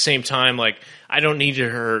 but at the same time, like I don't need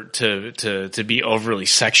her to be overly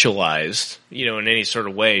sexualized, in any sort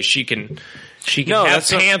of way. She can have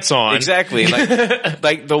pants on. Exactly. Like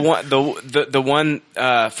the one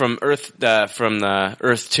from the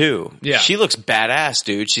Earth 2. Yeah. She looks badass,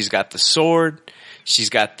 dude. She's got the sword, she's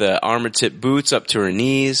got the armor-tipped boots up to her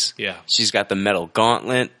knees. Yeah. She's got the metal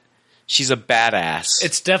gauntlet. She's a badass.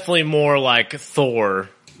 It's definitely more like Thor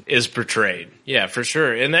is portrayed. Yeah, for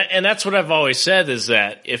sure. And that's what I've always said is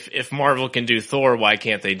that if Marvel can do Thor, why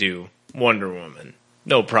can't they do Wonder Woman?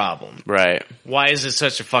 No problem. Right. Why is it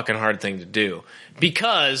such a fucking hard thing to do?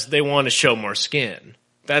 Because they want to show more skin.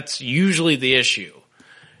 That's usually the issue.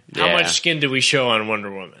 How much skin do we show on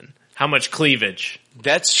Wonder Woman? How much cleavage?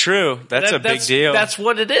 That's true. That's a big deal. That's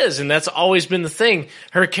what it is, and that's always been the thing.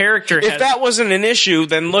 Her character If that wasn't an issue,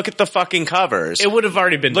 then look at the fucking covers. It would have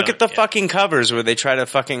already been Look done, at the fucking covers where they try to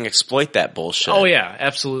fucking exploit that bullshit. Oh yeah,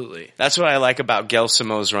 absolutely. That's what I like about Gail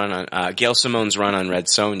Simone's run on Red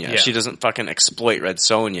Sonja. Yeah. She doesn't fucking exploit Red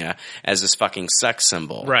Sonja as this fucking sex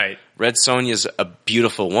symbol. Right. Red Sonja's a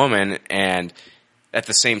beautiful woman, and at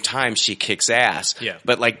the same time, she kicks ass. Yeah.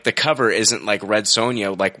 But like the cover isn't like Red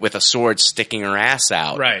Sonja, like with a sword sticking her ass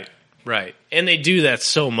out. Right. And they do that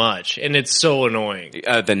so much, and it's so annoying. The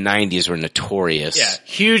 90s were notorious. Yeah.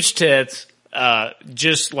 Huge tits,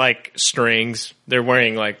 just like strings. They're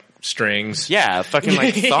wearing like strings. Yeah, fucking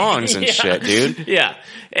like thongs and shit, dude. Yeah.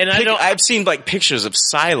 And I've seen like pictures of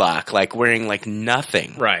Psylocke like wearing like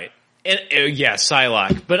nothing. Right. And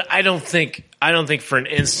Psylocke. But I don't think for an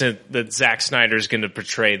instant that Zack Snyder's going to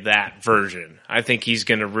portray that version. I think he's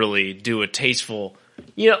going to really do a tasteful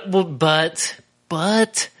You know, well,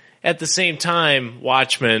 but at the same time,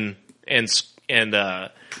 Watchmen and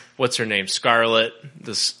what's her name, Scarlet,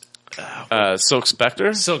 Silk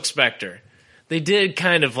Spectre. Silk Spectre. They did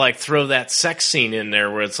kind of like throw that sex scene in there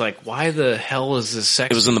where it's like, why the hell is this sex?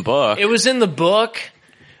 It was in the book. It was in the book,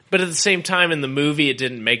 but at the same time in the movie, it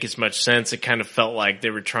didn't make as much sense. It kind of felt like they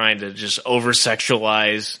were trying to just over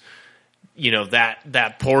sexualize, you know,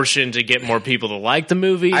 that portion to get more people to like the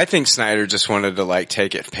movie. I think Snyder just wanted to like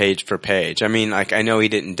take it page for page. I mean, like I know he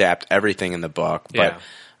didn't adapt everything in the book, but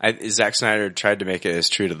Zack Snyder tried to make it as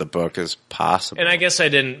true to the book as possible. And I guess I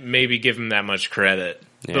didn't maybe give him that much credit.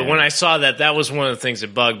 Yeah. But when I saw that was one of the things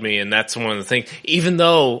that bugged me, and that's one of the things, even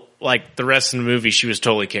though, like, the rest of the movie, she was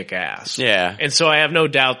totally kick-ass. Yeah. And so I have no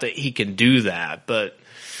doubt that he can do that, but,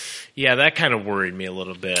 yeah, that kind of worried me a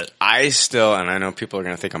little bit. I still, and I know people are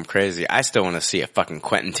going to think I'm crazy, I still want to see a fucking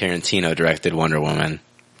Quentin Tarantino directed Wonder Woman.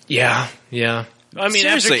 Yeah. I mean, Seriously.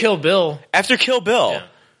 after Kill Bill. After Kill Bill.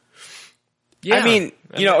 Yeah. I mean,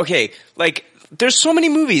 you know, okay, like, there's so many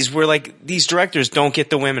movies where, like, these directors don't get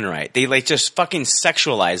the women right. They, like, just fucking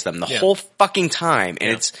sexualize them the whole fucking time.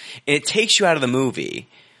 And it takes you out of the movie.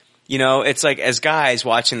 You know, it's like, as guys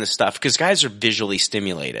watching this stuff, because guys are visually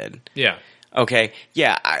stimulated. Yeah. Okay.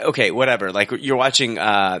 Yeah. Okay. Whatever. Like, you're watching,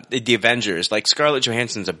 the Avengers. Like, Scarlett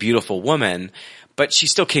Johansson's a beautiful woman, but she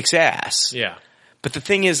still kicks ass. Yeah. But the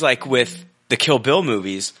thing is, like, with the Kill Bill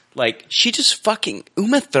movies, like, she just fucking,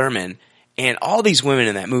 Uma Thurman and all these women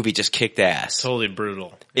in that movie just kicked ass. Totally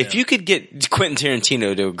brutal. If you could get Quentin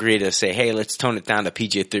Tarantino to agree to say, hey, let's tone it down to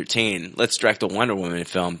PG-13, let's direct a Wonder Woman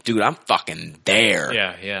film, dude, I'm fucking there.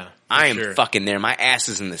 Yeah. I am fucking there. My ass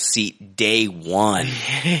is in the seat day one.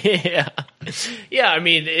 Yeah, I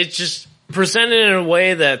mean, it's just presented in a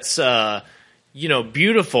way that's, you know,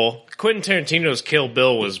 beautiful. Quentin Tarantino's Kill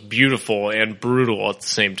Bill was beautiful and brutal at the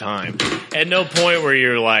same time. At no point where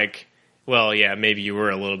you're like, well, yeah, maybe you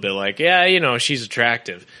were a little bit like, yeah, you know, she's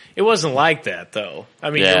attractive. It wasn't like that, though.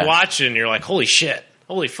 I mean, you're watching and you're like, holy shit,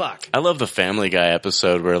 holy fuck. I love the Family Guy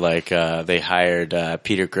episode where, like, they hired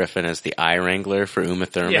Peter Griffin as the eye wrangler for Uma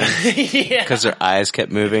Thurman. Yeah. Because her eyes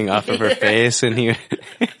kept moving off of her face, and he...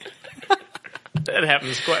 That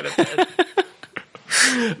happens quite a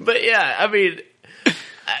bit. But yeah, I mean,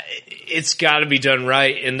 it's got to be done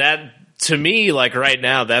right, and that, to me, like right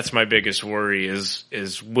now, that's my biggest worry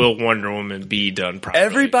is will Wonder Woman be done properly?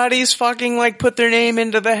 Everybody's fucking like put their name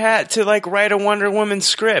into the hat to like write a Wonder Woman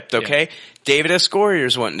script, okay? Yeah. David S.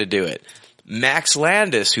 Goyer's wanting to do it. Max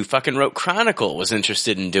Landis, who fucking wrote Chronicle, was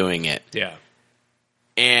interested in doing it. Yeah.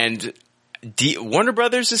 And Warner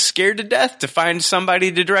Brothers is scared to death to find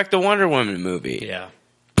somebody to direct a Wonder Woman movie. Yeah.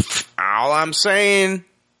 All I'm saying...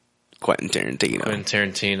 Quentin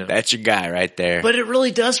Tarantino. That's your guy right there. But it really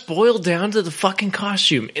does boil down to the fucking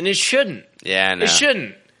costume, and it shouldn't. Yeah, no. It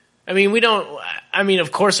shouldn't. I mean,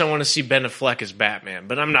 of course I want to see Ben Affleck as Batman,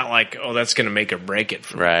 but I'm not like, oh, that's going to make or break it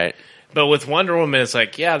for me. Right. But with Wonder Woman, it's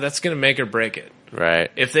like, yeah, that's going to make or break it. Right.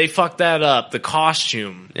 If they fuck that up, the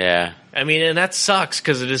costume. Yeah. I mean, and that sucks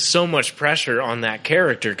because it is so much pressure on that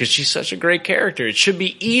character because she's such a great character. It should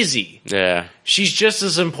be easy. Yeah. She's just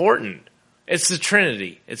as important. It's the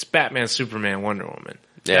Trinity. It's Batman, Superman, Wonder Woman.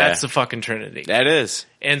 Yeah. That's the fucking Trinity. That is.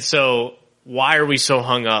 And so, why are we so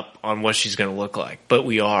hung up on what she's going to look like? But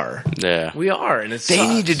we are. Yeah. We are, and it's They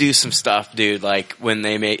need to do some stuff, dude, like when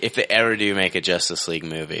if they ever do make a Justice League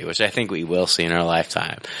movie, which I think we will see in our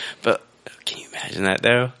lifetime. But can you imagine that,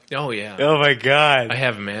 though? Oh, yeah. Oh, my God. I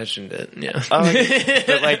have imagined it, yeah.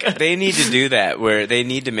 But, like, they need to do that, where they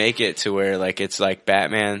need to make it to where, like, it's like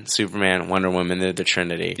Batman, Superman, Wonder Woman, they're the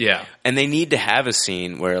Trinity. Yeah. And they need to have a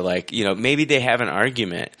scene where, like, you know, maybe they have an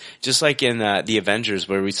argument, just like in the Avengers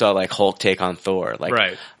where we saw, like, Hulk take on Thor. Like,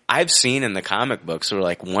 right. I've seen in the comic books where,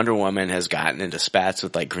 like, Wonder Woman has gotten into spats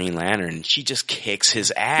with, like, Green Lantern, and she just kicks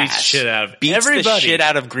his ass. Beats the shit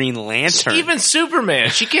out of Green Lantern. Even Superman.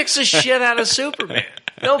 She kicks the shit out of Superman.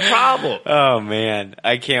 No problem. Oh, man.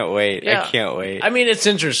 I can't wait. Yeah. I can't wait. I mean, it's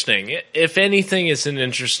interesting. If anything, it's an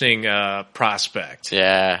interesting prospect.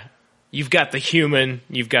 Yeah. You've got the human,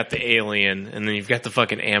 you've got the alien, and then you've got the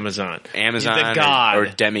fucking Amazon. Amazon the god. or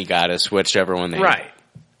demigoddess, whichever one they Right.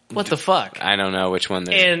 What the fuck? I don't know which one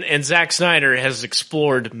and Zack Snyder has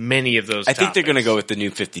explored many of those I think they're topics. going to go with the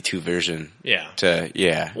new 52 version. Yeah.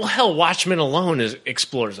 Well, hell, Watchmen alone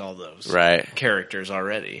explores all those characters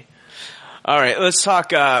already. All right, let's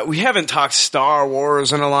talk. We haven't talked Star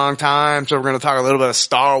Wars in a long time, so we're going to talk a little bit of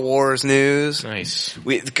Star Wars news. Nice.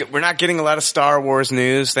 We're not getting a lot of Star Wars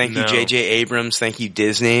news. Thank you, J.J. Abrams. Thank you,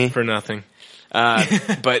 Disney. For nothing.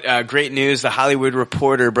 But great news, The Hollywood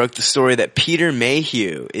Reporter broke the story that Peter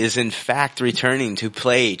Mayhew is in fact returning to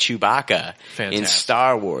play Chewbacca in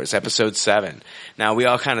Star Wars Episode 7. Now, we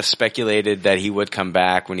all kind of speculated that he would come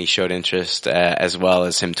back when he showed interest, as well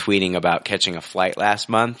as him tweeting about catching a flight last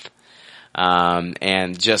month.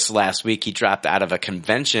 And just last week, he dropped out of a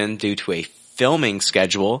convention due to a filming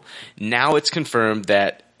schedule. Now it's confirmed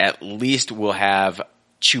that at least we'll have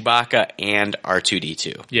Chewbacca and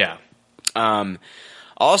R2-D2. Yeah.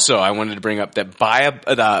 Also, I wanted to bring up that Bob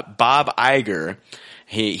Iger,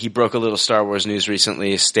 he broke a little Star Wars news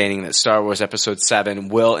recently stating that Star Wars Episode 7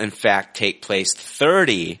 will in fact take place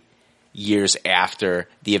 30 years after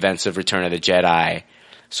the events of Return of the Jedi.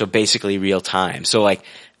 So basically real time. So like,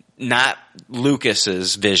 not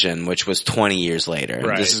Lucas's vision, which was 20 years later.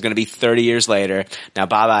 Right. This is going to be 30 years later. Now,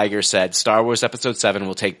 Bob Iger said Star Wars Episode 7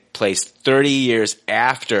 will take place 30 years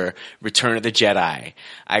after Return of the Jedi.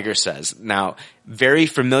 Iger says, now, very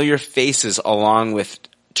familiar faces along with a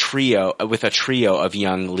trio of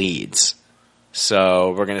young leads.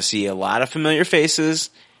 So we're going to see a lot of familiar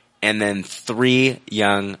faces and then 3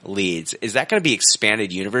 young leads. Is that going to be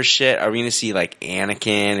expanded universe shit? Are we going to see like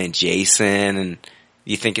Anakin and Jason and...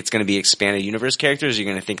 You think it's going to be expanded universe characters, or are you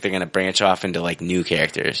going to think they're going to branch off into like new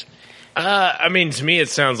characters? I mean, to me, it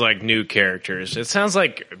sounds like new characters. It sounds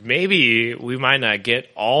like maybe we might not get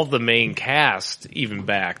all the main cast even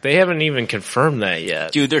back. They haven't even confirmed that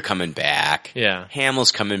yet. Dude, they're coming back. Yeah.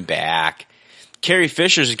 Hamill's coming back. Carrie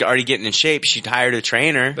Fisher's already getting in shape. She hired a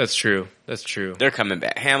trainer. That's true. That's true. They're coming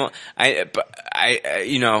back. Hamill, and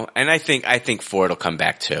I think Ford will come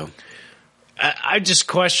back too. I just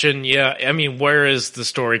question, I mean, where is the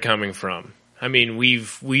story coming from? I mean,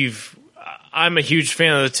 I'm a huge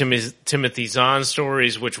fan of the Timothy Zahn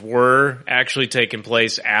stories, which were actually taking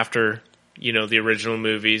place after, the original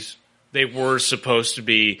movies. They were supposed to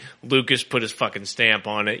be, Lucas put his fucking stamp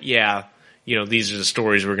on it. Yeah, these are the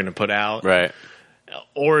stories we're going to put out. Right.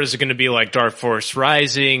 Or is it going to be like Dark Force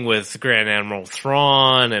Rising with Grand Admiral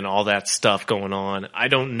Thrawn and all that stuff going on? I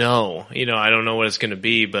don't know. I don't know what it's going to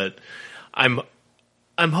be, but I'm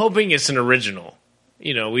hoping it's an original.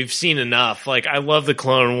 We've seen enough. Like, I love the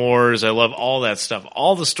Clone Wars. I love all that stuff.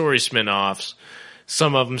 All the story spin-offs.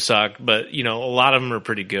 Some of them suck, but, a lot of them are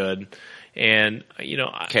pretty good. And,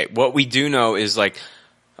 Okay, what we do know is,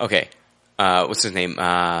 what's his name?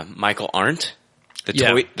 Michael Arndt?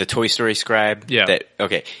 The Toy Story scribe? Yeah.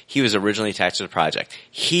 He was originally attached to the project.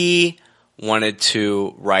 He wanted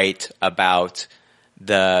to write about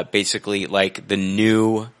the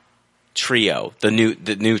new trio, the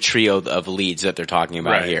new trio of leads that they're talking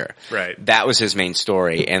about here. Right. That was his main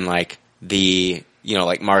story. And Mark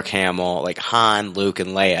Hamill, like Han, Luke,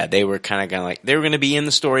 and Leia, they were kind of they were going to be in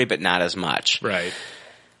the story, but not as much. Right.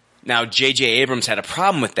 Now, J.J. Abrams had a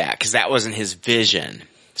problem with that because that wasn't his vision.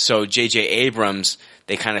 So J.J. Abrams,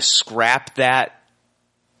 they kind of scrapped that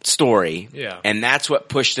story. Yeah. And that's what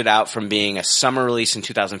pushed it out from being a summer release in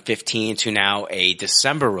 2015 to now a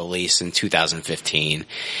December release in 2015.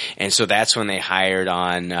 And so that's when they hired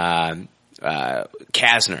on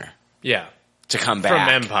Kasner. Yeah. To come back.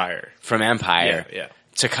 From Empire. Yeah.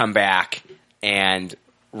 To come back and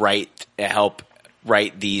help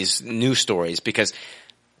write these new stories, because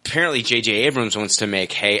apparently J.J. Abrams wants to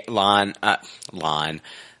make Han,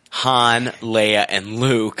 Leia, and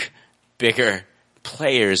Luke bigger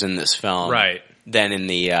players in this film than in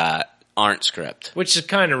the Arndt script. Which is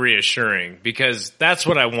kind of reassuring, because that's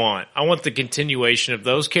what I want. I want the continuation of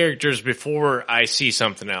those characters before I see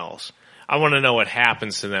something else. I want to know what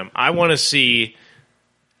happens to them. I want to see...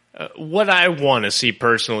 what I want to see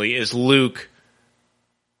personally is Luke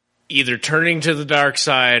either turning to the dark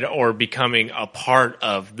side or becoming a part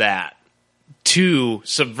of that to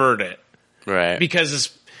subvert it. Right.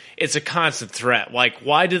 Because it's a constant threat. Like,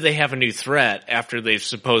 why do they have a new threat after they've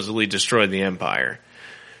supposedly destroyed the Empire?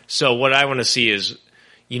 So what I want to see is,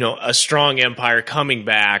 a strong Empire coming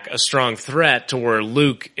back, a strong threat to where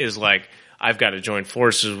Luke is like, I've got to join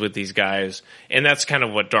forces with these guys. And that's kind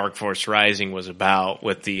of what Dark Force Rising was about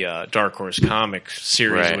with the Dark Horse comic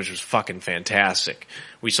series, which was fucking fantastic.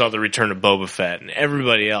 We saw the return of Boba Fett and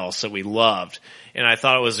everybody else that we loved. And I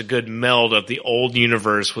thought it was a good meld of the old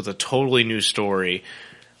universe with a totally new story.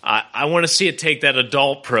 I want to see it take that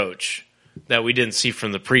adult approach that we didn't see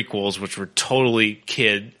from the prequels, which were totally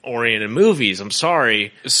kid-oriented movies. I'm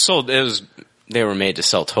sorry. They were made to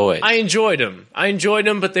sell toys. I enjoyed them,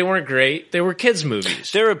 but they weren't great. They were kids'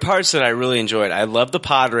 movies. There were parts that I really enjoyed. I loved the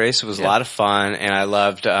pod race. It was a lot of fun, and I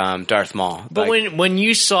loved Darth Maul. But when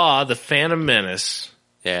you saw The Phantom Menace,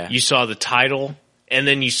 you saw the title and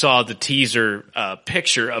then you saw the teaser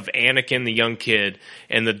picture of Anakin, the young kid,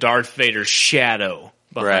 and the Darth Vader shadow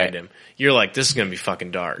behind him. You're like, this is going to be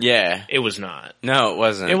fucking dark. Yeah. It was not. No, it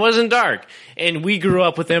wasn't. It wasn't dark. And we grew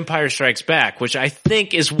up with Empire Strikes Back, which I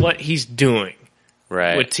think is what he's doing.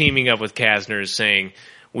 Right. With teaming up with Kastner is saying,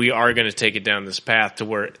 we are going to take it down this path to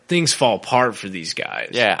where things fall apart for these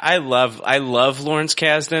guys. Yeah, I love Lawrence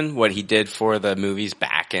Kasdan, what he did for the movies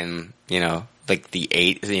back in, like the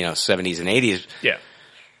 70s and 80s. Yeah.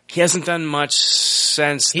 He hasn't done much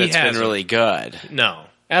since that's been really good. No,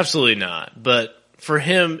 absolutely not. But for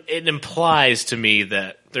him, it implies to me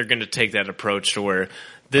that they're going to take that approach to where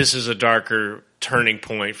this is a darker turning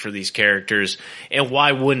point for these characters. And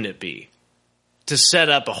why wouldn't it be? To set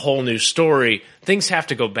up a whole new story, things have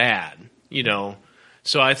to go bad,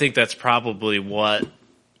 So I think that's probably what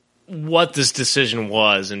this decision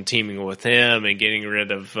was in teaming with him and getting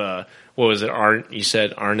rid of, what was it, you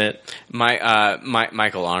said Arnett?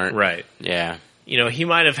 Michael Arndt. Right. Yeah. He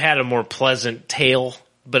might have had a more pleasant tale,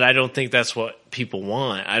 but I don't think that's what people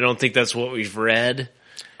want. I don't think that's what we've read.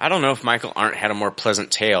 I don't know if Michael Arndt had a more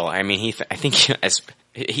pleasant tale. I mean, I think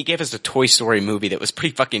he gave us a Toy Story movie that was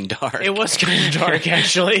pretty fucking dark. It was kind of dark,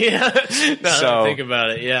 actually. Now that I think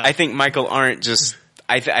about it, yeah. I think Michael Arndt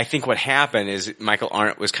I think what happened is Michael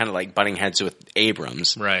Arndt was kind of like butting heads with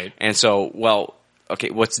Abrams. Right. And so, okay,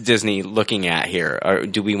 what's Disney looking at here?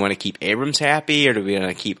 Do we want to keep Abrams happy or do we want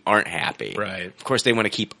to keep Arndt happy? Right. Of course, they want to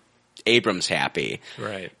keep Abrams happy.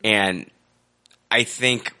 Right. And I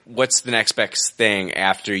think what's the next best thing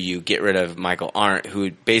after you get rid of Michael Arndt, who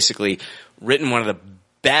had basically written one of the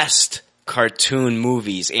best cartoon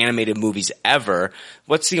movies, animated movies ever?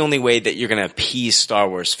 What's the only way that you're going to appease Star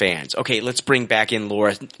Wars fans? Okay, let's bring back in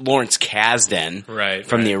Lawrence Kasdan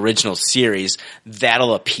from the original series.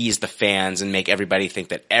 That'll appease the fans and make everybody think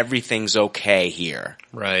that everything's okay here.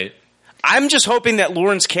 Right. I'm just hoping that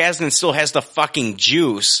Lawrence Kasdan still has the fucking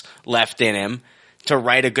juice left in him to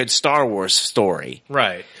write a good Star Wars story.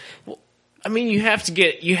 Right. Well, I mean, you have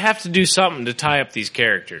to do something to tie up these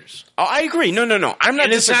characters. Oh, I agree. No. I'm not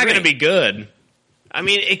And it's not disagreeing. going to be good. I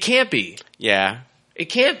mean, it can't be. Yeah. It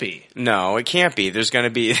can't be. No, it can't be. There's going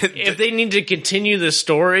to be... If they need to continue this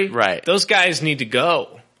story, right, those guys need to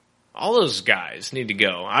go. All those guys need to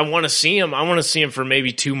go. I want to see them. I want to see them for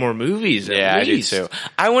maybe 2 more movies at least. I do too.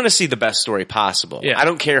 I want to see the best story possible. Yeah. I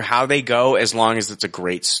don't care how they go as long as it's a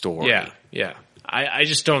great story. Yeah. I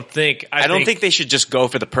just don't think... I don't think they should just go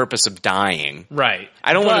for the purpose of dying. Right.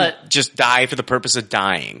 I don't want to just die for the purpose of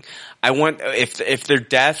dying. I want... If their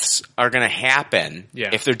deaths are going to happen,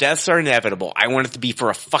 if their deaths are inevitable, I want it to be for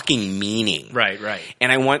a fucking meaning. Right.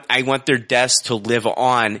 And I want their deaths to live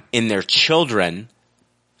on in their children...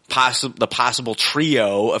 the possible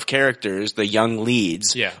trio of characters, the young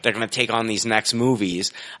leads, they're going to take on these next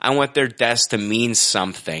movies. I want their deaths to mean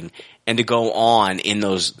something and to go on in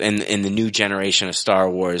those in the new generation of Star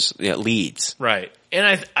Wars leads. Right.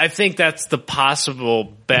 And I think that's the possible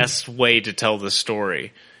best way to tell the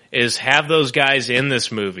story is have those guys in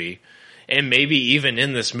this movie, and maybe even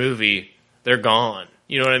in this movie they're gone.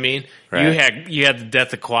 You know what I mean? Right. You had the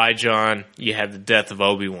death of Qui-Gon, you had the death of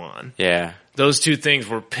Obi-Wan. Yeah. Those 2 things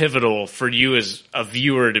were pivotal for you as a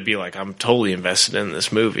viewer to be like, I'm totally invested in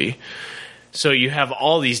this movie. So you have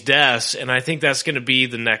all these deaths, and I think that's going to be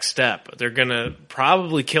the next step. They're going to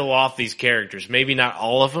probably kill off these characters. Maybe not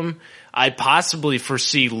all of them. I possibly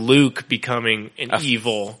foresee Luke becoming an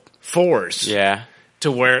evil force. Yeah.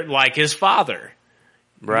 To where, like his father.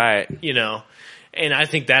 Right. And I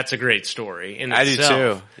think that's a great story in I itself. do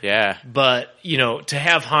too. Yeah. But, to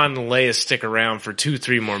have Han and Leia stick around for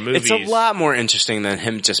 2-3 more movies. It's a lot more interesting than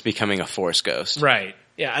him just becoming a Force ghost. Right.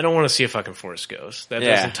 Yeah, I don't want to see a fucking Force ghost. That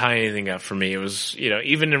doesn't tie anything up for me. It was,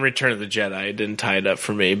 even in Return of the Jedi, it didn't tie it up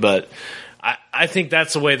for me. But I think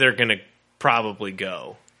that's the way they're going to probably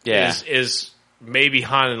go. Yeah. Is maybe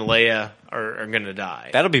Han and Leia are going to die.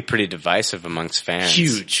 That'll be pretty divisive amongst fans.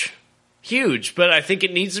 Huge, but I think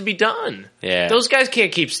it needs to be done. Yeah. Those guys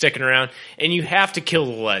can't keep sticking around, and you have to kill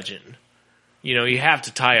the legend. You have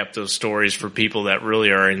to tie up those stories for people that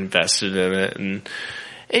really are invested in it. And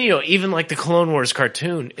even like the Clone Wars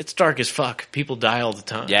cartoon, it's dark as fuck. People die all the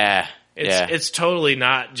time. Yeah. It's totally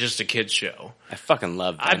not just a kid's show. I fucking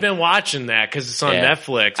love that. I've been watching that because it's on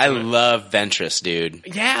Netflix. I love Ventress, dude.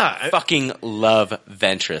 Yeah. I fucking love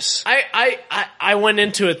Ventress. I went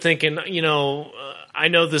into it thinking, I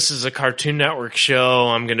know this is a Cartoon Network show.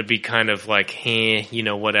 I'm going to be kind of like,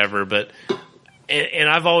 whatever. But and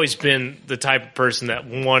I've always been the type of person that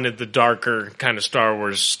wanted the darker kind of Star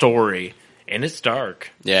Wars story. And it's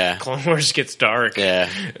dark. Yeah. Clone Wars gets dark. Yeah.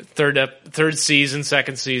 Third season,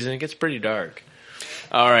 second season, it gets pretty dark.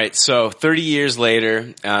 All right, so 30 years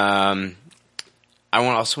later, I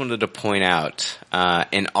also wanted to point out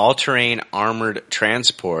an all-terrain armored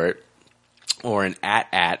transport, or an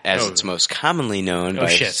AT-AT, as it's most commonly known by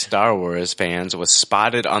Star Wars fans, was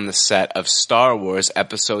spotted on the set of Star Wars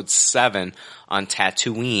Episode 7 on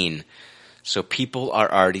Tatooine. So people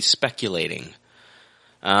are already speculating.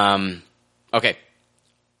 Okay.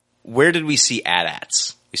 Where did we see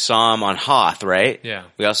AT-ATs? We saw them on Hoth, right? Yeah.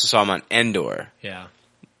 We also saw them on Endor. Yeah.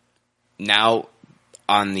 Now,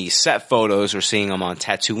 on the set photos, we're seeing them on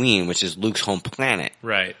Tatooine, which is Luke's home planet.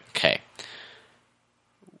 Right. Okay.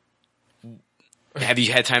 Have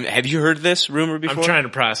you had time? Have you heard this rumor before? I'm trying to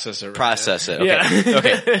process it. Right process now. it. Okay. Yeah.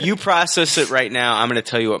 Okay. You process it right now. I'm going to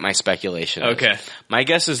tell you what my speculation is. Okay. My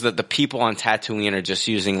guess is that the people on Tatooine are just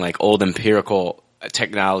using like old empirical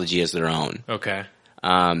technology as their own. Okay.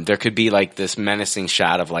 There could be like this menacing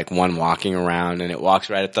shot of like one walking around, and it walks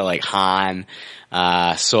right up to like Han,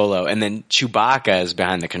 Solo, and then Chewbacca is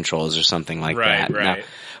behind the controls or something like that. Right. Now,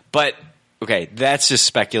 but okay, that's just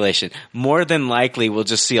speculation. More than likely, we'll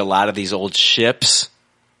just see a lot of these old ships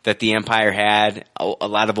that the Empire had, a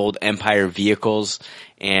lot of old Empire vehicles,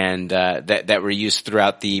 and that were used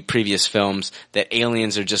throughout the previous films that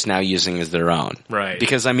aliens are just now using as their own. Right.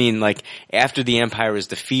 Because I mean, like after the Empire was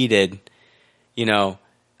defeated, you know,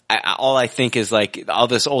 all I think is like all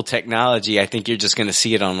this old technology, I think you're just going to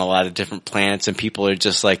see it on a lot of different planets, and people are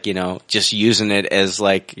just like, you know, just using it as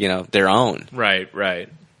like, you know, their own. Right.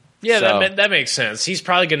 Yeah, So- that makes sense. He's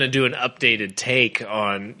probably going to do an updated take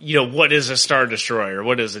on, you know, what is a Star Destroyer?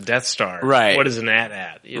 What is a Death Star? Right. What is an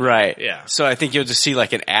AT-AT? You know? Right. Yeah. So I think you'll just see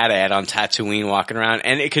like an AT-AT on Tatooine walking around,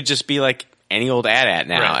 and it could just be like any old AT-AT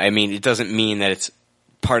now. Right. I mean, it doesn't mean that it's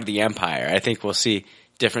part of the Empire. I think we'll see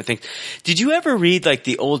different things. Did you ever read like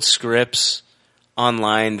the old scripts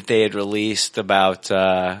online that they had released about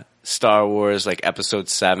Star Wars, like Episode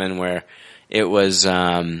 7, where it was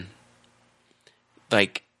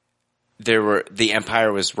like the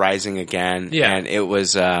Empire was rising again, Yeah. and it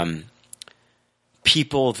was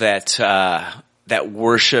people that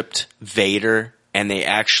worshipped Vader, and they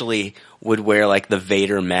actually would wear like the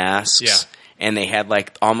Vader masks, Yeah. and they had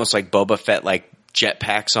like almost like Boba Fett like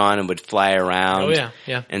jetpacks on and would fly around, Oh,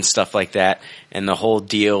 yeah. and stuff like that. And the whole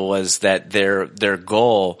deal was that their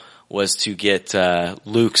goal was to get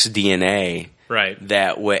Luke's DNA, Right.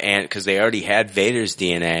 that way, and because they already had Vader's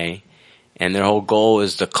DNA, and their whole goal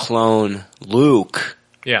was to clone Luke.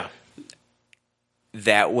 Yeah.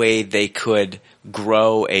 That way they could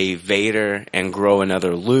grow a Vader and grow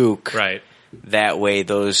another Luke. Right. That way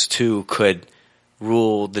those two could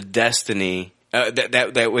rule the destiny.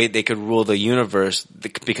 That way they could rule the universe,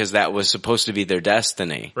 because that was supposed to be their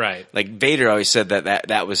destiny. Right. Like Vader always said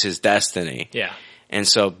that was his destiny. Yeah. And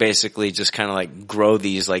so basically just kind of like grow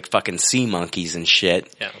these like fucking sea monkeys and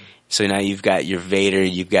shit. Yeah. So now you've got your Vader,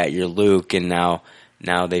 you've got your Luke, and now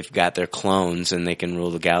they've got their clones, and they can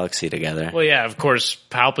rule the galaxy together. Well, yeah, of course,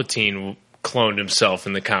 Palpatine cloned himself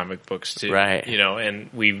in the comic books too. Right. You know, and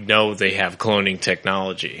we know they have cloning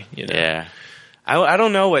technology, you know. Yeah. I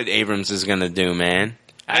don't know what Abrams is going to do, man.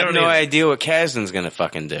 I have don't no either. idea what Kasdan's going to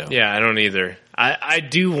fucking do. Yeah, I don't either. I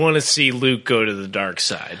do want to see Luke go to the dark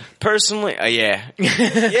side. Personally, yeah.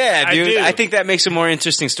 Yeah, I dude. do. I think that makes a more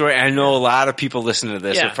interesting story. I know a lot of people listening to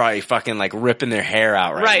this Yeah. are probably fucking like ripping their hair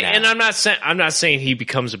out right now. And I'm not saying he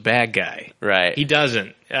becomes a bad guy. Right. He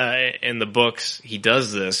doesn't. In the books, he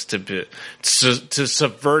does this to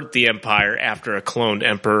subvert the Empire after a cloned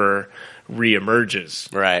emperor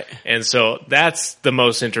reemerges. Right. And so that's the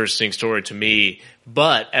most interesting story to me.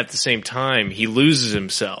 But at the same time, he loses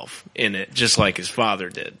himself in it, just like his father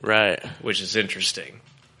did. Right. Which is interesting.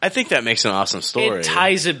 I think that makes an awesome story. It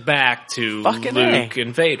ties it back to Fucking Luke A.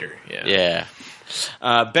 and Vader. Yeah.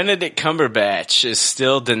 Yeah. Benedict Cumberbatch is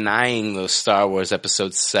still denying those Star Wars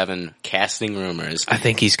Episode 7 casting rumors. I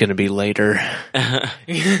think he's going to be later.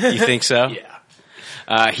 You think so? Yeah.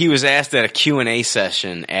 He was asked at a Q&A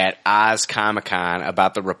session at Oz Comic-Con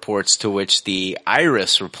about the reports, to which the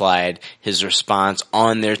Iris replied his response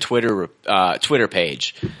on their Twitter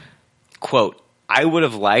page. Quote, "I would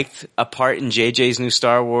have liked a part in JJ's new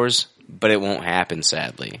Star Wars, but it won't happen,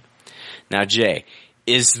 sadly." Now, Jay,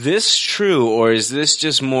 is this true, or is this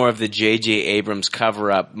just more of the J.J. Abrams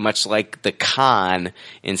cover-up, much like the Khan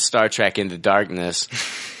in Star Trek Into Darkness?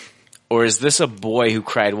 Or is this a boy who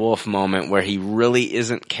cried wolf moment where he really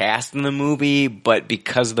isn't cast in the movie, but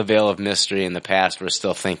because of the veil of mystery in the past, we're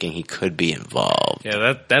still thinking he could be involved?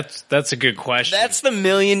 Yeah, that's a good question. That's the $1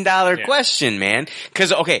 million question, man.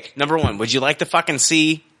 Because, okay, number one, would you like to fucking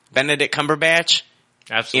see Benedict Cumberbatch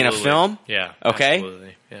Absolutely. in a film? Yeah. Okay.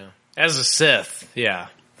 Absolutely. Yeah. As a Sith, yeah,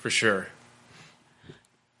 for sure.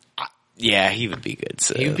 Yeah, he would be good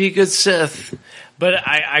Sith. He'd be a good Sith. But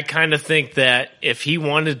I kind of think that if he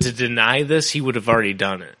wanted to deny this, he would have already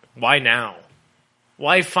done it. Why now?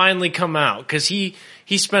 Why finally come out? Because he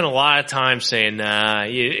spent a lot of time saying, nah,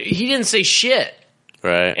 he didn't say shit.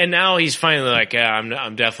 Right. And now he's finally like, yeah,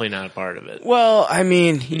 I'm definitely not a part of it. Well, I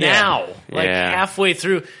mean, now, halfway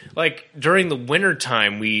through, like during the winter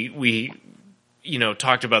time, we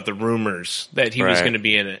talked about the rumors that he was going to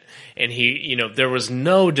be in it. And there was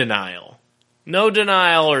no denial. No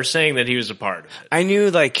denial or saying that he was a part of it. I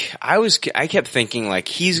knew, I kept thinking,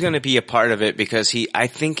 he's going to be a part of it because I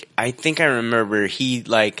think I remember he,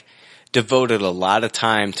 devoted a lot of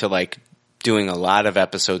time to, doing a lot of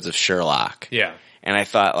episodes of Sherlock. Yeah. And I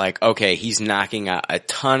thought, okay, he's knocking out a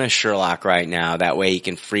ton of Sherlock right now. That way he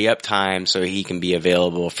can free up time so he can be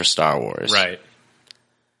available for Star Wars. Right.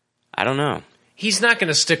 I don't know. He's not going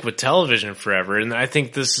to stick with television forever, and I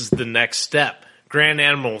think this is the next step. Grand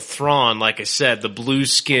Admiral Thrawn, like I said, the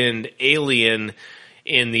blue-skinned alien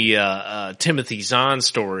in the Timothy Zahn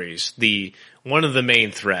stories, one of the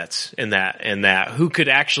main threats in that who could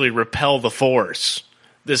actually repel the Force.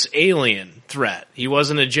 This alien threat. He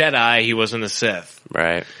wasn't a Jedi, he wasn't a Sith.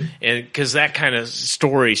 Right. And because that kind of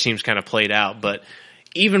story seems kind of played out, but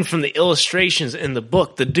even from the illustrations in the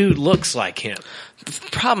book, the dude looks like him. The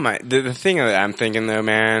problem, the thing that I'm thinking though,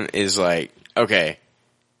 man, is okay,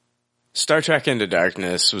 Star Trek Into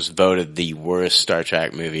Darkness was voted the worst Star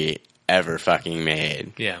Trek movie ever fucking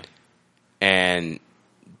made. Yeah. And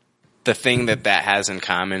the thing that has in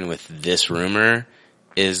common with this rumor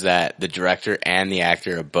is that the director and the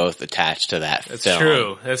actor are both attached to that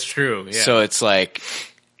film. That's true. Yeah. So it's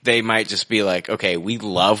they might just be okay, we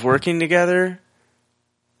love working together,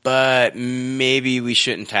 but maybe we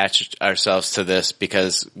shouldn't attach ourselves to this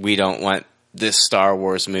because we don't want this Star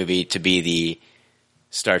Wars movie to be the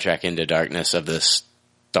Star Trek Into Darkness of this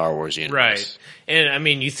Star Wars universe. Right. And I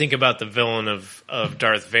mean, you think about the villain of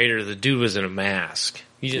Darth Vader, the dude was in a mask.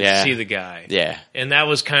 You didn't see the guy. Yeah. And that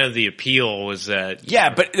was kind of the appeal was that...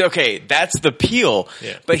 Yeah, but okay, that's the appeal.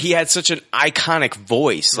 Yeah. But he had such an iconic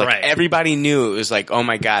voice. Everybody knew it was oh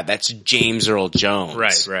my God, that's James Earl Jones.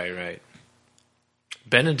 Right.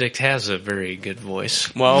 Benedict has a very good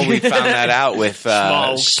voice. Well, we found that out with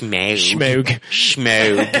Schmaug.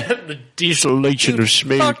 The desolation of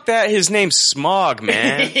Schmaug. Fuck that, his name's Smog,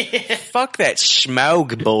 man. Fuck that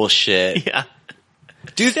Schmaug bullshit. Yeah.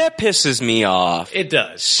 Dude, that pisses me off. It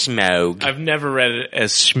does. Schmaug. I've never read it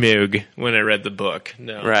as Schmaug when I read the book.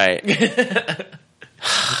 No. Right.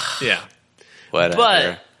 Yeah.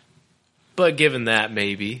 Whatever. But given that,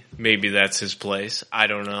 maybe that's his place. I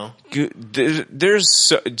don't know.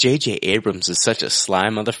 There's J.J. Abrams is such a sly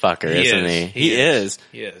motherfucker, isn't he? He is.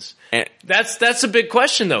 He is. And that's a big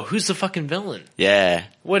question, though. Who's the fucking villain? Yeah.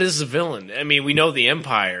 What is the villain? I mean, we know the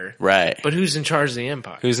Empire, right? But who's in charge of the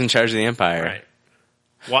Empire? Who's in charge of the Empire? Right.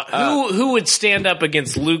 Who would stand up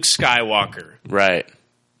against Luke Skywalker? Right.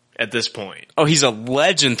 At this point. Oh, he's a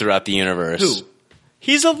legend throughout the universe. Who?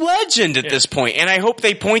 He's a legend at this point, and I hope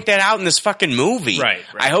they point that out in this fucking movie. Right.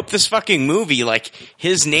 I hope this fucking movie,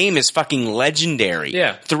 his name is fucking legendary.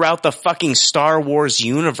 Yeah. Throughout the fucking Star Wars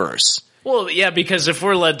universe. Well, yeah, because if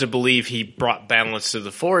we're led to believe he brought balance to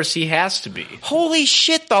the Force, he has to be. Holy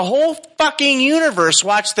shit, the whole fucking universe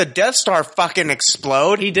watched the Death Star fucking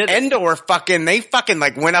explode. He did. Endor they fucking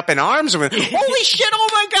went up in arms and went, holy shit, oh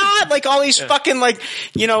my God. All these fucking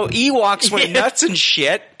Ewoks went nuts and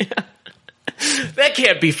shit. That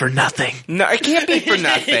can't be for nothing. No, it can't be for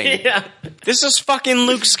nothing. Yeah. This is fucking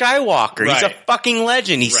Luke Skywalker. Right. He's a fucking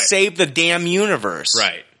legend. He saved the damn universe.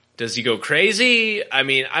 Right. Does he go crazy? I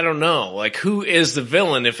mean, I don't know. Who is the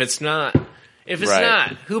villain if it's not? If it's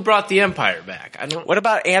not, who brought the Empire back? I don't. What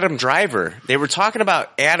about Adam Driver? They were talking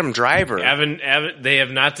about Adam Driver. They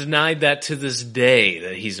have not denied that to this day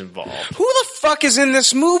that he's involved. Who the fuck is in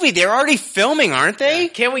this movie? They're already filming, aren't they? Yeah.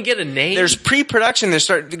 Can't we get a name? There's pre-production.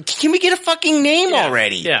 Can we get a fucking name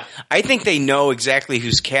already? Yeah. I think they know exactly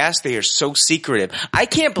who's cast. They are so secretive. I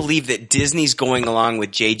can't believe that Disney's going along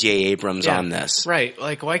with J.J. Abrams on this. Right.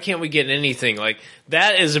 Why can't we get anything?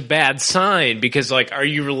 That is a bad sign because, are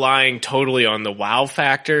you relying totally on the wow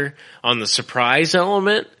factor, on the surprise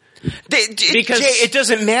element? Because Jay, it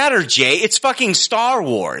doesn't matter, Jay. It's fucking Star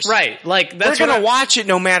Wars. Right. We're going to watch it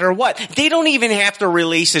no matter what. They don't even have to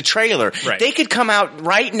release a trailer. Right. They could come out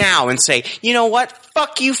right now and say, you know what?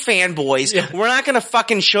 Fuck you, fanboys. Yeah. We're not going to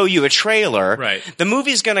fucking show you a trailer. Right. The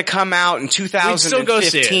movie's going to come out in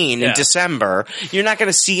 2015 in December. You're not going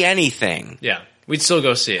to see anything. Yeah. We'd still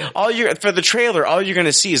go see it. For the trailer, all you're going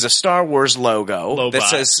to see is a Star Wars logo that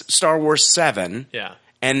says Star Wars 7. Yeah.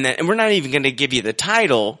 And we're not even going to give you the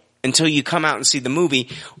title until you come out and see the movie.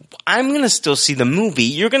 I'm going to still see the movie.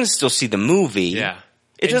 You're going to still see the movie. Yeah.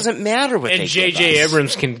 It doesn't matter what they And give J.J. us.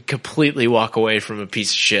 Abrams can completely walk away from a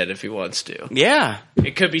piece of shit if he wants to. Yeah.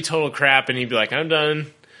 It could be total crap, and he'd be like, I'm done.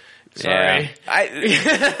 Sorry.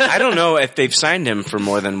 Yeah. I don't know if they've signed him for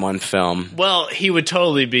more than one film. Well, he would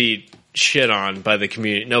totally be shit on by the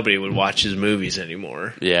community. Nobody would watch his movies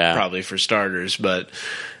anymore. Yeah. Probably for starters, but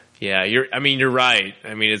yeah, you're right.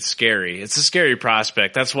 I mean, it's scary. It's a scary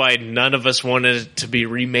prospect. That's why none of us wanted it to be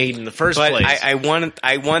remade in the first But place. I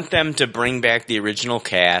want them to bring back the original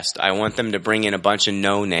cast. I want them to bring in a bunch of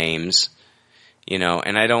no names,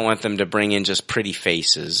 and I don't want them to bring in just pretty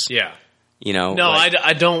faces. Yeah. No,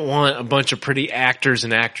 I don't want a bunch of pretty actors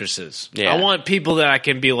and actresses. Yeah. I want people that I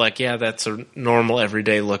can be like, yeah, that's a normal,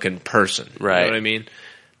 everyday looking person. Right. You know what I mean?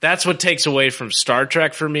 That's what takes away from Star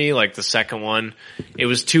Trek for me, like the second one. It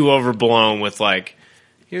was too overblown with like,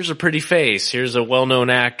 here's a pretty face, here's a well-known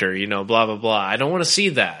actor, blah, blah, blah. I don't want to see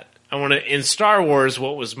that. In Star Wars,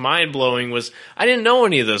 what was mind-blowing was I didn't know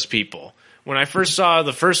any of those people. When I first saw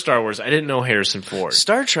the first Star Wars, I didn't know Harrison Ford.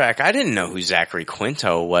 Star Trek, I didn't know who Zachary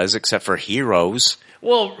Quinto was except for Heroes.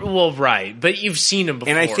 Well, right. But you've seen him before.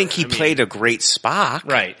 And I think he played a great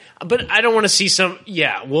Spock. Right. But I don't want to see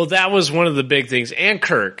that was one of the big things. And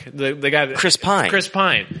Kirk, the guy that... Chris Pine.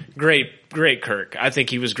 Great Kirk. I think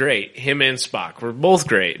he was great. Him and Spock were both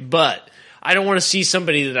great. But I don't want to see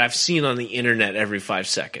somebody that I've seen on the internet every 5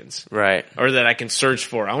 seconds. Right. Or that I can search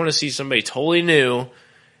for. I want to see somebody totally new,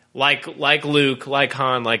 like Luke, like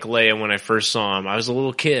Han, like Leia when I first saw him. I was a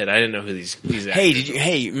little kid. I didn't know who these actors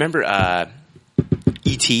Hey, remember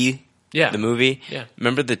E.T.? Yeah. The movie? Yeah.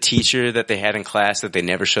 Remember the teacher that they had in class that they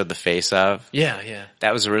never showed the face of? Yeah.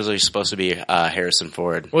 That was originally supposed to be Harrison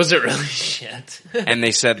Ford. Was it really? Shit. And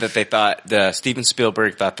they said that they thought, Steven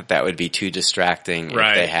Spielberg thought that would be too distracting if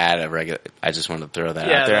they had a regular... I just wanted to throw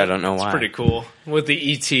that out there. I don't know why. It's pretty cool. With the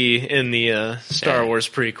E.T. in the Star Wars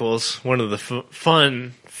prequels, one of the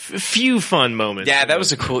few fun moments. Yeah, that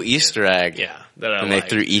was a cool Easter egg. Yeah, that I And liked.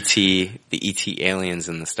 they threw the E.T. aliens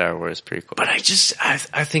in the Star Wars prequel. But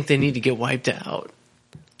I think they need to get wiped out.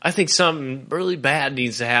 I think something really bad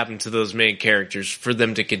needs to happen to those main characters for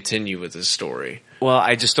them to continue with this story. Well,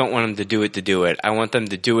 I just don't want them to do it. I want them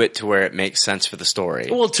to do it to where it makes sense for the story.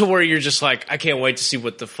 Well, to where you're just like, I can't wait to see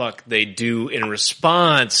what the fuck they do in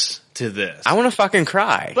response to this. I want to fucking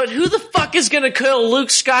cry. But who the fuck is going to kill Luke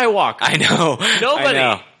Skywalker? I know. Nobody. I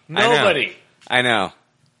know. Nobody. I know.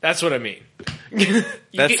 That's what I mean.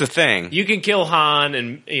 That's the thing. You can kill Han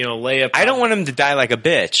and Leia. I don't want him to die like a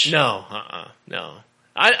bitch. No, no.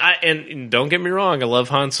 And don't get me wrong, I love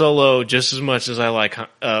Han Solo just as much as I like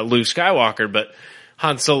Luke Skywalker, but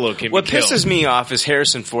Han Solo can What be killed. pisses me off is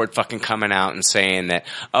Harrison Ford fucking coming out and saying that,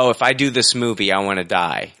 if I do this movie, I want to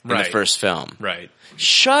die in the first film. Right.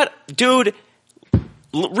 Dude,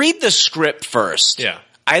 read the script first. Yeah.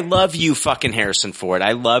 I love you, fucking Harrison Ford.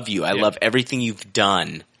 I love you. I love everything you've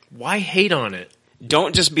done. Why hate on it?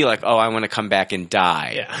 Don't just be like, I want to come back and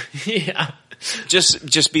die. Yeah. Yeah.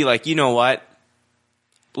 Just be like, you know what?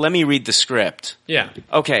 Let me read the script. Yeah.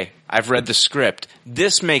 Okay, I've read the script.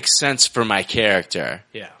 This makes sense for my character.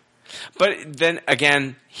 Yeah. But then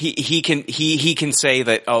again, he can say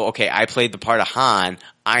that, okay, I played the part of Han.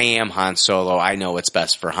 I am Han Solo. I know what's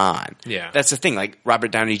best for Han. Yeah. That's the thing. Like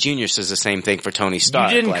Robert Downey Jr. says the same thing for Tony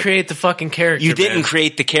Stark. You didn't create the fucking character. You didn't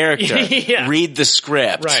create the character. Yeah. Read the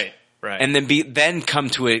script. Right. And then come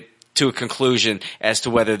to a conclusion as to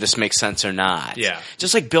whether this makes sense or not. Yeah.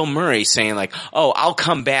 Just like Bill Murray saying like, I'll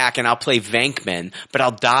come back and I'll play Venkman, but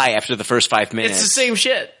I'll die after the first 5 minutes. It's the same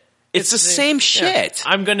shit. It's the same shit.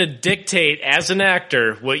 Yeah. I'm going to dictate as an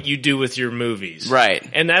actor what you do with your movies. Right.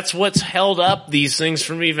 And that's what's held up these things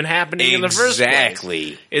from even happening in the first place.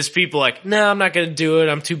 Exactly. Is people like, no, I'm not going to do it.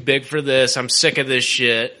 I'm too big for this. I'm sick of this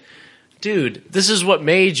shit. Dude, this is what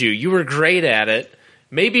made you. You were great at it.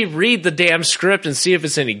 Maybe read the damn script and see if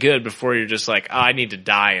it's any good before you're just like, I need to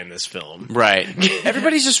die in this film. Right.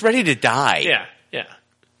 Everybody's just ready to die. Yeah.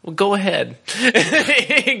 Well, go ahead.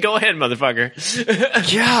 Go ahead, motherfucker.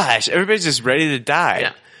 Gosh, everybody's just ready to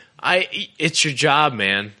die. Yeah. It's your job,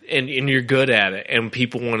 man, and you're good at it, and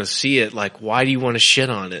people want to see it. Like, why do you want to shit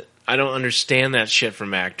on it? I don't understand that shit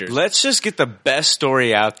from actors. Let's just get the best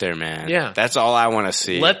story out there, man. Yeah. That's all I want to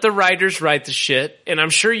see. Let the writers write the shit, and I'm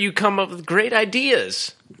sure you come up with great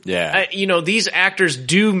ideas. Yeah. These actors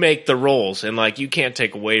do make the roles, and like you can't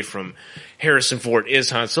take away from Harrison Ford is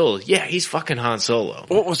Han Solo. Yeah, he's fucking Han Solo.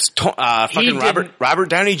 What was fucking Robert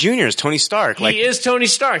Downey Jr. is Tony Stark? He is Tony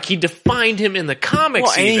Stark. He defined him in the comics.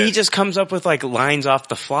 Well, and he just comes up with like lines off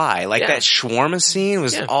the fly. Like that shawarma scene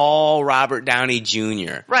was all Robert Downey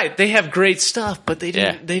Jr. Right. They have great stuff, but they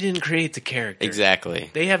didn't create the character. Exactly.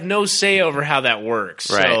 They have no say over how that works.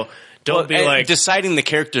 Right. So don't be like deciding the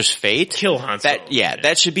character's fate. Kill Han Solo.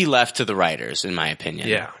 That should be left to the writers, in my opinion.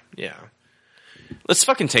 Yeah. Let's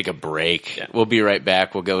fucking take a break. Yeah. We'll be right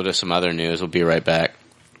back. We'll go to some other news. We'll be right back.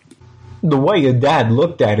 The way your dad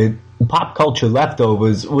looked at it, Pop Culture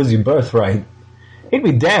Leftovers was your birthright. He'd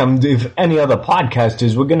be damned if any other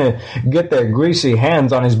podcasters were gonna get their greasy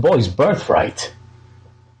hands on his boy's birthright.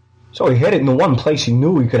 So he hid it in the one place he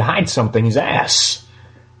knew he could hide something, his ass.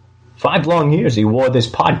 5 long years he wore this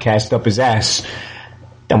podcast up his ass.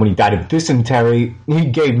 Then when he died of dysentery, he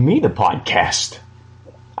gave me the podcast.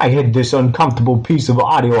 I hid this uncomfortable piece of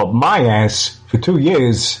audio up my ass for 2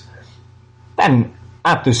 years. Then,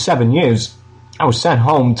 after 7 years, I was sent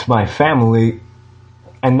home to my family.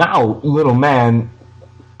 And now, little man,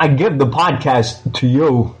 I give the podcast to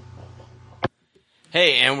you.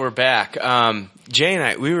 Hey, and we're back. Jay and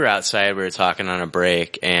I, we were outside, we were talking on a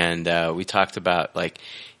break, and we talked about, like,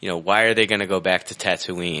 why are they going to go back to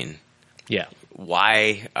Tatooine? Yeah.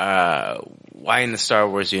 Why in the Star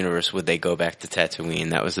Wars universe would they go back to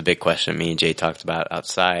Tatooine? That was the big question me and Jay talked about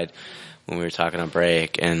outside when we were talking on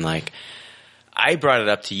break. And like, I brought it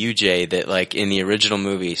up to you, Jay, that like in the original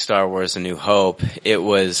movie, Star Wars: A New Hope, it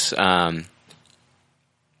was,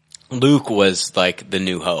 Luke was like the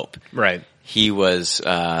New Hope. Right. He was,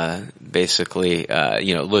 basically,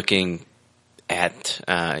 looking at,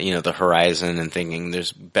 the horizon and thinking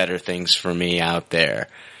there's better things for me out there.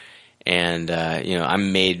 And, I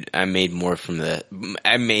made more for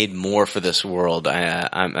this world.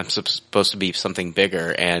 I'm supposed to be something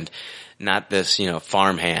bigger and not this,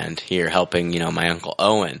 farmhand here helping, my Uncle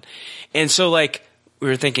Owen. And so like, we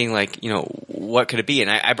were thinking like, what could it be? And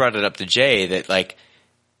I brought it up to Jay that like,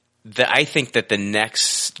 I think that the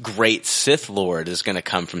next great Sith Lord is going to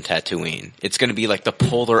come from Tatooine. It's going to be like the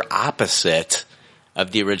polar opposite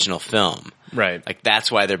of the original film. Right. Like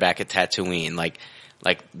that's why they're back at Tatooine. Like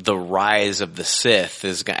the rise of the Sith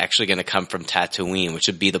is actually going to come from Tatooine, which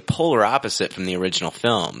would be the polar opposite from the original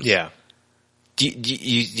films. Yeah. Do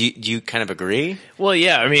you kind of agree? Well,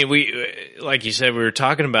 yeah. I mean, we, like you said, we were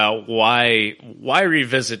talking about why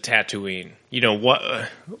revisit Tatooine? What,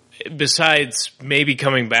 besides maybe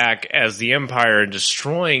coming back as the Empire and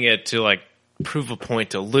destroying it to like prove a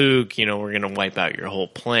point to Luke, we're going to wipe out your whole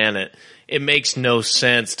planet. It makes no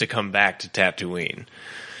sense to come back to Tatooine.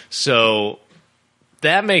 So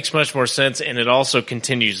that makes much more sense, and it also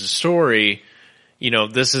continues the story.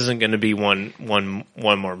 This isn't going to be one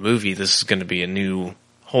more movie. This is going to be a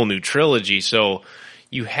whole new trilogy. So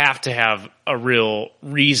you have to have a real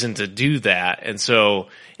reason to do that. And so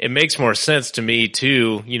it makes more sense to me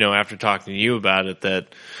too, after talking to you about it,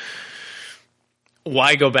 that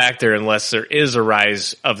why go back there unless there is a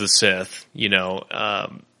rise of the Sith,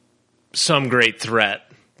 some great threat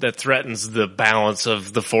that threatens the balance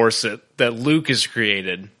of the Force that Luke has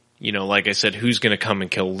created. Like I said, who's going to come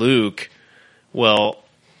and kill Luke? Well,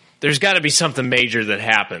 there's got to be something major that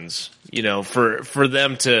happens, for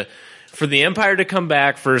the Empire to come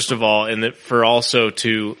back, first of all, and for also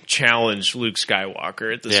to challenge Luke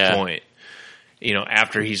Skywalker at this point.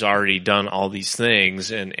 After he's already done all these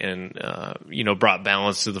things and brought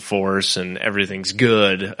balance to the Force and everything's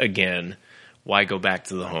good again. Why go back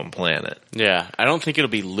to the home planet? Yeah, I don't think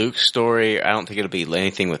it'll be Luke's story. I don't think it'll be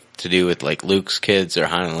anything to do with like Luke's kids or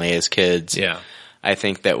Han and Leia's kids. Yeah. I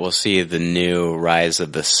think that we'll see the new rise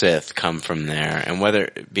of the Sith come from there. And whether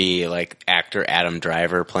it be like actor Adam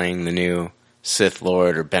Driver playing the new Sith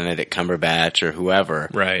Lord or Benedict Cumberbatch or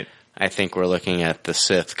whoever. Right. I think we're looking at the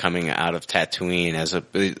Sith coming out of Tatooine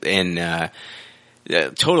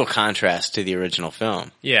in total contrast to the original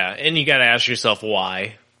film. Yeah, and you got to ask yourself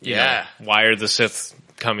why. Yeah. Why are the Sith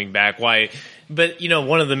coming back? Why? But,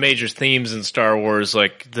 one of the major themes in Star Wars,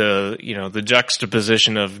 like the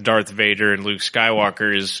juxtaposition of Darth Vader and Luke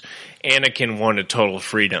Skywalker is Anakin wanted total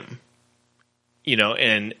freedom.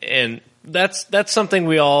 And that's something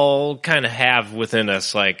we all kind of have within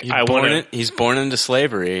us. Like, he's born into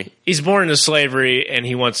slavery. He's born into slavery and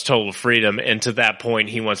he wants total freedom. And to that point,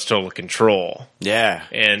 he wants total control. Yeah.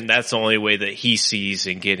 And that's the only way that he sees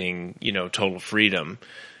in getting, total freedom.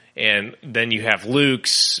 And then you have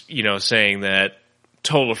Luke's, saying that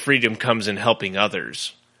total freedom comes in helping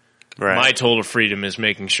others. Right. My total freedom is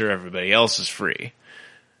making sure everybody else is free.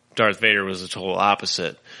 Darth Vader was the total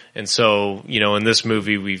opposite. And so, in this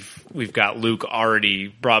movie, we've got Luke already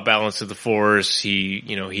brought balance to the Force. He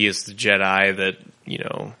is the Jedi that,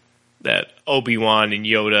 that Obi-Wan and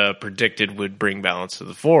Yoda predicted would bring balance to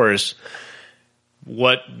the Force.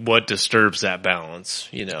 What disturbs that balance,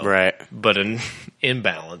 Right. But an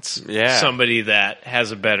imbalance. Yeah. Somebody that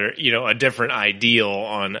has a better, a different ideal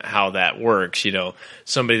on how that works,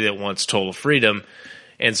 somebody that wants total freedom.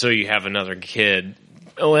 And so you have another kid,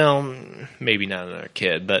 well, maybe not another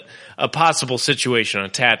kid, but a possible situation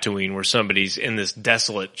on Tatooine where somebody's in this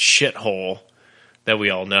desolate shithole that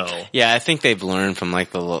we all know. Yeah, I think they've learned from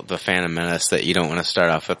like the Phantom Menace that you don't want to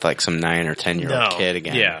start off with like some 9 or 10-year-old kid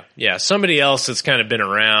again. Yeah. Somebody else that's kind of been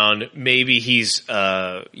around. Maybe he's,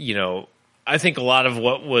 I think a lot of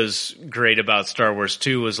what was great about Star Wars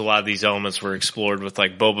 2 was a lot of these elements were explored with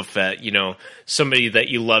like Boba Fett, somebody that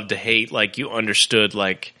you love to hate, like you understood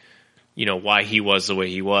like, why he was the way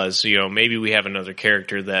he was. So, maybe we have another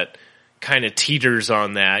character that kind of teeters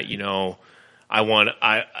on that,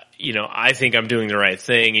 I think I'm doing the right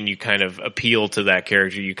thing, and you kind of appeal to that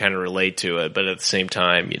character, you kind of relate to it, but at the same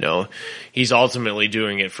time, he's ultimately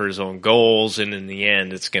doing it for his own goals, and in the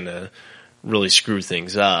end, it's gonna really screw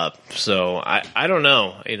things up. So, I don't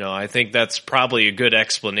know, I think that's probably a good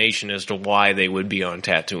explanation as to why they would be on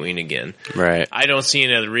Tatooine again. Right. I don't see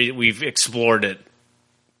any other reason. We've explored it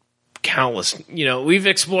countless, we've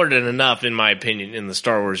explored it enough, in my opinion, in the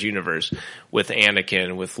Star Wars universe with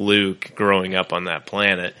Anakin, with Luke growing up on that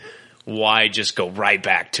planet. Why just go right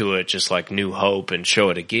back to it, just like New Hope, and show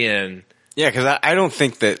it again? Yeah, because I don't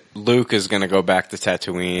think that Luke is going to go back to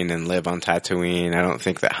Tatooine and live on Tatooine. I don't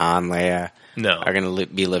think that Han, Leia are going to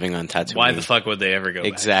be living on Tatooine. Why the fuck would they ever go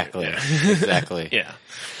exactly. back? Yeah. Exactly. Yeah.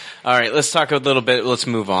 All right, let's talk a little bit. Let's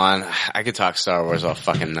move on. I could talk Star Wars all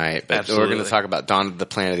fucking night, but Absolutely. We're going to talk about Dawn of the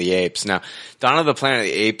Planet of the Apes. Now, Dawn of the Planet of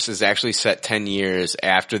the Apes is actually set 10 years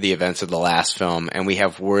after the events of the last film, and we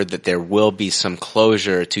have word that there will be some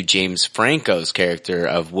closure to James Franco's character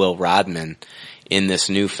of Will Rodman in this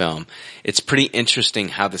new film. It's pretty interesting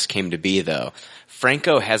how this came to be, though.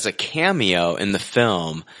 Franco has a cameo in the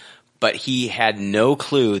film, but he had no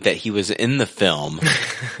clue that he was in the film.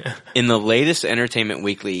 In the latest Entertainment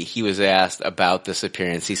Weekly, he was asked about this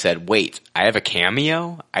appearance. He said, "Wait, I have a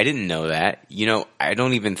cameo? I didn't know that. I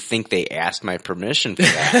don't even think they asked my permission for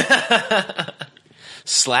that."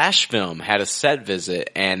 Slash Film had a set visit,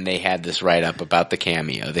 and they had this write-up about the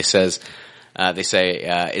cameo. They say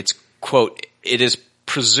it's, quote, "It is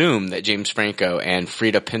presumed that James Franco and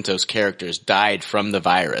Frida Pinto's characters died from the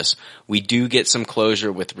virus. We do get some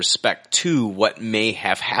closure with respect to what may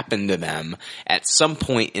have happened to them at some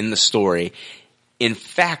point in the story. In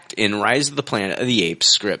fact, in Rise of the Planet of the Apes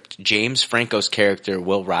script, James Franco's character,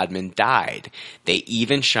 Will Rodman, died. They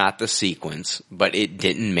even shot the sequence, but it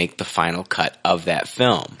didn't make the final cut of that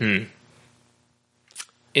film."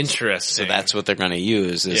 Interesting. So that's what they're going to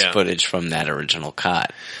use is footage from that original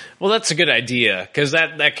cut. Well, that's a good idea, because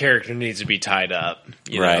that character needs to be tied up.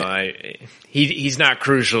 He's not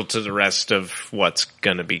crucial to the rest of what's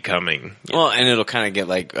going to be coming. Well, and it'll kind of get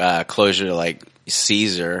like closure to like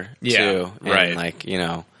Caesar too, and right? Like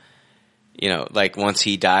like once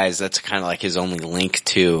he dies, that's kind of like his only link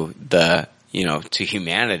to the to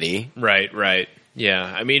humanity. Right. Yeah,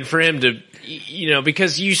 I mean, for him to,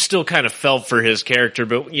 because you still kind of felt for his character,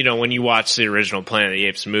 but, when you watch the original Planet of the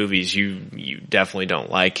Apes movies, you definitely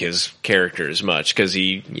don't like his character as much, because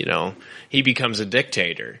he becomes a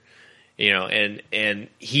dictator, and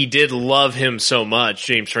he did love him so much,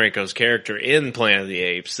 James Franco's character in Planet of the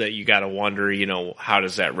Apes, that you gotta wonder, how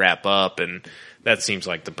does that wrap up, and that seems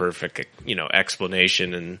like the perfect,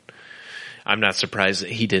 explanation, and I'm not surprised that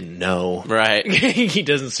he didn't know. Right. He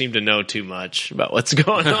doesn't seem to know too much about what's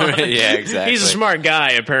going on. Yeah, exactly. He's a smart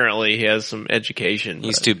guy, apparently. He has some education.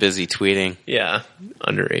 He's too busy tweeting. Yeah.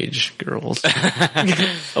 Underage girls.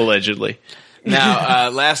 Allegedly. Now,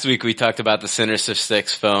 last week we talked about the Sinister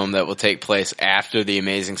Six film that will take place after The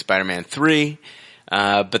Amazing Spider-Man 3.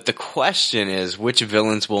 But the question is, which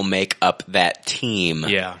villains will make up that team?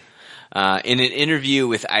 Yeah. In an interview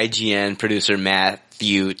with IGN, producer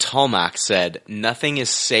Matthew Tolmach said, "Nothing is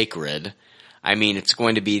sacred. I mean, it's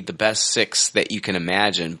going to be the best six that you can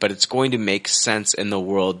imagine, but it's going to make sense in the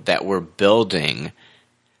world that we're building."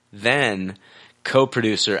 Then,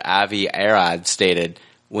 co-producer Avi Arad stated,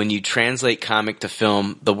 "When you translate comic to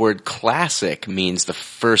film, the word classic means the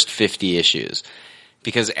first 50 issues.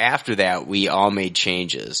 Because after that, we all made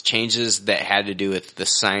changes that had to do with the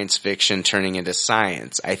science fiction turning into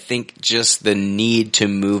science. I think just the need to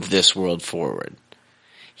move this world forward."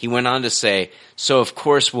 He went on to say, "So of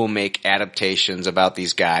course we'll make adaptations about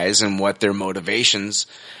these guys and what their motivations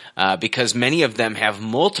because many of them have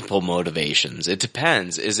multiple motivations. It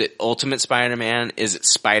depends. Is it Ultimate Spider-Man? Is it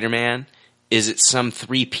Spider-Man? Is it some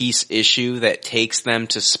 3-piece issue that takes them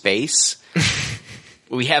to space?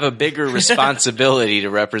 We have a bigger responsibility to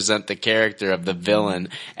represent the character of the villain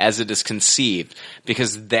as it is conceived,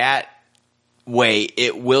 because that way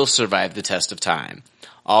it will survive the test of time.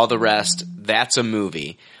 All the rest, that's a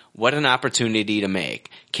movie. What an opportunity to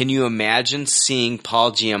make. Can you imagine seeing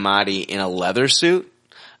Paul Giamatti in a leather suit?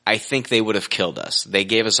 I think they would have killed us. They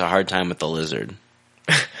gave us a hard time with the Lizard.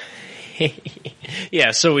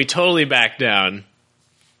 Yeah, so we totally back down.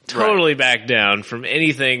 Totally back down from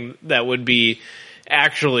anything that would be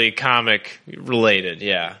actually comic related,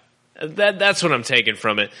 yeah. That's what I'm taking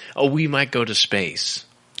from it. Oh, we might go to space.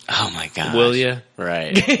 Oh my god. Will you?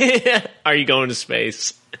 Right. Are you going to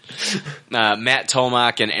space? Matt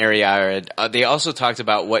Tolmach and Ari Arad, they also talked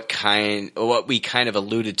about what we kind of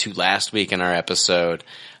alluded to last week in our episode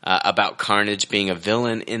about Carnage being a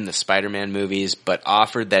villain in the Spider-Man movies, but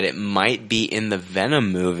offered that it might be in the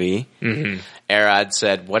Venom movie. Mm-hmm. Arad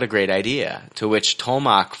said, "What a great idea." To which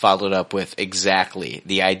Tolmach followed up with, "Exactly.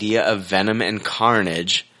 The idea of Venom and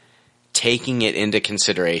Carnage, taking it into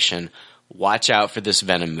consideration. Watch out for this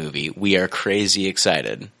Venom movie. We are crazy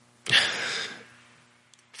excited."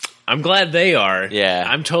 I'm glad they are. Yeah.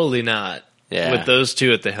 I'm totally not. Yeah. With those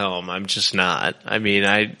two at the helm, I'm just not. I mean,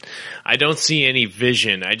 I don't see any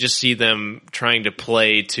vision. I just see them trying to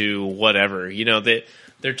play to whatever. You know,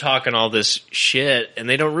 they're talking all this shit, and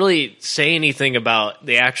they don't really say anything about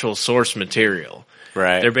the actual source material.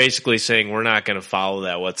 Right. They're basically saying, we're not going to follow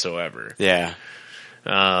that whatsoever. Yeah.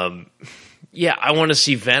 Yeah, I want to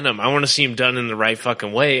see Venom. I want to see him done in the right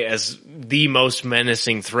fucking way as the most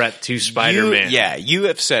menacing threat to Spider-Man. You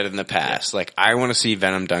have said in the past, like, I want to see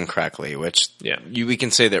Venom done correctly, which we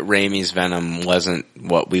can say that Raimi's Venom wasn't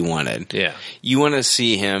what we wanted. Yeah. You want to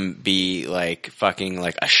see him be like fucking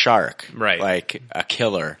like a shark. Right. Like a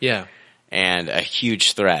killer. Yeah. And a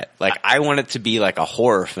huge threat. Like, I want it to be like a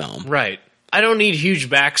horror film. Right. I don't need huge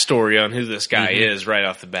backstory on who this guy is right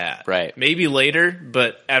off the bat. Right. Maybe later,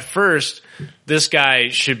 but at first, this guy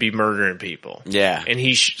should be murdering people. Yeah. And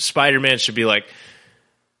Spider-Man should be like,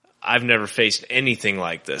 I've never faced anything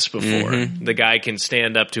like this before. Mm-hmm. The guy can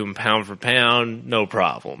stand up to him pound for pound, no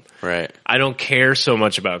problem. Right. I don't care so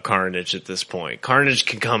much about Carnage at this point. Carnage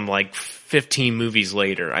can come like 15 movies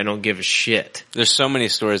later. I don't give a shit. There's so many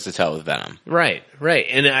stories to tell with Venom. Right, right.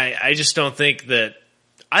 And I just don't think that...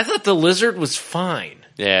 I thought the Lizard was fine.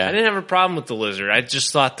 Yeah. I didn't have a problem with the Lizard. I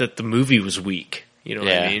just thought that the movie was weak. You know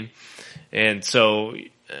what I mean? And so,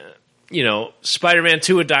 Spider-Man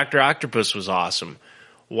 2 with Dr. Octopus was awesome.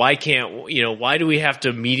 Why do we have to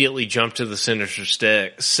immediately jump to the Sinister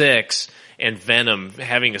Six and Venom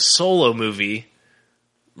having a solo movie?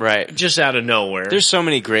 Right. Just out of nowhere. There's so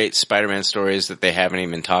many great Spider-Man stories that they haven't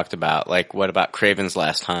even talked about. Like, what about Kraven's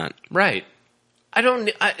Last Hunt? Right. I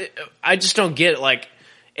just don't get it. Like,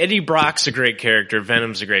 Eddie Brock's a great character.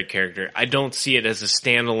 Venom's a great character. I don't see it as a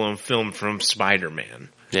standalone film from Spider-Man.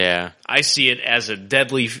 Yeah. I see it as a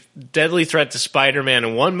deadly threat to Spider-Man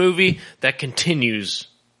in one movie that continues,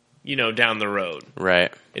 down the road.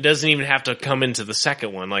 Right. It doesn't even have to come into the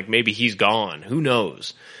second one. Like, maybe he's gone. Who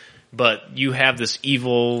knows? But you have this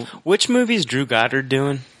evil... Which movie is Drew Goddard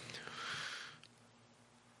doing?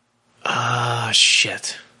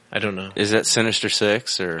 Shit. I don't know. Is that Sinister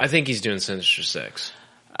Six? Or I think he's doing Sinister Six.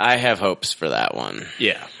 I have hopes for that one.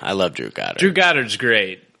 Yeah. I love Drew Goddard. Drew Goddard's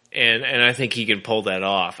great, and I think he can pull that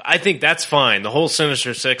off. I think that's fine. The whole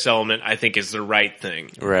Sinister Six element, I think, is the right thing.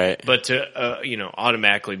 Right. But to,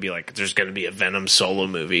 automatically be like, there's going to be a Venom solo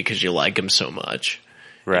movie because you like him so much.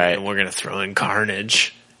 Right. And we're going to throw in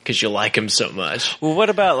Carnage because you like him so much. Well, what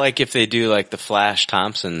about, like, if they do, like, the Flash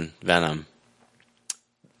Thompson Venom?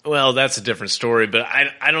 Well, that's a different story, but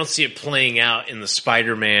I don't see it playing out in the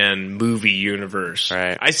Spider-Man movie universe.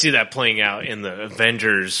 Right. I see that playing out in the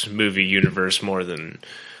Avengers movie universe more than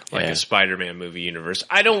like a Spider-Man movie universe.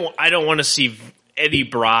 I don't want to see Eddie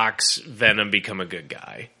Brock's Venom become a good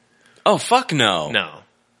guy. Oh, fuck no. No.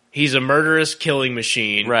 He's a murderous killing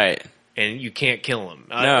machine. Right. And you can't kill him.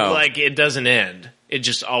 No. It doesn't end. It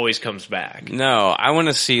just always comes back. No, I want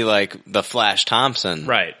to see, like, the Flash Thompson.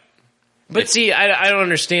 Right. But see, I don't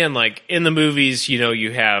understand, like, in the movies,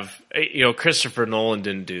 you have, Christopher Nolan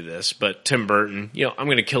didn't do this, but Tim Burton, I'm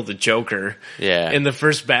going to kill the Joker in the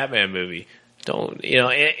first Batman movie. Don't, you know,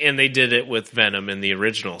 and they did it with Venom in the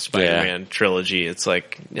original Spider-Man trilogy. It's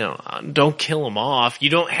like, you know, don't kill him off. You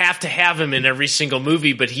don't have to have him in every single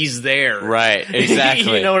movie, but he's there. Right,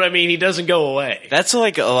 exactly. You know what I mean? He doesn't go away. That's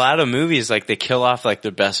like a lot of movies, like they kill off like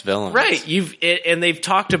their best villains. Right. And they've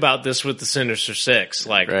talked about this with the Sinister Six.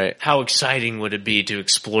 Like, how exciting would it be to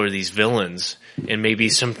explore these villains? And maybe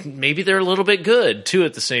they're a little bit good too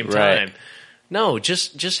at the same time. Right. No,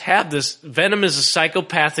 just have this. Venom is a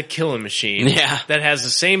psychopathic killing machine that has the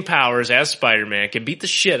same powers as Spider-Man, can beat the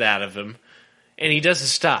shit out of him, and he doesn't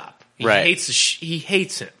stop. He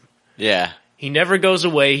hates him. Yeah. He never goes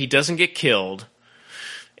away. He doesn't get killed.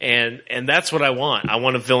 And that's what I want. I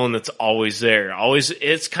want a villain that's always there. Always.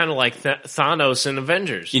 It's kind of like Thanos in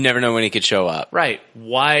Avengers. You never know when he could show up. Right.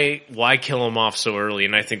 Why kill him off so early?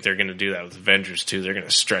 And I think they're going to do that with Avengers too. They're going to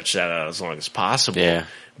stretch that out as long as possible. Yeah.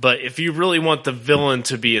 But if you really want the villain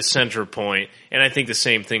to be a center point, and I think the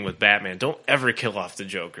same thing with Batman, don't ever kill off the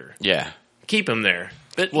Joker. Yeah. Keep him there.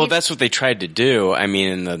 But that's what they tried to do. I mean,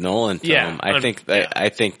 in the Nolan film, I think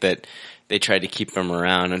that they tried to keep him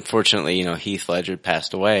around. Unfortunately, you know, Heath Ledger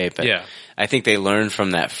passed away, but I think they learned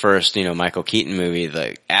from that first, you know, Michael Keaton movie,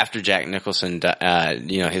 like after Jack Nicholson,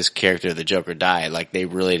 you know, his character, the Joker, died, like they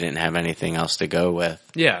really didn't have anything else to go with.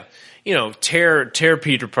 Yeah. You know, tear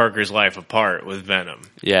Peter Parker's life apart with Venom.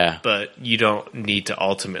 Yeah. But you don't need to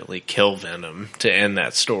ultimately kill Venom to end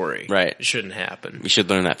that story. Right. It shouldn't happen. We should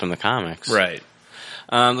learn that from the comics. Right.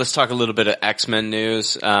 Let's talk a little bit of X-Men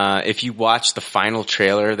news. If you watch the final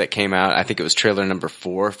trailer that came out, I think it was trailer number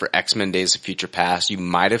 4 for X-Men Days of Future Past, you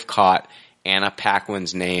might have caught Anna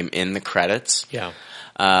Paquin's name in the credits. Yeah.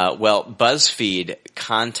 Well, BuzzFeed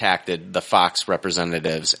contacted the Fox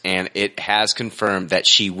representatives, and it has confirmed that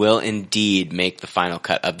she will indeed make the final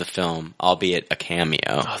cut of the film, albeit a cameo.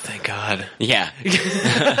 Oh, thank God. Yeah.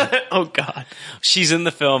 Oh, God. She's in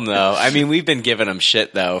the film, though. I mean, we've been giving them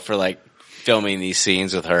shit, though, for, like, filming these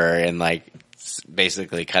scenes with her and, like,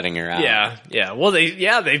 basically cutting her out. Yeah. Well,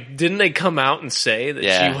 didn't they come out and say that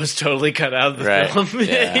she was totally cut out of the film?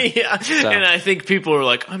 Yeah. So. And I think people were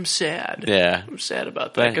like, I'm sad. Yeah. I'm sad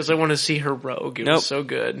about that because I want to see her rogue. It was so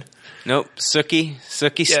good. Nope. Sookie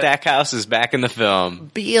Stackhouse is back in the film.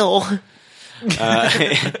 Beale.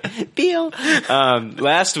 Beale.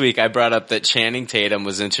 Last week I brought up that Channing Tatum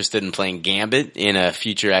was interested in playing Gambit in a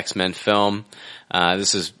future X-Men film.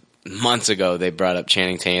 This is months ago they brought up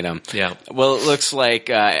Channing Tatum. Yeah. Well, it looks like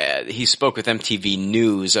he spoke with MTV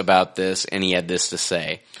News about this, and he had this to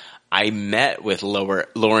say. I met with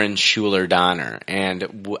Lauren Schuler Donner,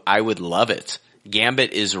 and I would love it.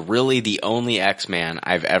 Gambit is really the only X-Man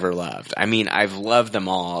I've ever loved. I mean, I've loved them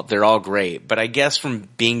all. They're all great. But I guess from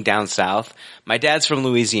being down south, my dad's from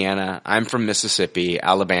Louisiana. I'm from Mississippi,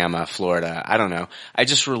 Alabama, Florida. I don't know. I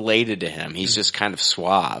just related to him. He's just kind of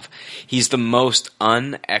suave. He's the most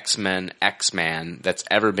un-X-Men X-Man that's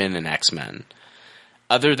ever been an X-Men.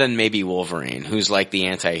 Other than maybe Wolverine, who's like the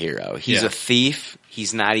anti-hero. He's a thief.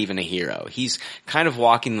 He's not even a hero. He's kind of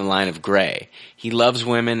walking the line of gray. He loves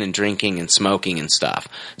women and drinking and smoking and stuff.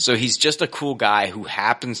 So he's just a cool guy who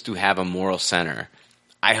happens to have a moral center.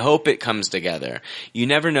 I hope it comes together. You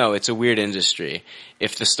never know. It's a weird industry.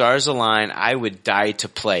 If the stars align, I would die to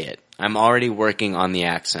play it. I'm already working on the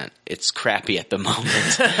accent. It's crappy at the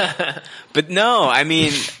moment. But no, I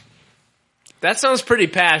mean... That sounds pretty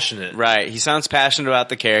passionate. Right. He sounds passionate about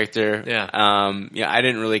the character. Yeah. I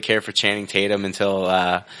didn't really care for Channing Tatum until,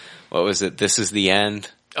 what was it? This Is the End.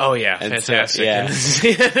 Oh yeah. Fantastic. And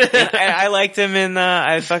I liked him in,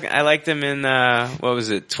 I liked him in, what was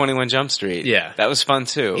it? 21 Jump Street. Yeah. That was fun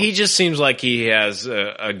too. He just seems like he has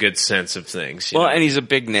a good sense of things. Well, and he's a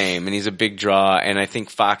big name and he's a big draw, and I think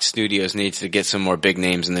Fox Studios needs to get some more big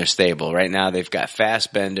names in their stable. Right now they've got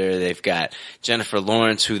Fassbender, they've got Jennifer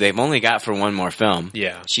Lawrence, who they've only got for one more film.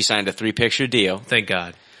 Yeah. She signed a 3-picture deal. Thank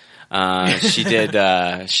God. She did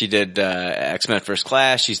X-Men First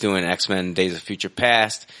Class. She's doing X-Men Days of Future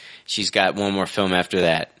Past. She's got one more film after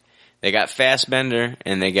that. They got Fassbender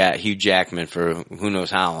and they got Hugh Jackman for who knows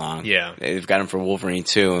how long. Yeah. They've got him for Wolverine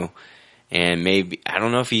too. And maybe, I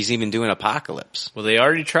don't know if he's even doing Apocalypse. Well, they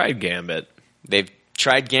already tried Gambit. They've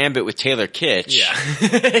tried Gambit with Taylor Kitsch.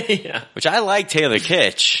 Yeah. Yeah. Which I like Taylor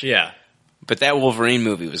Kitsch. Yeah. But that Wolverine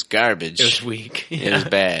movie was garbage. It was weak. Yeah. It was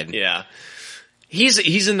bad. Yeah.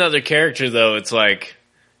 He's another character though. It's like,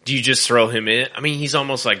 do you just throw him in? I mean, he's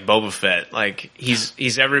almost like Boba Fett. Like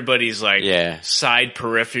he's everybody's like side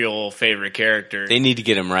peripheral favorite character. They need to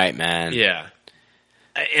get him right, man. Yeah.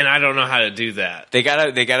 And I don't know how to do that. They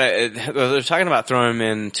gotta, they're talking about throwing him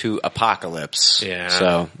into Apocalypse. Yeah.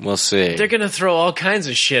 So, we'll see. They're gonna throw all kinds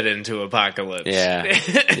of shit into Apocalypse. Yeah.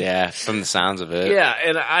 Yeah, from the sounds of it. Yeah,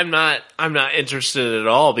 and I'm not interested at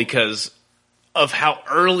all because of how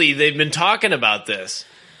early they've been talking about this.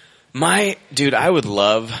 Dude, I would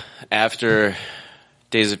love, after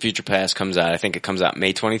Days of Future Past comes out, I think it comes out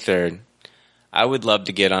May 23rd, I would love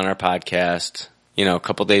to get on our podcast, a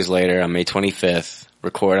couple days later on May 25th,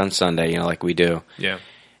 record on Sunday, like we do. Yeah.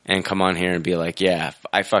 And come on here and be like, yeah,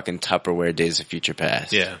 I fucking Tupperware Days of Future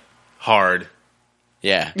Past. Yeah. Hard.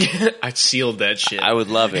 Yeah. I sealed that shit. I would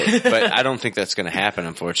love it, but I don't think that's going to happen,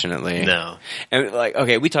 unfortunately. No. And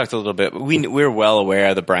okay, we talked a little bit. We're well aware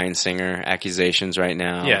of the Bryan Singer accusations right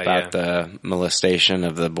now about the molestation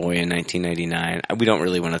of the boy in 1999. We don't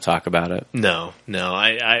really want to talk about it. No.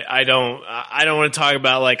 I don't want to talk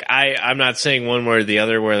about I'm not saying one way or the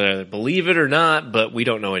other whether I believe it or not, but we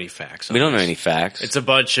don't know any facts. We don't know any facts. It's a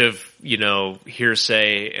bunch of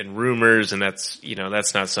hearsay and rumors, and that's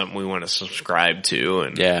not something we want to subscribe to.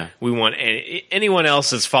 And we want anyone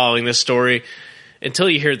else that's following this story, until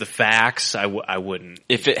you hear the facts, I wouldn't.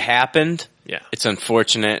 If it happened, it's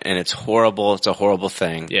unfortunate and it's horrible. It's a horrible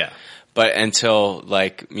thing. Yeah. But until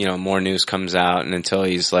more news comes out and until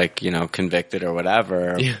he's convicted or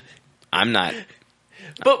whatever, I'm not.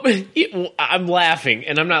 But I'm laughing,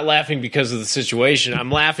 and I'm not laughing because of the situation.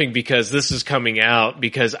 I'm laughing because this is coming out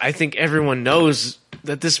because I think everyone knows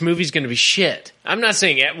that this movie's going to be shit. I'm not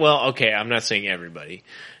saying, I'm not saying everybody.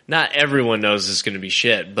 Not everyone knows it's going to be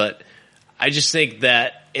shit, but I just think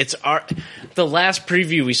that the last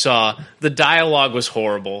preview we saw, the dialogue was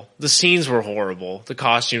horrible. The scenes were horrible. The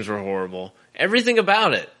costumes were horrible. Everything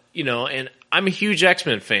about it, and I'm a huge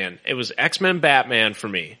X-Men fan. It was X-Men Batman for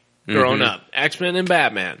me. Growing up, X-Men and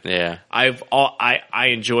Batman. Yeah, I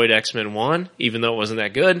enjoyed X-Men 1, even though it wasn't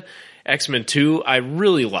that good. X-Men 2, I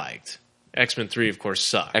really liked. X-Men 3, of course,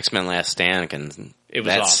 sucked. X-Men Last Stand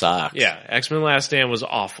awful. Sucked. Yeah, X-Men Last Stand was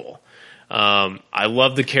awful. I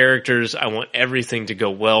love the characters. I want everything to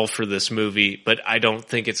go well for this movie, but I don't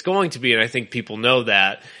think it's going to be, and I think people know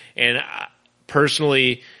that. And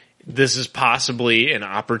personally, this is possibly an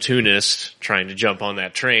opportunist trying to jump on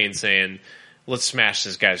that train saying, let's smash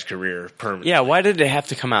this guy's career permanently. Yeah, why did it have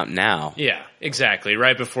to come out now? Yeah, exactly.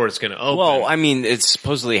 Right before it's going to open. Well, I mean, it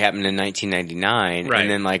supposedly happened in 1999, right. And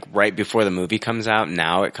then right before the movie comes out,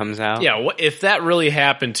 now it comes out. Yeah, if that really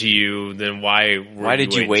happened to you, then why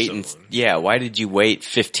did you wait? Why did you wait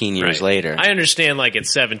 15 years later? I understand, at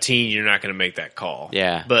 17, you're not going to make that call.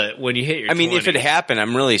 Yeah, but when you hit your 20s, if it happened,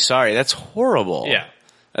 I'm really sorry. That's horrible. Yeah.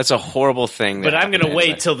 That's a horrible thing. But I'm going to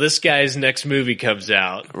wait till this guy's next movie comes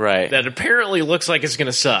out. Right. That apparently looks like it's going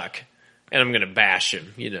to suck. And I'm going to bash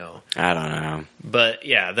him, I don't know. But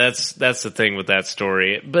yeah, that's the thing with that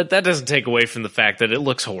story. But that doesn't take away from the fact that it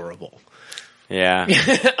looks horrible. Yeah.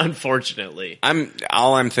 Unfortunately.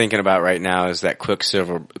 All I'm thinking about right now is that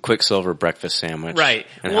Quicksilver breakfast sandwich. Right.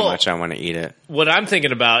 And how much I want to eat it. What I'm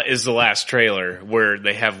thinking about is the last trailer where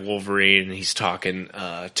they have Wolverine and he's talking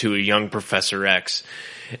to a young Professor X.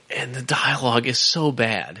 And the dialogue is so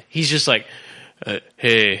bad. He's just like,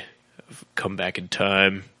 hey, I've come back in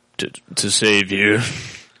time to save you.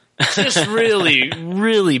 Just really,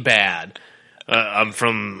 really bad. I'm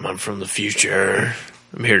from the future.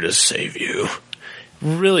 I'm here to save you.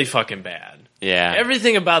 Really fucking bad. Yeah.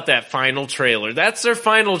 Everything about that final trailer. That's their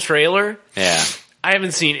final trailer. Yeah. I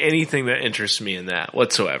haven't seen anything that interests me in that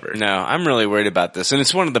whatsoever. No, I'm really worried about this. And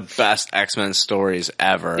it's one of the best X-Men stories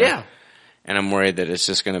ever. Yeah. And I'm worried that it's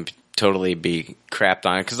just going to totally be crapped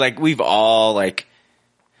on. Because, we've all,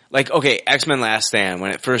 okay, X-Men Last Stand, when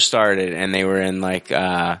it first started, and they were in,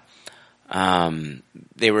 they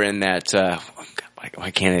were in that,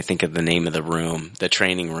 why can't I think of the name of the room? The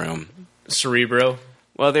training room. Cerebro?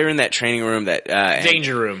 Well, they were in that training room that...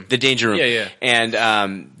 Danger Room. The Danger Room. Yeah, yeah.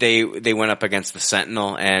 And they went up against the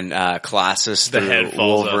Sentinel, and Colossus the head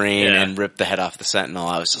falls Wolverine up. and ripped the head off the Sentinel.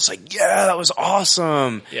 I was just like, yeah, that was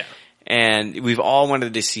awesome. Yeah. And we've all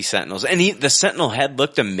wanted to see Sentinels. And the Sentinel head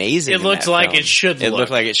looked amazing. It looked like it should look. It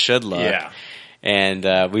looked like it should look. Yeah.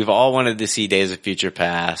 And we've all wanted to see Days of Future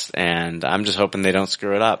Past, and I'm just hoping they don't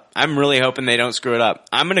screw it up. I'm really hoping they don't screw it up.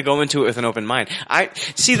 I'm going to go into it with an open mind.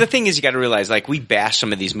 See, the thing is, you got to realize, we bash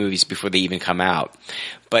some of these movies before they even come out.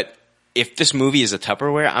 But if this movie is a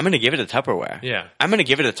Tupperware, I'm going to give it a Tupperware. Yeah. I'm going to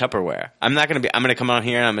give it a Tupperware. I'm going to come on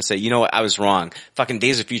here and I'm going to say, you know what, I was wrong. Fucking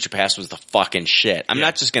Days of Future Past was the fucking shit. I'm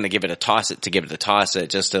not just going to give it a toss it to give it a toss it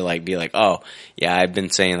just to be like, oh, yeah, I've been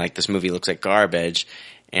saying this movie looks like garbage.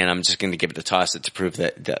 And I'm just going to give it a toss it to prove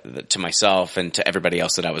that to myself and to everybody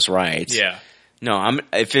else that I was right. Yeah. No,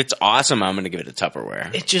 if it's awesome, I'm going to give it a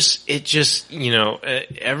Tupperware. It just,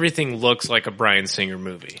 everything looks like a Bryan Singer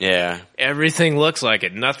movie. Yeah. Everything looks like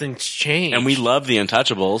it. Nothing's changed. And we love The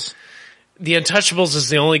Untouchables. The Untouchables is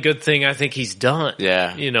the only good thing I think he's done.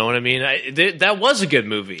 Yeah. You know what I mean? That was a good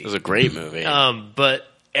movie. It was a great movie. But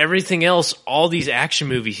everything else, all these action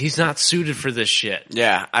movies, he's not suited for this shit.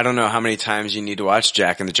 Yeah, I don't know how many times you need to watch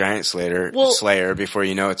Jack and the Giant Slayer before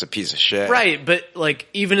you know it's a piece of shit. Right, but like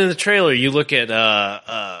even in the trailer, you look at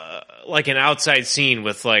like an outside scene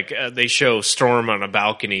with like they show Storm on a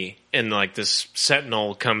balcony, and like this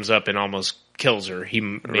Sentinel comes up and almost kills her. He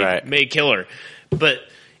may kill her, but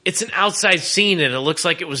it's an outside scene and it looks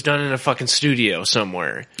like it was done in a fucking studio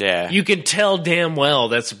somewhere. Yeah. You can tell damn well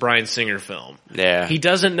that's a Bryan Singer film. Yeah. He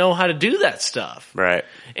doesn't know how to do that stuff. Right.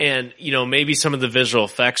 And, maybe some of the visual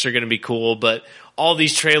effects are going to be cool, but all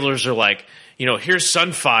these trailers are like, here's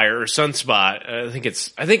Sunfire or Sunspot. I think it's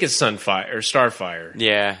Sunfire or Starfire.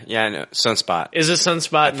 Yeah, I know. Sunspot. Is it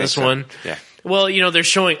Sunspot in this one? Yeah. Well, they're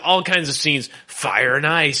showing all kinds of scenes, fire and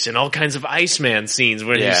ice, and all kinds of Iceman scenes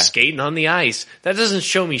where he's skating on the ice. That doesn't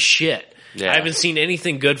show me shit. Yeah. I haven't seen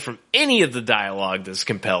anything good from any of the dialogue that's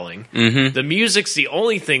compelling. Mm-hmm. The music's the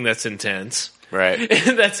only thing that's intense. Right.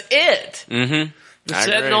 That's it. Mm-hmm. The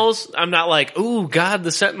Sentinels, I'm not like, ooh, God,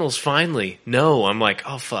 the Sentinels finally. No, I'm like,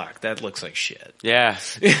 oh, fuck, that looks like shit. Yeah.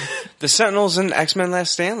 The Sentinels in X-Men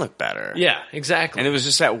Last Stand look better. Yeah, exactly. And it was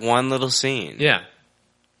just that one little scene. Yeah.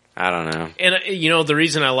 I don't know. And, the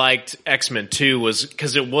reason I liked X-Men 2 was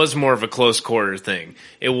because it was more of a close quarter thing.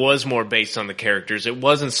 It was more based on the characters. It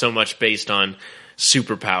wasn't so much based on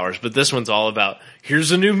superpowers, but this one's all about,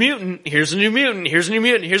 here's a new mutant, here's a new mutant, here's a new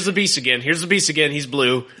mutant, here's the Beast again, he's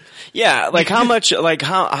blue. Yeah, like how much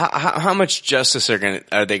justice are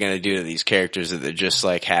they gonna do to these characters that they're just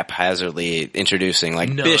like haphazardly introducing? Like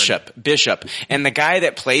None. Bishop, and the guy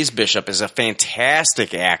that plays Bishop is a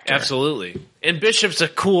fantastic actor. Absolutely, and Bishop's a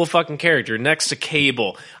cool fucking character next to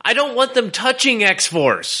Cable. I don't want them touching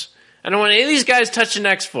X-Force. I don't want any of these guys touching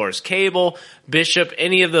X-Force. Cable, Bishop,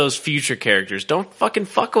 any of those future characters. Don't fucking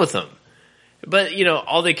fuck with them. But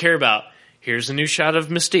all they care about. Here's a new shot of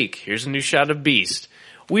Mystique. Here's a new shot of Beast.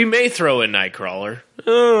 We may throw in Nightcrawler.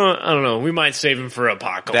 I don't know. We might save him for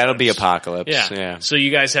Apocalypse. That'll be Apocalypse. Yeah. So you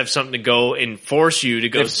guys have something to go and force you to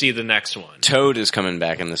go see the next one. Toad is coming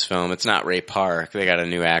back in this film. It's not Ray Park. They got a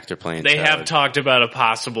new actor playing They Toad. have talked about a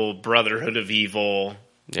possible Brotherhood of Evil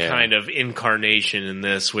kind of incarnation in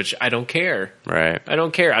this, which I don't care. Right. I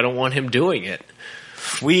don't care. I don't want him doing it.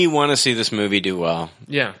 We want to see this movie do well.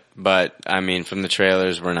 Yeah. But, from the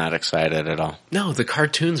trailers, we're not excited at all. No, the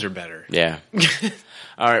cartoons are better. Yeah.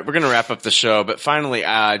 All right, we're going to wrap up the show. But finally,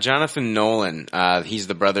 Jonathan Nolan, he's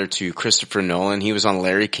the brother to Christopher Nolan. He was on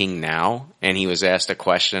Larry King Now, and he was asked a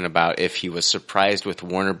question about if he was surprised with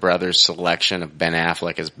Warner Brothers' selection of Ben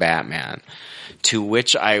Affleck as Batman. To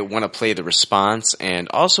which I want to play the response and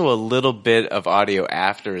also a little bit of audio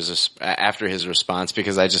after his response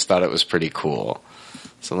because I just thought it was pretty cool.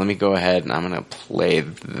 So let me go ahead and I'm going to play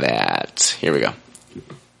that. Here we go.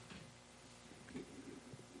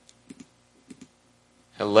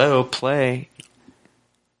 Hello, play.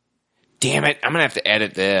 Damn it, I'm going to have to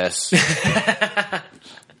edit this.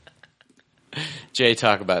 Jay,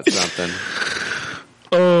 talk about something.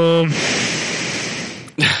 Oh,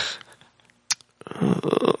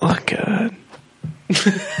 God.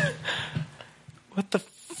 What the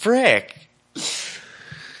frick?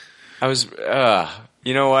 I was,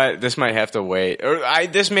 you know what? This might have to wait. Or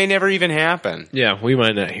this may never even happen. Yeah, we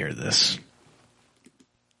might not hear this.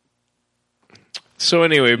 So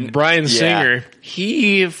anyway, Bryan Singer,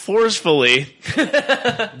 he forcefully...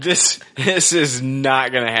 This is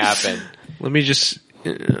not going to happen. Let me just...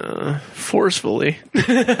 forcefully...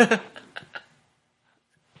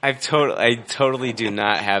 I totally do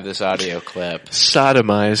not have this audio clip.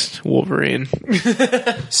 Sodomized Wolverine.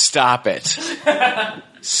 Stop it.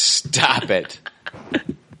 Stop it.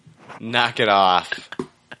 Knock it off.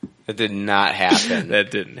 That did not happen. That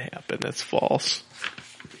didn't happen. That's false.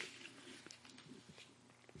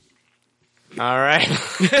 All right.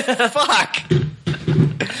 Fuck.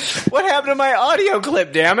 What happened to my audio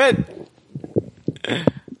clip, damn it?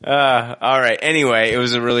 All right. Anyway, it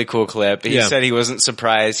was a really cool clip. He said he wasn't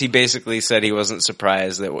surprised. He basically said he wasn't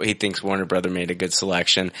surprised that he thinks Warner Brother made a good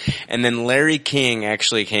selection. And then Larry King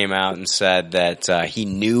actually came out and said that he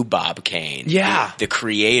knew Bob Kane. Yeah. The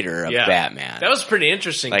creator of Batman. That was pretty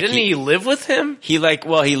interesting. Like Didn't he live with him? He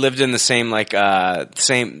lived in the same,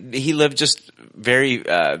 he lived just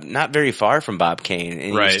not very far from Bob Kane.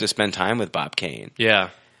 And he used to spend time with Bob Kane. Yeah.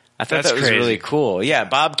 I thought that was really cool. Yeah,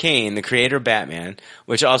 Bob Kane, the creator of Batman,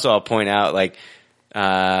 which also I'll point out, like,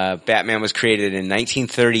 Batman was created in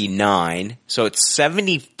 1939, so it's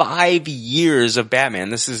 75 years of Batman.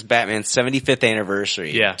 This is Batman's 75th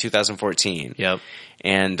anniversary. Yeah. 2014. Yep.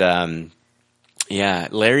 And, yeah,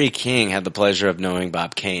 Larry King had the pleasure of knowing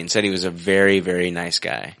Bob Kane. Said he was a very, very nice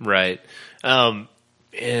guy. Right. And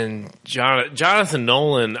Jonathan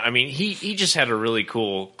Nolan, I mean, he just had a really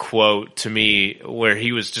cool quote to me where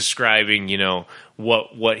he was describing, you know,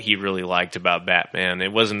 what he really liked about Batman.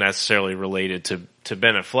 It wasn't necessarily related to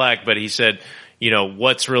Ben Affleck, but he said, you know,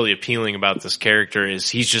 what's really appealing about this character is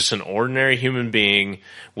he's just an ordinary human being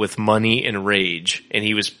with money and rage. And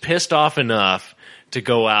he was pissed off enough to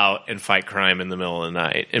go out and fight crime in the middle of the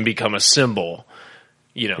night and become a symbol,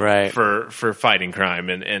 you know, right. for fighting crime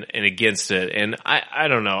and against it. And I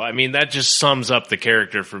don't know. I mean, that just sums up the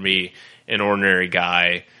character for me, an ordinary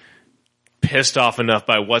guy pissed off enough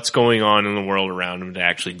by what's going on in the world around him to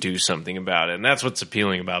actually do something about it. And that's what's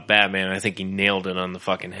appealing about Batman. I think he nailed it on the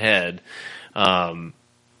fucking head.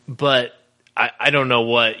 But I don't know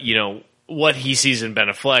what he sees in Ben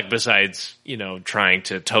Affleck besides, you know, trying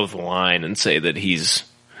to toe the line and say that he's,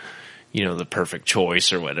 you know, the perfect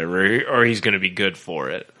choice or whatever, or he's going to be good for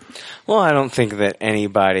it. Well, I don't think that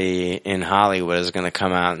anybody in Hollywood is going to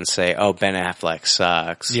come out and say, "Oh, Ben Affleck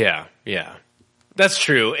sucks." Yeah, yeah. That's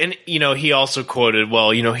true. And, you know, he also quoted,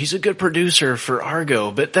 well, you know, he's a good producer for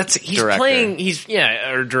Argo, but he's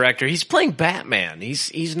director. Director. He's playing Batman.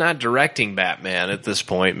 He's not directing Batman at this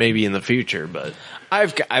point, maybe in the future, but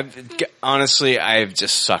I've honestly, I've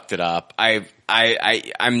just sucked it up.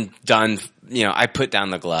 I'm done. You know, I put down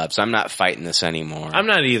the gloves. I'm not fighting this anymore. I'm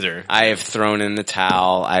not either. I have thrown in the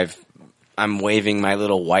towel. I'm waving my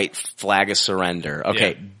little white flag of surrender.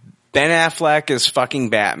 Okay. Yeah. Ben Affleck is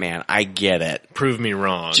fucking Batman. I get it. Prove me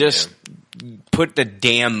wrong. Just put the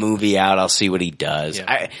damn movie out. I'll see what he does.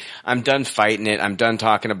 Yeah. I'm done fighting it. I'm done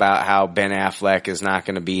talking about how Ben Affleck is not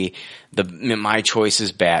going to be my choice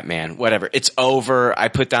is Batman. Whatever. It's over. I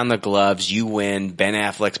put down the gloves. You win. Ben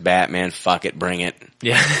Affleck's Batman. Fuck it. Bring it.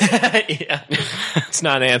 Yeah. Yeah. It's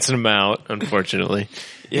not Anson Mount, unfortunately.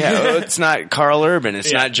 Yeah. It's not Carl Urban.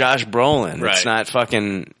 It's not Josh Brolin. Right. It's not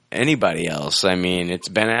fucking anybody else. I mean, it's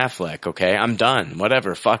Ben Affleck, okay? I'm done.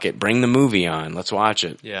 Whatever. Fuck it. Bring the movie on. Let's watch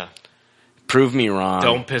it. Yeah. Prove me wrong.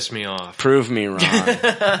 Don't piss me off. Prove me wrong.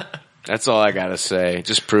 That's all I gotta say.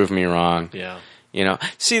 Just prove me wrong. Yeah. You know?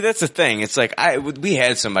 See, that's the thing. It's like, we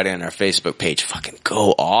had somebody on our Facebook page fucking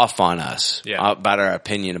go off on us about our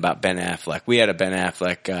opinion about Ben Affleck. We had a Ben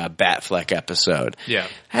Affleck, Batfleck episode. Yeah.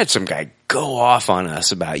 I had some guy go off on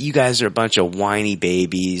us about, you guys are a bunch of whiny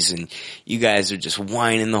babies and you guys are just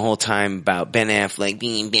whining the whole time about Ben Affleck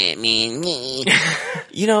being Batman.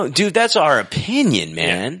 You know, dude, that's our opinion,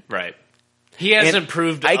 man. Yeah, right. He hasn't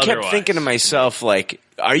proved I kept otherwise. thinking to myself, like,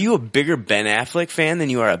 are you a bigger Ben Affleck fan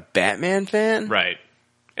than you are a Batman fan? Right.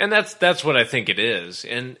 And that's what I think it is.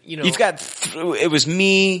 And, you know, you've got, it was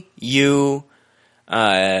me, you,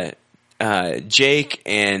 Jake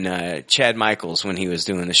and Chad Michaels when he was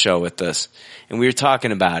doing the show with us, and we were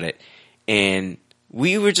talking about it, and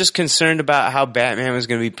we were just concerned about how Batman was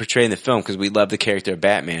going to be portrayed in the film because we love the character of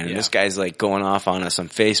Batman. And this guy's like going off on us on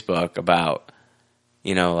Facebook about,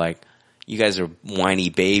 you know, like, you guys are whiny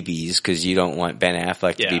babies because you don't want Ben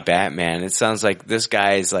Affleck to be Batman. It sounds like this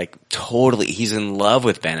guy is like he's in love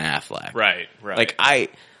with Ben Affleck. Right, right. Like I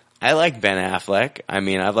like Ben Affleck. I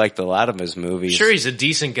mean, I've liked a lot of his movies. Sure, he's a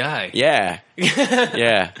decent guy. Yeah.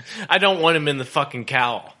 Yeah. I don't want him in the fucking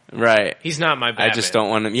cowl. Right. He's not my Batman. I just don't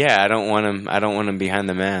want him. Yeah, I don't want him behind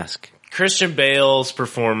the mask. Christian Bale's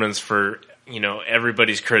performance for, you know,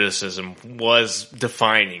 everybody's criticism was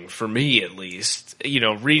defining for me, at least. You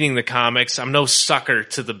know, reading the comics, I'm no sucker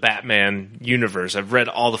to the Batman universe. I've read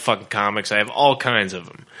all the fucking comics. I have all kinds of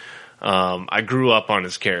them. I grew up on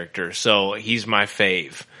his character, so he's my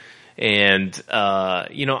fave. And,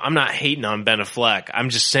 you know, I'm not hating on Ben Affleck. I'm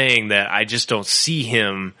just saying that I just don't see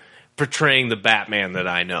him portraying the Batman that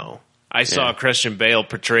I know. I saw Christian Bale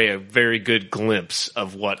portray a very good glimpse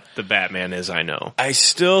of what the Batman is I know. I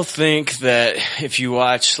still think that if you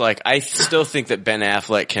watch, like, I still think that Ben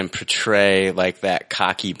Affleck can portray, like, that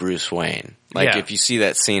cocky Bruce Wayne. Like, if you see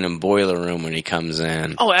that scene in Boiler Room when he comes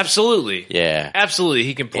in. Oh, absolutely. Yeah. Absolutely,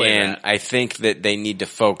 he can play that. And I think that they need to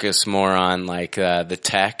focus more on, like, the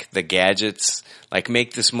tech, the gadgets. Like,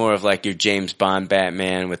 make this more of, like, your James Bond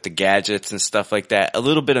Batman with the gadgets and stuff like that. A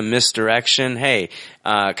little bit of misdirection. Hey,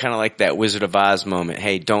 kind of like that Wizard of Oz moment.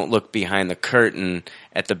 Hey, don't look behind the curtain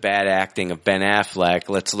at the bad acting of Ben Affleck.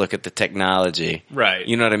 Let's look at the technology. Right.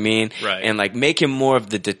 You know what I mean? Right. And, like, make him more of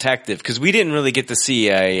the detective. Because we didn't really get to see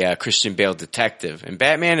a Christian Bale detective. And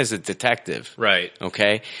Batman is a detective. Right.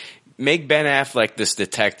 Okay? Make Ben Affleck this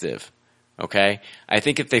detective. Okay? I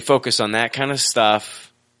think if they focus on that kind of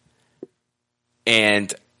stuff,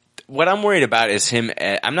 and what I'm worried about is him.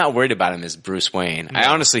 I'm not worried about him as Bruce Wayne. No. I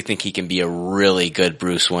honestly think he can be a really good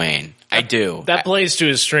Bruce Wayne. I do. That plays to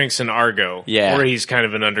his strengths in Argo. Yeah. Where he's kind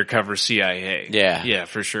of an undercover CIA. Yeah. Yeah,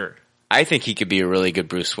 for sure. I think he could be a really good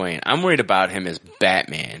Bruce Wayne. I'm worried about him as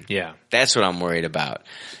Batman. Yeah. That's what I'm worried about.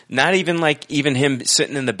 Not even even him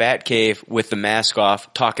sitting in the Batcave with the mask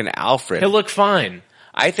off talking to Alfred. He'll look fine.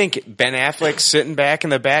 I think Ben Affleck sitting back in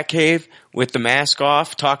the Batcave with the mask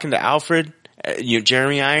off talking to Alfred,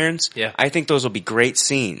 Jeremy Irons. Yeah. I think those will be great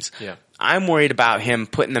scenes. Yeah. I'm worried about him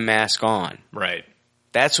putting the mask on. Right.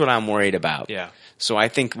 That's what I'm worried about. Yeah. So I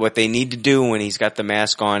think what they need to do when he's got the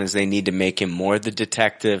mask on is they need to make him more the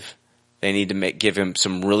detective. They need to give him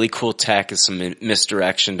some really cool tech and some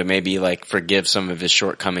misdirection to maybe forgive some of his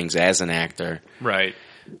shortcomings as an actor. Right.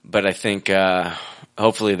 But I think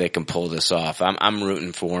hopefully they can pull this off. I'm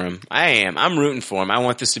rooting for him. I am. I'm rooting for him. I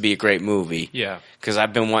want this to be a great movie. Yeah. Because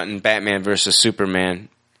I've been wanting Batman versus Superman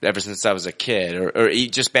ever since I was a kid, or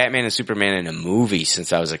just Batman and Superman in a movie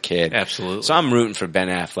since I was a kid. Absolutely. So I'm rooting for Ben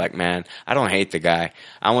Affleck, man. I don't hate the guy.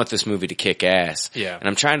 I want this movie to kick ass. Yeah. And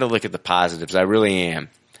I'm trying to look at the positives. I really am.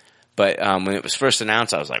 But when it was first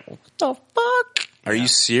announced, I was like, what the fuck? Are you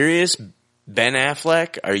serious? Ben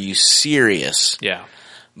Affleck? Are you serious? Yeah.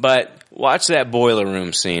 But watch that boiler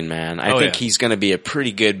room scene, man. I think yeah. he's going to be a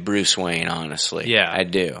pretty good Bruce Wayne, honestly. Yeah. I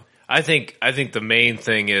do. I think the main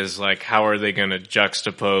thing is how are they going to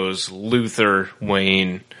juxtapose Luthor,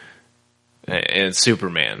 Wayne, and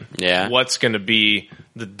Superman? Yeah. What's going to be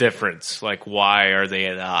the difference? Why are they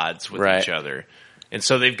at odds with each other? And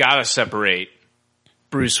so they've got to separate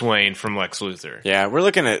Bruce Wayne from Lex Luthor. Yeah, we're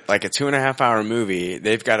looking at a 2.5 hour movie.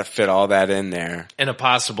 They've got to fit all that in there. And a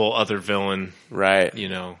possible other villain. Right.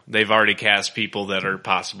 They've already cast people that are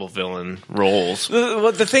possible villain roles.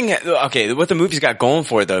 The thing, what the movie's got going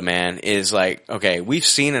for it though, man, is we've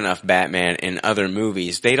seen enough Batman in other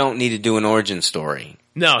movies. They don't need to do an origin story.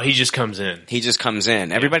 No, he just comes in. He just comes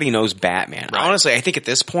in. Everybody knows Batman. Right. Honestly, I think at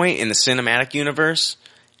this point in the cinematic universe,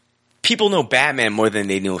 people know Batman more than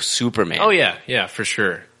they know Superman. Oh yeah, for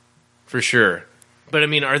sure. But I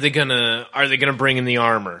mean, are they gonna bring in the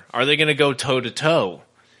armor? Are they gonna go toe to toe?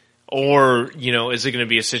 Or, is it gonna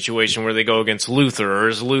be a situation where they go against Luthor, or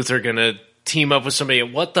is Luthor gonna team up with somebody?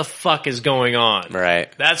 What the fuck is going on?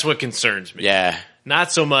 Right. That's what concerns me. Yeah.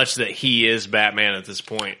 Not so much that he is Batman at this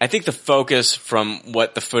point. I think the focus from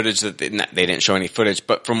what the footage that they didn't show any footage,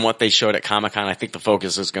 but from what they showed at Comic-Con, I think the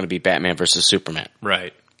focus is going to be Batman versus Superman.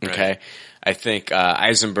 Right. Okay. I think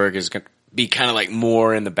Eisenberg is going to be kind of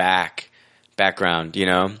more in the background,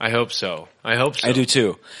 I hope so. I do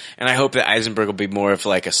too. And I hope that Eisenberg will be more of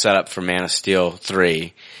a setup for Man of Steel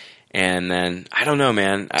 3. And then, I don't know,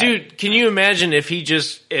 man. Dude, can you imagine if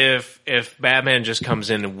if Batman just comes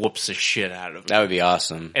in and whoops the shit out of him? That would be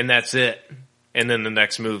awesome. And that's it. And then the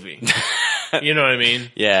next movie. You know what I mean?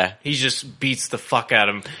 Yeah. He just beats the fuck out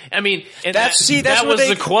of him. I mean, and that was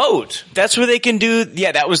the quote. That's where they can do,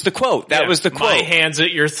 that was the quote. That was the quote. My hands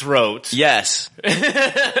at your throat. Yes.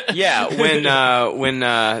 Yeah, when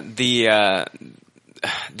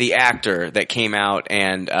the actor that came out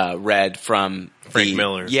and read from Frank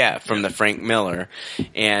Miller. Yeah, from the Frank Miller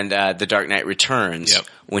and The Dark Knight Returns. Yep.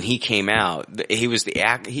 When he came out, he was the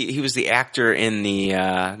actor in the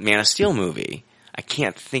Man of Steel movie. I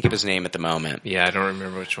can't think of his name at the moment. Yeah, I don't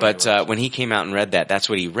remember which one. But when he came out and read that's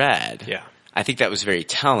what he read. Yeah. I think that was very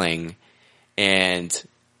telling, and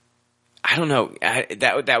I don't know.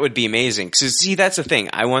 That would be amazing. Because see, that's the thing.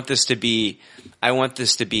 I want this to be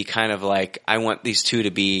kind of I want these two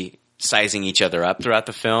to be sizing each other up throughout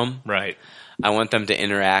the film. Right. I want them to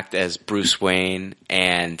interact as Bruce Wayne,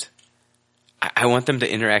 and I want them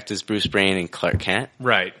to interact as Bruce Wayne and Clark Kent.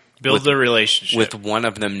 Right. Build the relationship. With one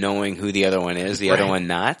of them knowing who the other one is, the other one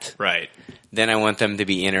not. Right. Then I want them to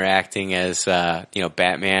be interacting as,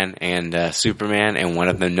 Batman and Superman, and one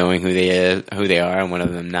of them knowing who they are, and one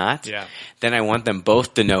of them not. Yeah. Then I want them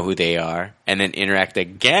both to know who they are, and then interact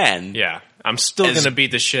again. Yeah. I'm still going to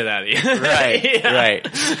beat the shit out of you. Right. Yeah. Right.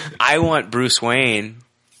 I want Bruce Wayne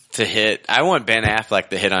I want Ben Affleck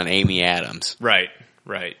to hit on Amy Adams. Right.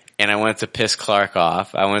 Right. And I want it to piss Clark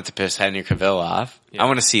off. I want it to piss Henry Cavill off. Yeah. I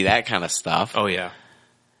want to see that kind of stuff. Oh, yeah.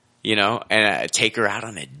 And take her out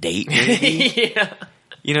on a date maybe.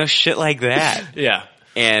 Yeah. Shit like that. Yeah.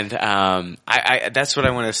 And I that's what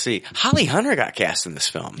I want to see. Holly Hunter got cast in this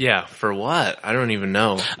film. Yeah, for what? I don't even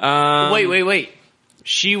know. Wait.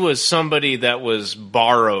 She was somebody that was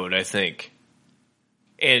borrowed, I think.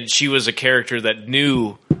 And she was a character that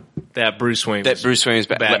knew that Bruce Wayne That Bruce Wayne was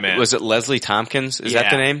Batman. Was it Leslie Tompkins? Is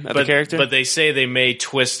that the name of the character? But they say they may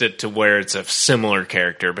twist it to where it's a similar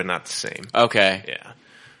character, but not the same. Okay. Yeah.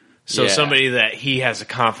 So Yeah. somebody that he has a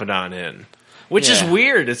confidant in. Which is Yeah.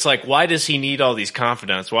 weird. It's like, why does he need all these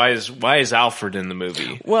confidants? Why is Alfred in the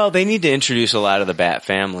movie? Well, they need to introduce a lot of the Bat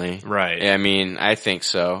family. Right. I mean, I think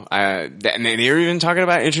so. And they were even talking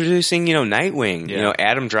about introducing, Nightwing. Yeah.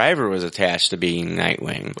 Adam Driver was attached to being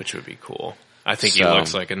Nightwing. Which would be cool. I think he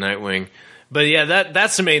looks like a Nightwing. But yeah,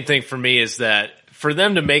 that's the main thing for me is that for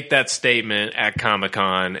them to make that statement at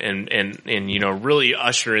Comic-Con and really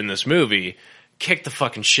usher in this movie, kick the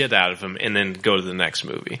fucking shit out of him and then go to the next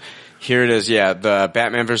movie. Here it is, yeah, the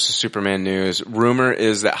Batman vs. Superman news. Rumor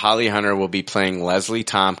is that Holly Hunter will be playing Leslie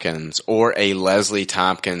Tompkins or a Leslie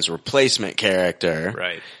Tompkins replacement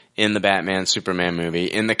character in the Batman Superman movie.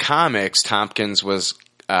 In the comics, Tompkins was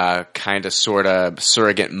kind of sort of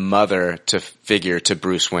surrogate mother figure to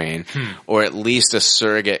Bruce Wayne, or at least a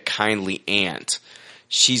surrogate kindly aunt.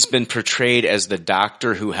 She's been portrayed as the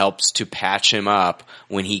doctor who helps to patch him up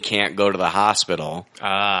when he can't go to the hospital,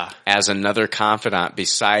 as another confidant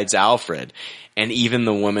besides Alfred, and even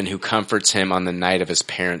the woman who comforts him on the night of his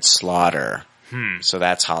parents' slaughter. So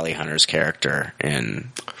that's Holly Hunter's character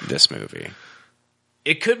in this movie.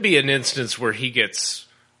 It could be an instance where he gets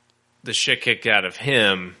the shit kicked out of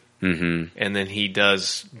him, and then he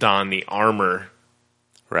does don the armor,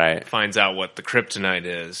 finds out what the kryptonite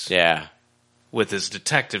is, with his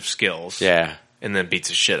detective skills, and then beats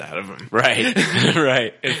the shit out of him,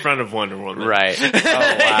 right, in front of Wonder Woman, right. Oh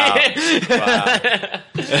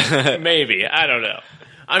wow, maybe, I don't know.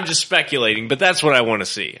 I'm just speculating, but that's what I want to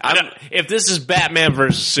see. If this is Batman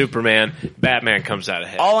versus Superman, Batman comes out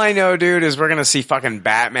ahead. All I know, dude, is we're gonna see fucking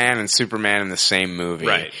Batman and Superman in the same movie.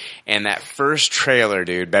 Right. And that first trailer,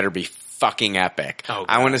 dude, better be fucking epic. Oh,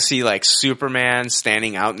 I want to see like Superman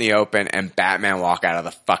standing out in the open and Batman walk out of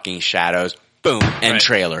the fucking shadows. Boom. End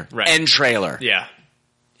trailer. Right. End trailer. Yeah.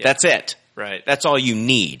 That's it. Right. That's all you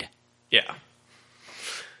need. Yeah.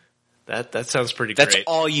 That sounds pretty That's great.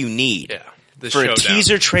 all you need. Yeah. The for showdown. a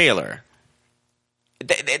teaser trailer.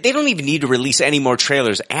 They don't even need to release any more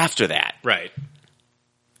trailers after that. Right.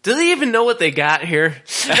 Do they even know what they got here?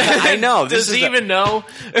 I know. Does he even know?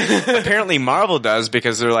 Apparently Marvel does,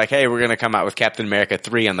 because they're like, hey, we're going to come out with Captain America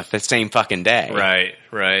 3 on the same fucking day.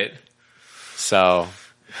 Right. So,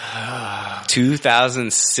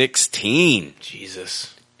 2016.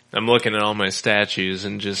 Jesus. I'm looking at all my statues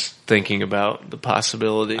and just thinking about the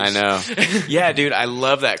possibilities. I know. Yeah, dude, I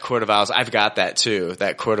love that Court of Owls. I've got that too.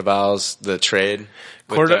 That Court of Owls, the trade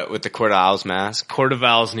with the Court of Owls mask. Court of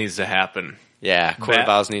Owls needs to happen. Yeah, Court of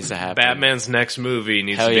Owls needs to happen. Batman's next movie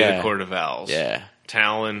needs to be the Court of Owls. Yeah.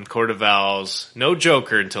 Talon, Court of Owls. No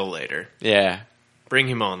Joker until later. Yeah. Bring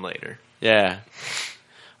him on later. Yeah.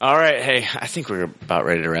 All right, hey, I think we're about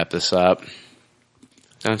ready to wrap this up.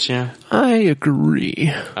 Don't you? I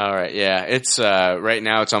agree. All right, yeah. It's right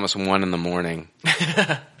now it's almost 1 a.m.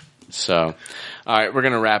 So, all right, we're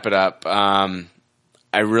going to wrap it up.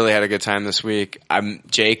 I really had a good time this week.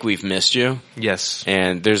 Jake, we've missed you. Yes.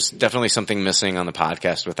 And there's definitely something missing on the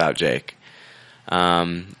podcast without Jake.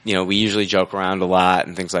 We usually joke around a lot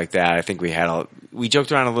and things like that. I think we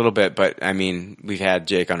joked around a little bit, but I mean, we've had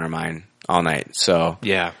Jake on our mind all night. So,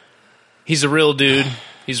 yeah. He's a real dude.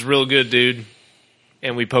 He's a real good dude.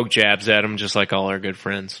 And we poke jabs at him just like all our good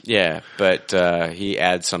friends. Yeah, but he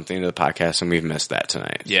adds something to the podcast, and we've missed that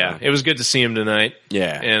tonight. Yeah, it was good to see him tonight.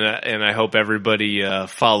 Yeah. And I hope everybody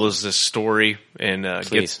follows this story and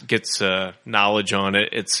gets knowledge on it.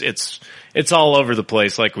 It's all over the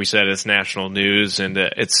place. Like we said, it's national news, and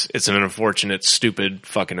it's an unfortunate, stupid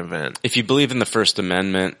fucking event. If you believe in the First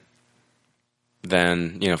Amendment,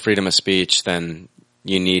 then, freedom of speech, then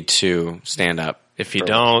you need to stand up. If you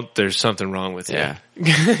don't, there's something wrong with you. Yeah.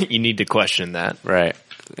 You need to question that. Right.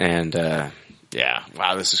 And, wow,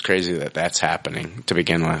 this is crazy that that's happening to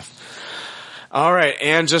begin with. All right.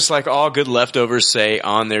 And just like all good leftovers say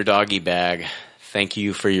on their doggy bag, thank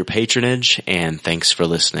you for your patronage and thanks for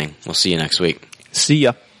listening. We'll see you next week. See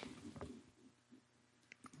ya.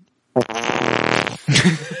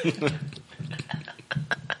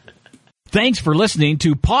 Thanks for listening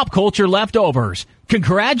to Pop Culture Leftovers.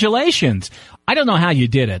 Congratulations. I don't know how you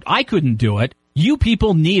did it. I couldn't do it. You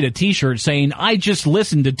people need a t-shirt saying, I just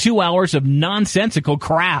listened to 2 hours of nonsensical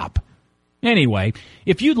crap. Anyway,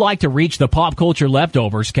 if you'd like to reach the Pop Culture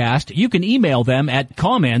Leftovers cast, you can email them at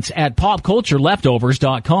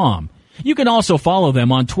comments@popcultureleftovers.com. You can also follow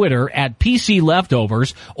them on Twitter at PC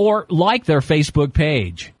Leftovers or like their Facebook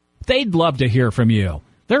page. They'd love to hear from you.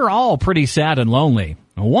 They're all pretty sad and lonely.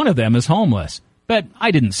 One of them is homeless, but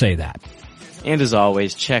I didn't say that. And as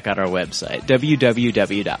always, check out our website,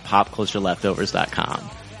 www.popcultureleftovers.com.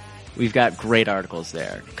 We've got great articles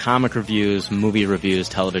there. Comic reviews, movie reviews,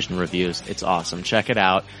 television reviews. It's awesome. Check it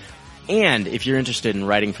out. And if you're interested in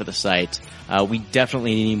writing for the site, we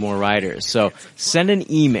definitely need more writers. So send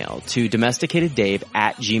an email to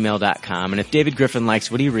domesticateddave@gmail.com. And if David Griffin likes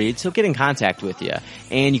what he reads, he'll get in contact with you.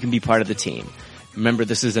 And you can be part of the team. Remember,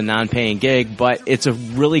 this is a non-paying gig, but it's a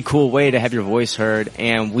really cool way to have your voice heard.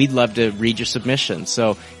 And we'd love to read your submissions.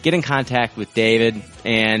 So get in contact with David,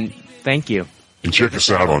 and thank you. And check us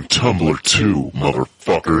out on Tumblr too,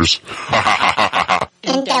 motherfuckers.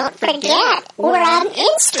 And don't forget, we're on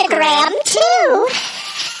Instagram too.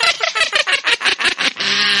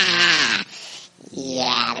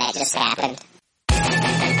 Yeah, that just happened.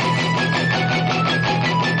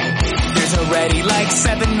 There's already like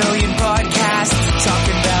 7 million podcasts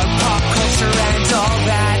talking about pop culture and all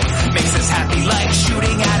that. Makes us happy like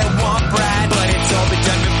shooting at a womp rat, but it's all been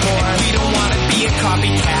done before. And we don't want to be a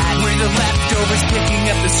copycat. We're the leftovers picking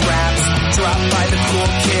up the scraps dropped by the cool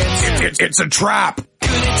kids. It's a trap.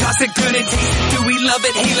 Good and toss it, good and taste it. Do we love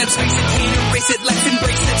it? Hey, let's face it, can't erase it. Let's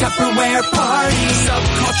embrace the Tupperware party.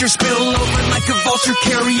 Subculture spill over like a vulture.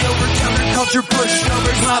 Carry over counterculture,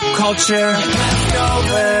 pushovers, pop culture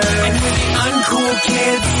leftovers. And we're the uncool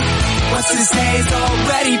kids. What's to say's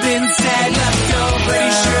already been said. Leftovers.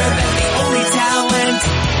 Pretty sure that the only talent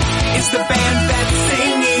is the band that's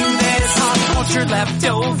singing this. Pop culture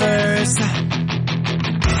leftovers.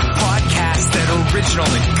 Podcasts that are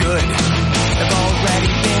original and good have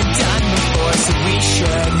already been done before, so we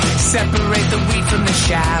should separate the wheat from the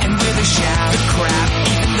chaff. And we're the chaff, the crap,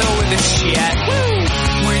 even though we're the shit. Woo!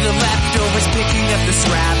 We're the leftovers picking up the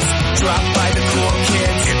scraps dropped by the cool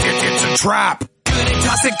kids. It's a trap. Good and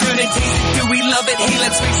toss it, good and taste it. Do we love it? Hey,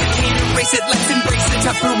 let's face it, can't erase it. Let's embrace the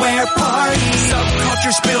Tupperware party.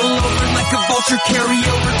 Subculture spill over like a vulture. Carry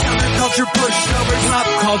over counterculture, pushovers, pop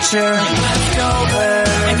culture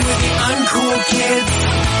leftovers. And we're the uncool kids.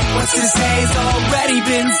 What's to say's already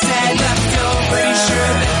been said. Leftovers. Pretty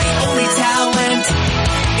sure that the only talent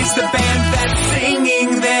is the band that's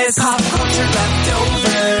singing this. Pop culture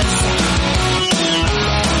leftovers.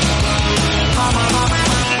 Pop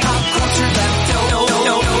culture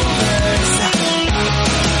leftovers.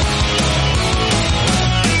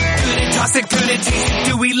 Good and toss it, good and taste it.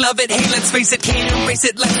 Do we love it? Hey, let's face it, can't erase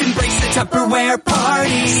it. Let's embrace the Tupperware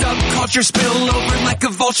party. Subculture spill over like a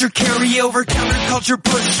vulture. Carry over counterculture,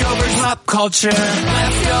 pushovers, pop culture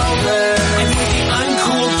leftovers. And we're the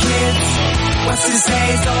uncool kids. What's to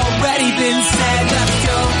say's already been said.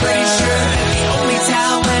 Leftovers. Pretty sure that the only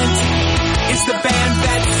talent is the band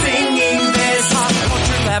that's singing this. Pop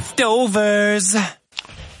culture leftovers.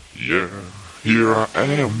 Yeah, here I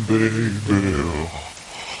am, baby.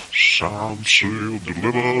 Signed, sealed,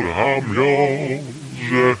 delivered, I'm yours,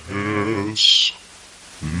 yes.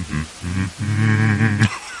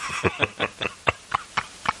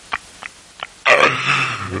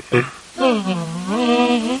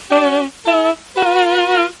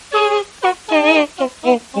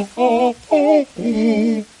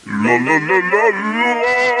 La la la la la.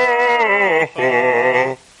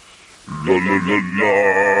 La la la la.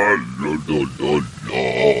 La la la la.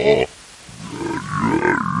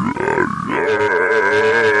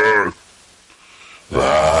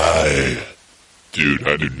 Dude,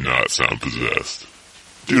 I do not sound possessed.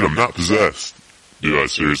 Dude, I'm not possessed. Dude, I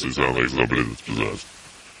seriously sound like somebody that's possessed.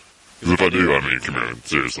 Because if I do, I mean, come here,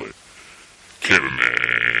 seriously. Kevin,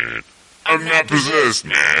 man. I'm not possessed,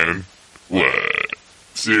 man. What?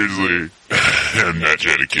 Seriously? I'm not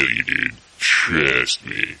trying to kill you, dude. Trust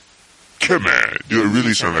me. Come on. Do I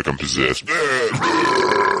really sound like I'm possessed?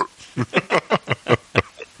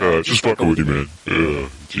 Just fucking with you, man.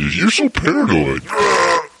 Dude, you're so paranoid.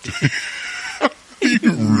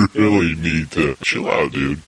 You really need to chill out, dude.